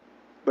judged.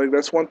 Like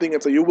that's one thing.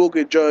 It's like you will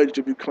get judged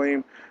if you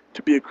claim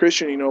to be a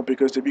Christian,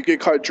 because if you get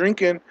caught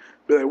drinking,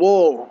 be like,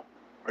 whoa,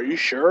 are you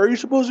sure you're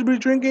supposed to be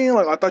drinking?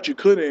 Like I thought you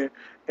couldn't.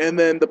 And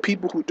then the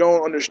people who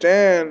don't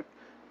understand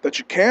that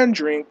you can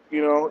drink,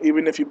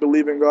 even if you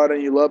believe in God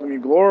and you love Him, you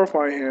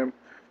glorify Him.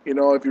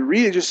 If you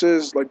read it, just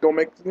says like don't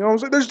make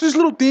there's just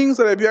little things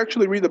that if you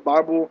actually read the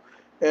Bible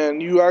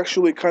and you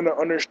actually kind of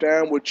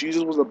understand what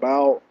Jesus was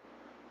about,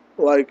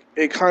 like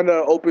it kind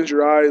of opens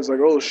your eyes like,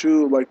 oh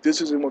shoot, like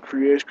this isn't what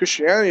creation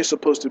Christianity is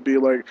supposed to be.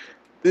 Like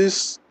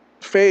this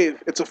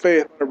faith, it's a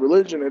faith, not a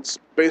religion. It's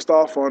based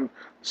off on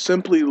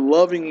simply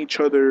loving each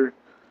other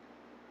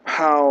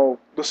how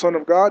the Son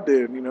of God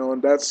did,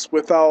 and that's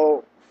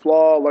without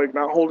flaw, like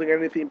not holding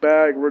anything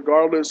back,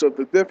 regardless of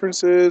the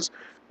differences,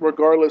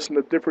 regardless of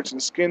the difference in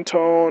skin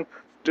tone,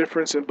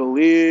 difference in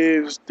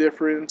beliefs,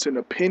 difference in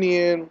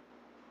opinion.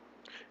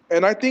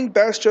 And I think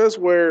that's just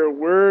where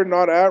we're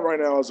not at right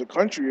now as a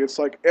country. It's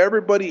like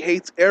everybody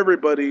hates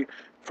everybody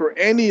for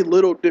any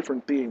little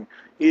different thing.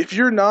 If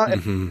you're not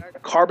Mm-hmm. a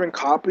carbon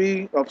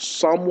copy of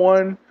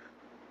someone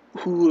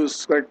who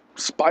is like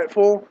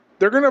spiteful,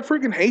 they're gonna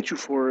freaking hate you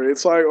for it.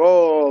 It's like,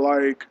 oh,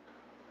 like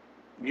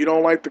you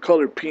don't like the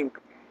color pink.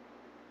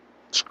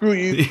 Screw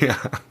you.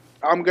 Yeah.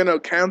 I'm gonna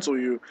cancel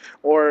you.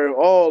 Or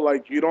oh,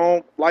 like you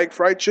don't like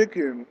fried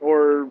chicken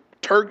or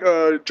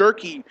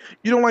jerky.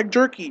 You don't like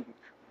jerky.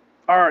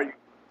 All right,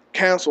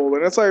 canceled.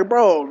 And it's like,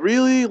 bro,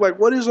 really? Like,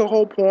 what is the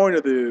whole point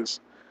of this?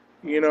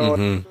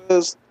 Mm-hmm.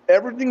 Because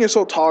everything is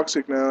so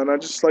toxic now, and I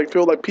just like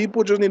feel like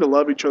people just need to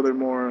love each other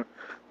more.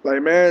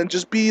 Like, man,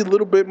 just be a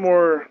little bit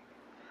more.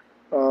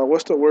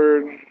 What's the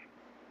word?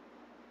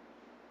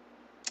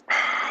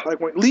 Like,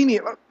 when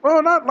lenient.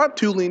 Well, not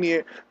too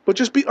lenient, but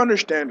just be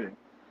understanding.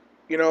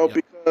 Yep.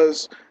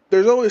 Because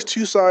there's always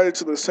two sides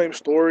to the same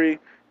story,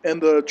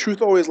 and the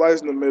truth always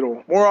lies in the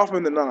middle, more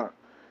often than not.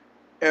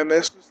 And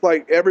it's just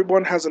like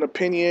everyone has an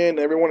opinion,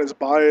 everyone is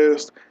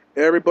biased,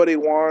 everybody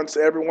wants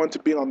everyone to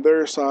be on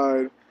their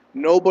side.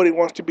 Nobody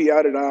wants to be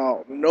added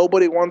out.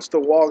 Nobody wants to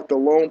walk the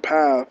lone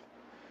path.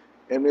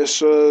 And it's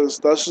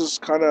just that's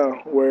just kind of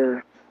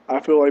where I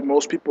feel like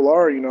most people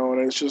are, and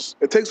it's just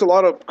it takes a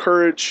lot of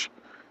courage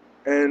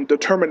and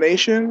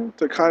determination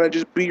to kind of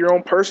just be your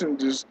own person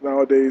just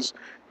nowadays.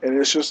 And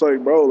it's just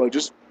like, bro, like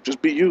just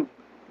be you.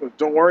 Like,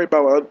 don't worry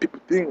about what other people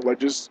think. Like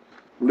just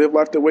live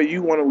life the way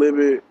you want to live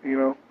it.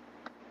 Yeah.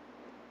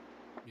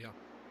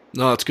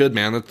 No, that's good,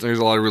 man. There's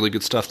a lot of really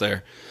good stuff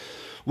there.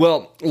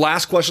 Well,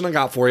 last question I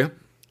got for you.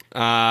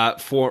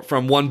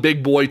 From one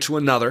big boy to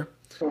another.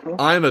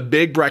 I'm a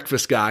big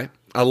breakfast guy.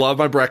 I love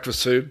my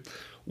breakfast food.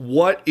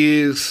 What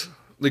is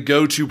the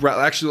go-to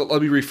breakfast? Actually,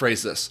 let me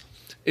rephrase this.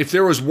 If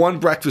there was one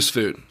breakfast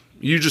food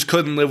you just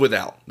couldn't live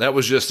without, that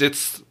was just,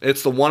 it's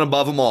the one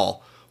above them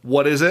all.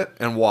 What is it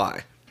and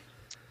why?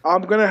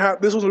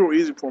 This was real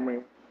easy for me.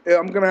 Yeah,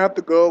 I'm going to have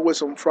to go with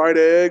some fried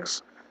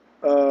eggs,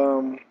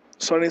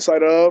 sunny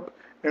side up,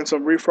 and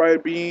some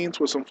refried beans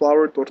with some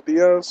flour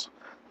tortillas.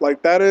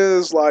 Like, that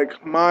is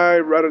like my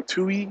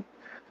ratatouille.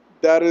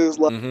 That is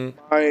like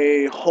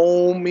my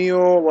home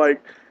meal.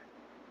 Like,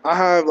 I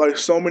have like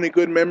so many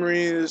good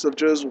memories of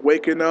just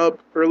waking up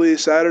early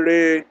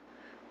Saturday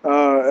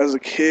as a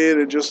kid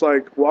and just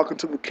like walking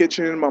to the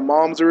kitchen. My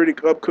mom's already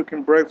up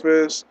cooking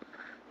breakfast.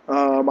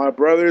 My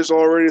brother's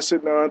already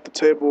sitting down at the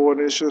table, and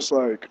it's just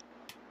like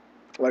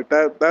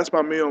that. That's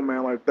my meal,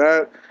 man. Like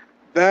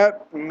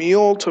that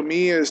meal to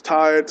me is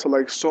tied to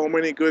like so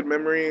many good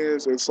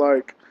memories. It's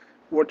like,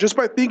 well, just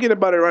by thinking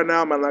about it right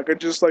now, man, like I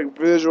just like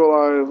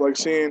visualize like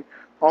seeing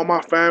all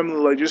my family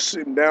like just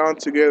sitting down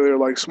together,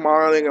 like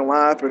smiling and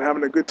laughing,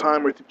 having a good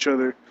time with each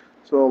other.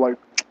 So like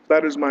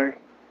that is my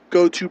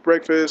go-to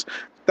breakfast.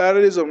 That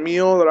is a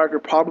meal that I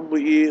could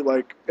probably eat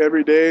like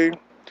every day,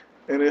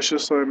 and it's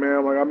just like,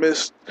 man, like I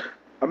miss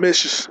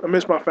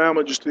my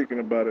family just thinking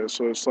about it.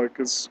 So it's like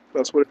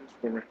that's what it is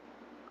for me.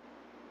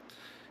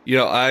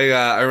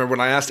 I remember when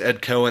I asked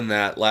Ed Cohen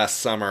that last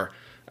summer.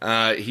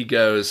 He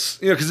goes,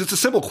 because it's a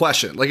simple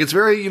question. Like, it's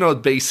very,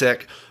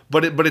 basic,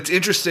 but it's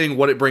interesting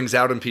what it brings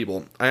out in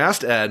people. I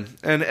asked Ed,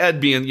 and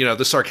Ed being,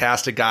 the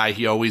sarcastic guy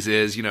he always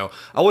is,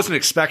 I wasn't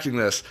expecting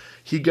this.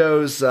 He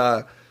goes,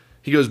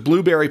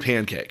 blueberry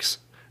pancakes.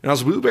 And I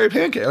was, blueberry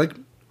pancake? Like,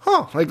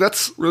 like,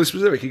 that's really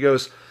specific. He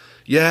goes,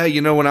 yeah,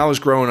 when I was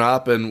growing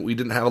up and we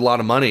didn't have a lot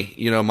of money,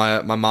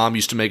 my mom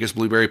used to make us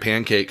blueberry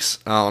pancakes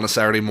on a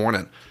Saturday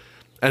morning.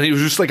 And it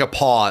was just like a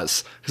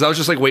pause, because I was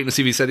just like waiting to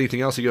see if he said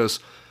anything else. He goes,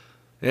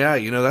 yeah,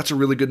 that's a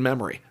really good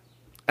memory.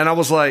 And I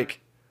was like,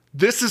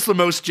 this is the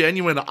most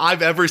genuine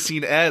I've ever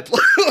seen Ed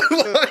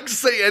like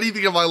say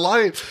anything in my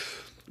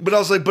life. But I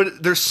was like,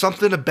 but there's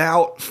something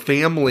about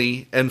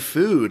family and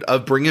food,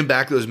 of bringing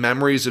back those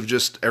memories of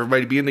just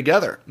everybody being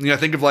together. I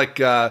think of like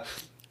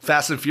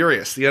Fast and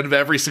Furious, the end of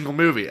every single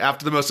movie,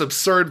 after the most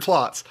absurd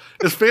plots.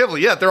 It's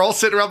family. Yeah, they're all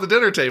sitting around the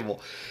dinner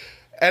table.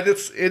 And it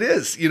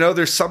is,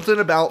 there's something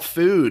about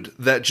food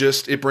that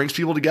just, it brings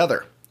people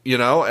together.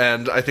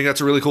 And I think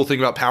that's a really cool thing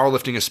about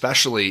powerlifting,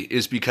 especially,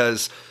 is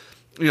because,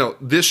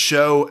 this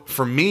show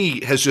for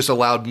me has just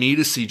allowed me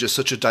to see just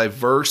such a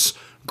diverse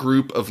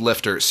group of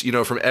lifters,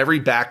 from every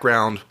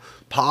background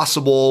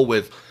possible,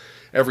 with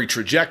every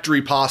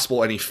trajectory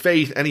possible, any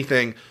faith,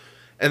 anything.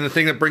 And the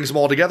thing that brings them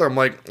all together, I'm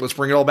like, let's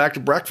bring it all back to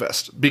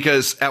breakfast.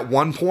 Because at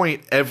one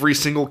point, every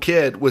single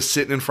kid was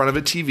sitting in front of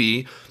a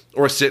TV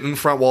or sitting in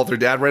front while their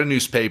dad read a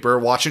newspaper,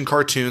 watching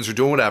cartoons or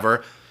doing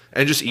whatever,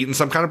 and just eating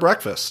some kind of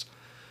breakfast.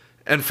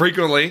 And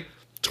frequently,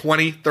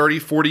 20, 30,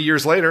 40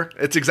 years later,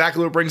 it's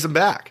exactly what brings them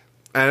back.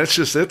 And it's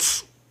just,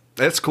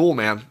 it's cool,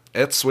 man.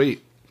 It's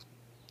sweet.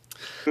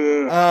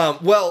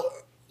 Well,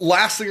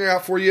 last thing I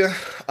got for you,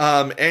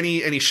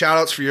 any shout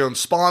outs for your own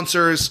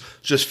sponsors,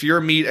 just for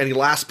your meat, any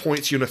last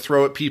points you want to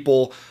throw at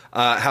people,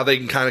 how they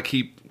can kind of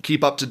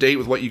keep up to date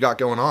with what you got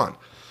going on.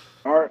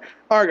 All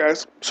right,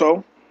 guys.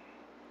 So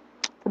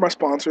for my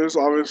sponsors,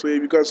 obviously,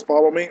 if you guys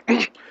follow me,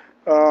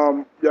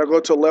 y'all go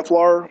to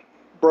Leflar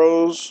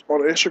Bros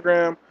on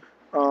Instagram.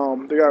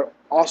 They got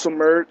awesome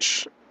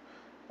merch.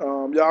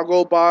 Y'all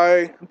go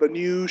buy the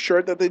new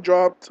shirt that they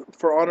dropped,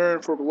 For Honor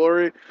and for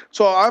Glory.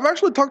 So I've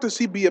actually talked to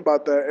CB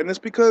about that, and it's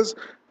because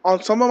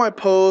on some of my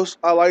posts,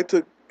 I like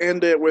to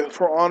end it with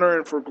For Honor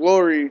and for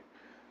Glory,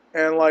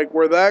 and like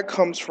where that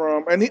comes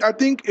from. And I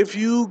think if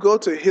you go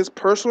to his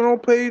personal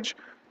page,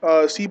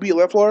 CB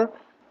Leflar,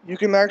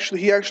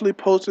 he actually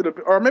posted,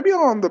 or maybe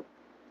on the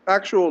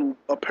actual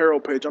apparel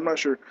page, I'm not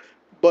sure,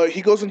 but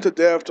he goes into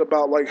depth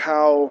about like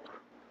how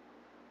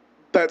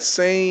that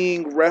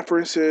saying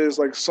references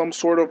like some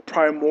sort of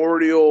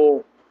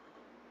primordial,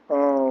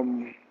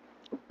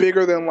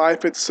 bigger than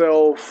life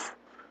itself,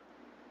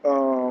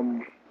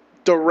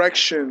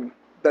 direction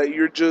that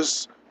you're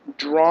just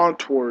drawn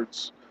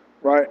towards,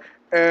 right?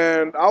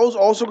 And I was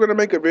also going to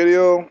make a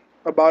video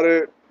about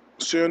it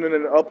soon and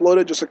then upload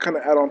it just to kind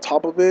of add on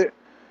top of it,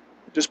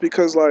 just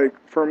because like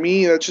for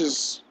me that's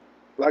just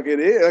like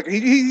it is. Like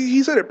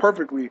he said it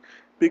perfectly,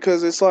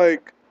 because it's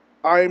like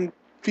I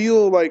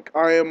feel like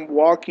I am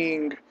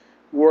walking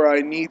where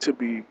I need to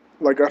be.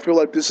 Like, I feel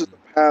like this is the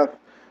path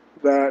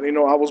that,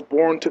 I was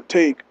born to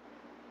take.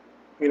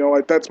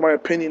 Like, that's my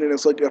opinion, and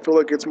it's like I feel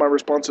like it's my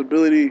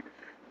responsibility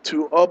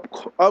to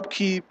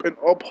upkeep and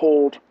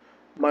uphold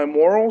my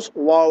morals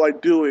while I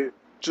do it,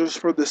 just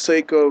for the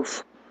sake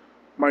of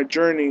my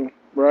journey,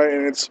 right?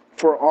 And it's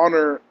for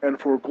honor and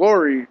for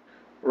glory,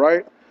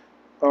 right?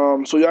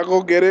 So y'all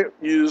go get it.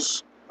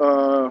 Use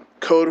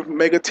code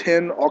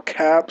MEGA10, all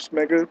caps,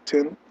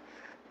 MEGA10.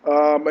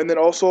 And then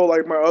also,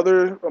 like,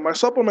 my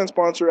supplement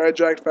sponsor at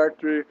Jack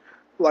Factory,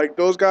 like,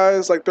 those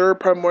guys, like, they're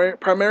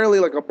primarily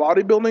like a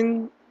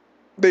bodybuilding.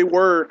 They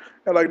were,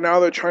 and like now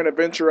they're trying to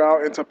venture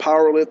out into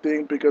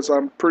powerlifting, because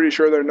I'm pretty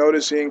sure they're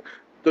noticing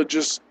the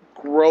just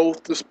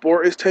growth the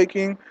sport is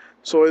taking.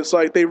 So it's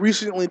like they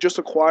recently just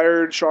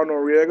acquired Sean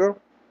Noriega.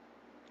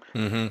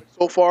 Mm-hmm.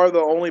 So far, the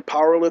only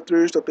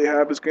powerlifters that they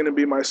have is going to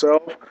be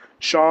myself,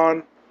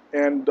 Sean,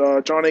 and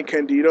Johnny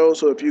Candido.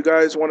 So if you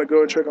guys want to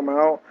go and check them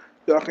out,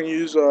 y'all can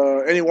use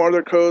any one of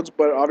their codes,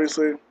 but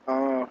obviously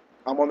I'm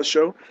on the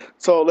show.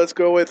 So let's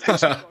go with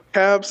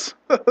Cabs.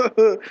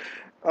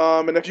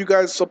 And if you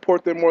guys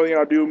support them more than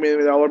y'all do,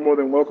 maybe y'all are more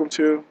than welcome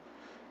to.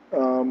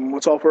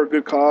 It's all for a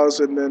good cause.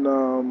 And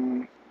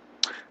then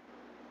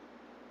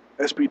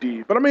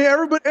SBD. But I mean,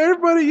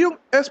 everybody,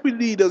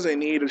 SBD doesn't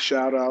need a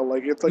shout out.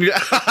 Like, it's like,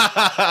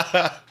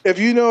 if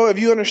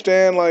you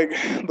understand like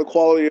the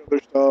quality of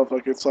their stuff,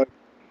 like, it's like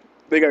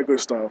they got good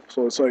stuff.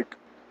 So it's like,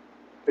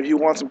 if you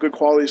want some good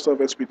quality stuff,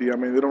 SBD. I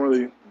mean, they don't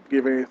really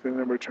give anything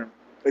in return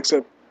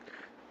except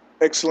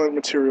excellent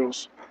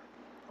materials.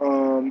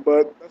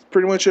 But that's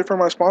pretty much it for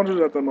my sponsors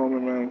at the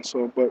moment, man.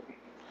 So, but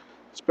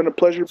it's been a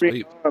pleasure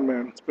being on,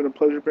 man. It's been a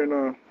pleasure being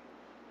on.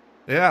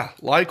 Yeah,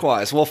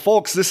 likewise. Well,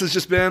 folks, this has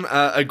just been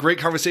a great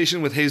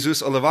conversation with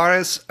Jesus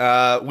Olivares.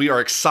 We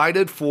are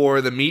excited for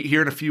the meet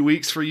here in a few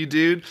weeks for you,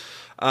 dude.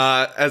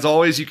 As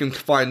always, you can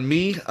find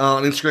me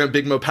on Instagram,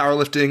 Big Mo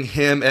Powerlifting,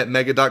 him at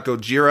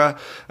mega.gojira,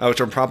 which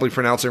I'm probably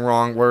pronouncing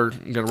wrong. We're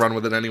going to run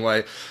with it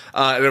anyway.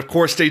 And of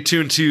course, stay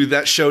tuned to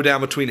that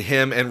showdown between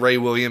him and Ray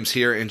Williams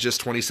here in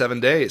just 27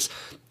 days.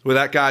 With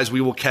that, guys,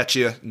 we will catch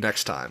you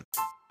next time.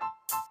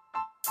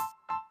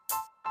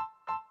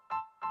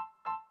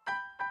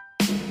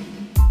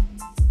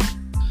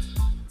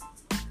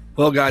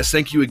 Well, guys,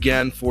 thank you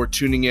again for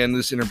tuning in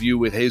this interview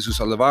with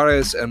Jesus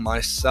Olivares and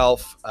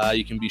myself.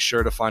 You can be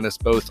sure to find us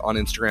both on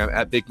Instagram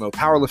at Big Mo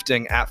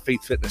Powerlifting, at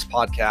Faith Fitness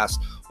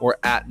Podcast, or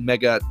at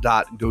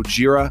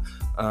mega.gojira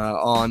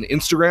on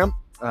Instagram.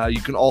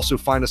 You can also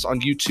find us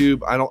on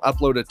YouTube. I don't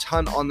upload a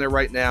ton on there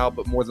right now,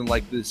 but more than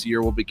likely this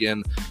year we'll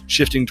begin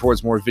shifting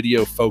towards more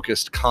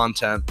video-focused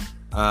content,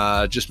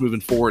 just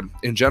moving forward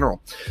in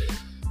general.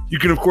 You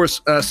can, of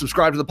course,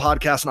 subscribe to the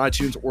podcast on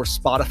iTunes or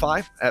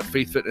Spotify at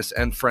Faith Fitness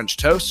and French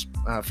Toast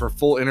for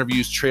full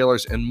interviews,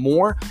 trailers, and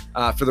more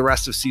for the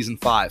rest of Season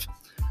 5.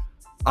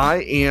 I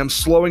am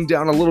slowing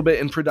down a little bit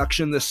in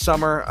production this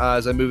summer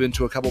as I move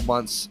into a couple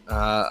months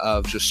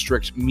of just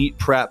strict meet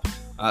prep.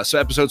 So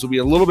episodes will be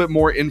a little bit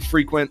more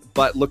infrequent,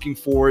 but looking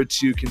forward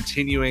to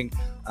continuing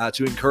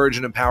to encourage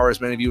and empower as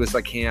many of you as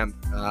I can.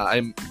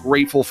 I'm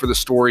grateful for the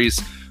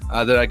stories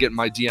that I get in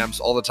my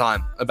DMs all the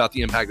time about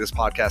the impact this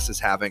podcast is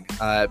having.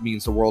 It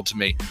means the world to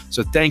me.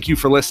 So thank you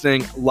for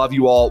listening. Love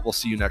you all. We'll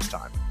see you next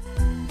time.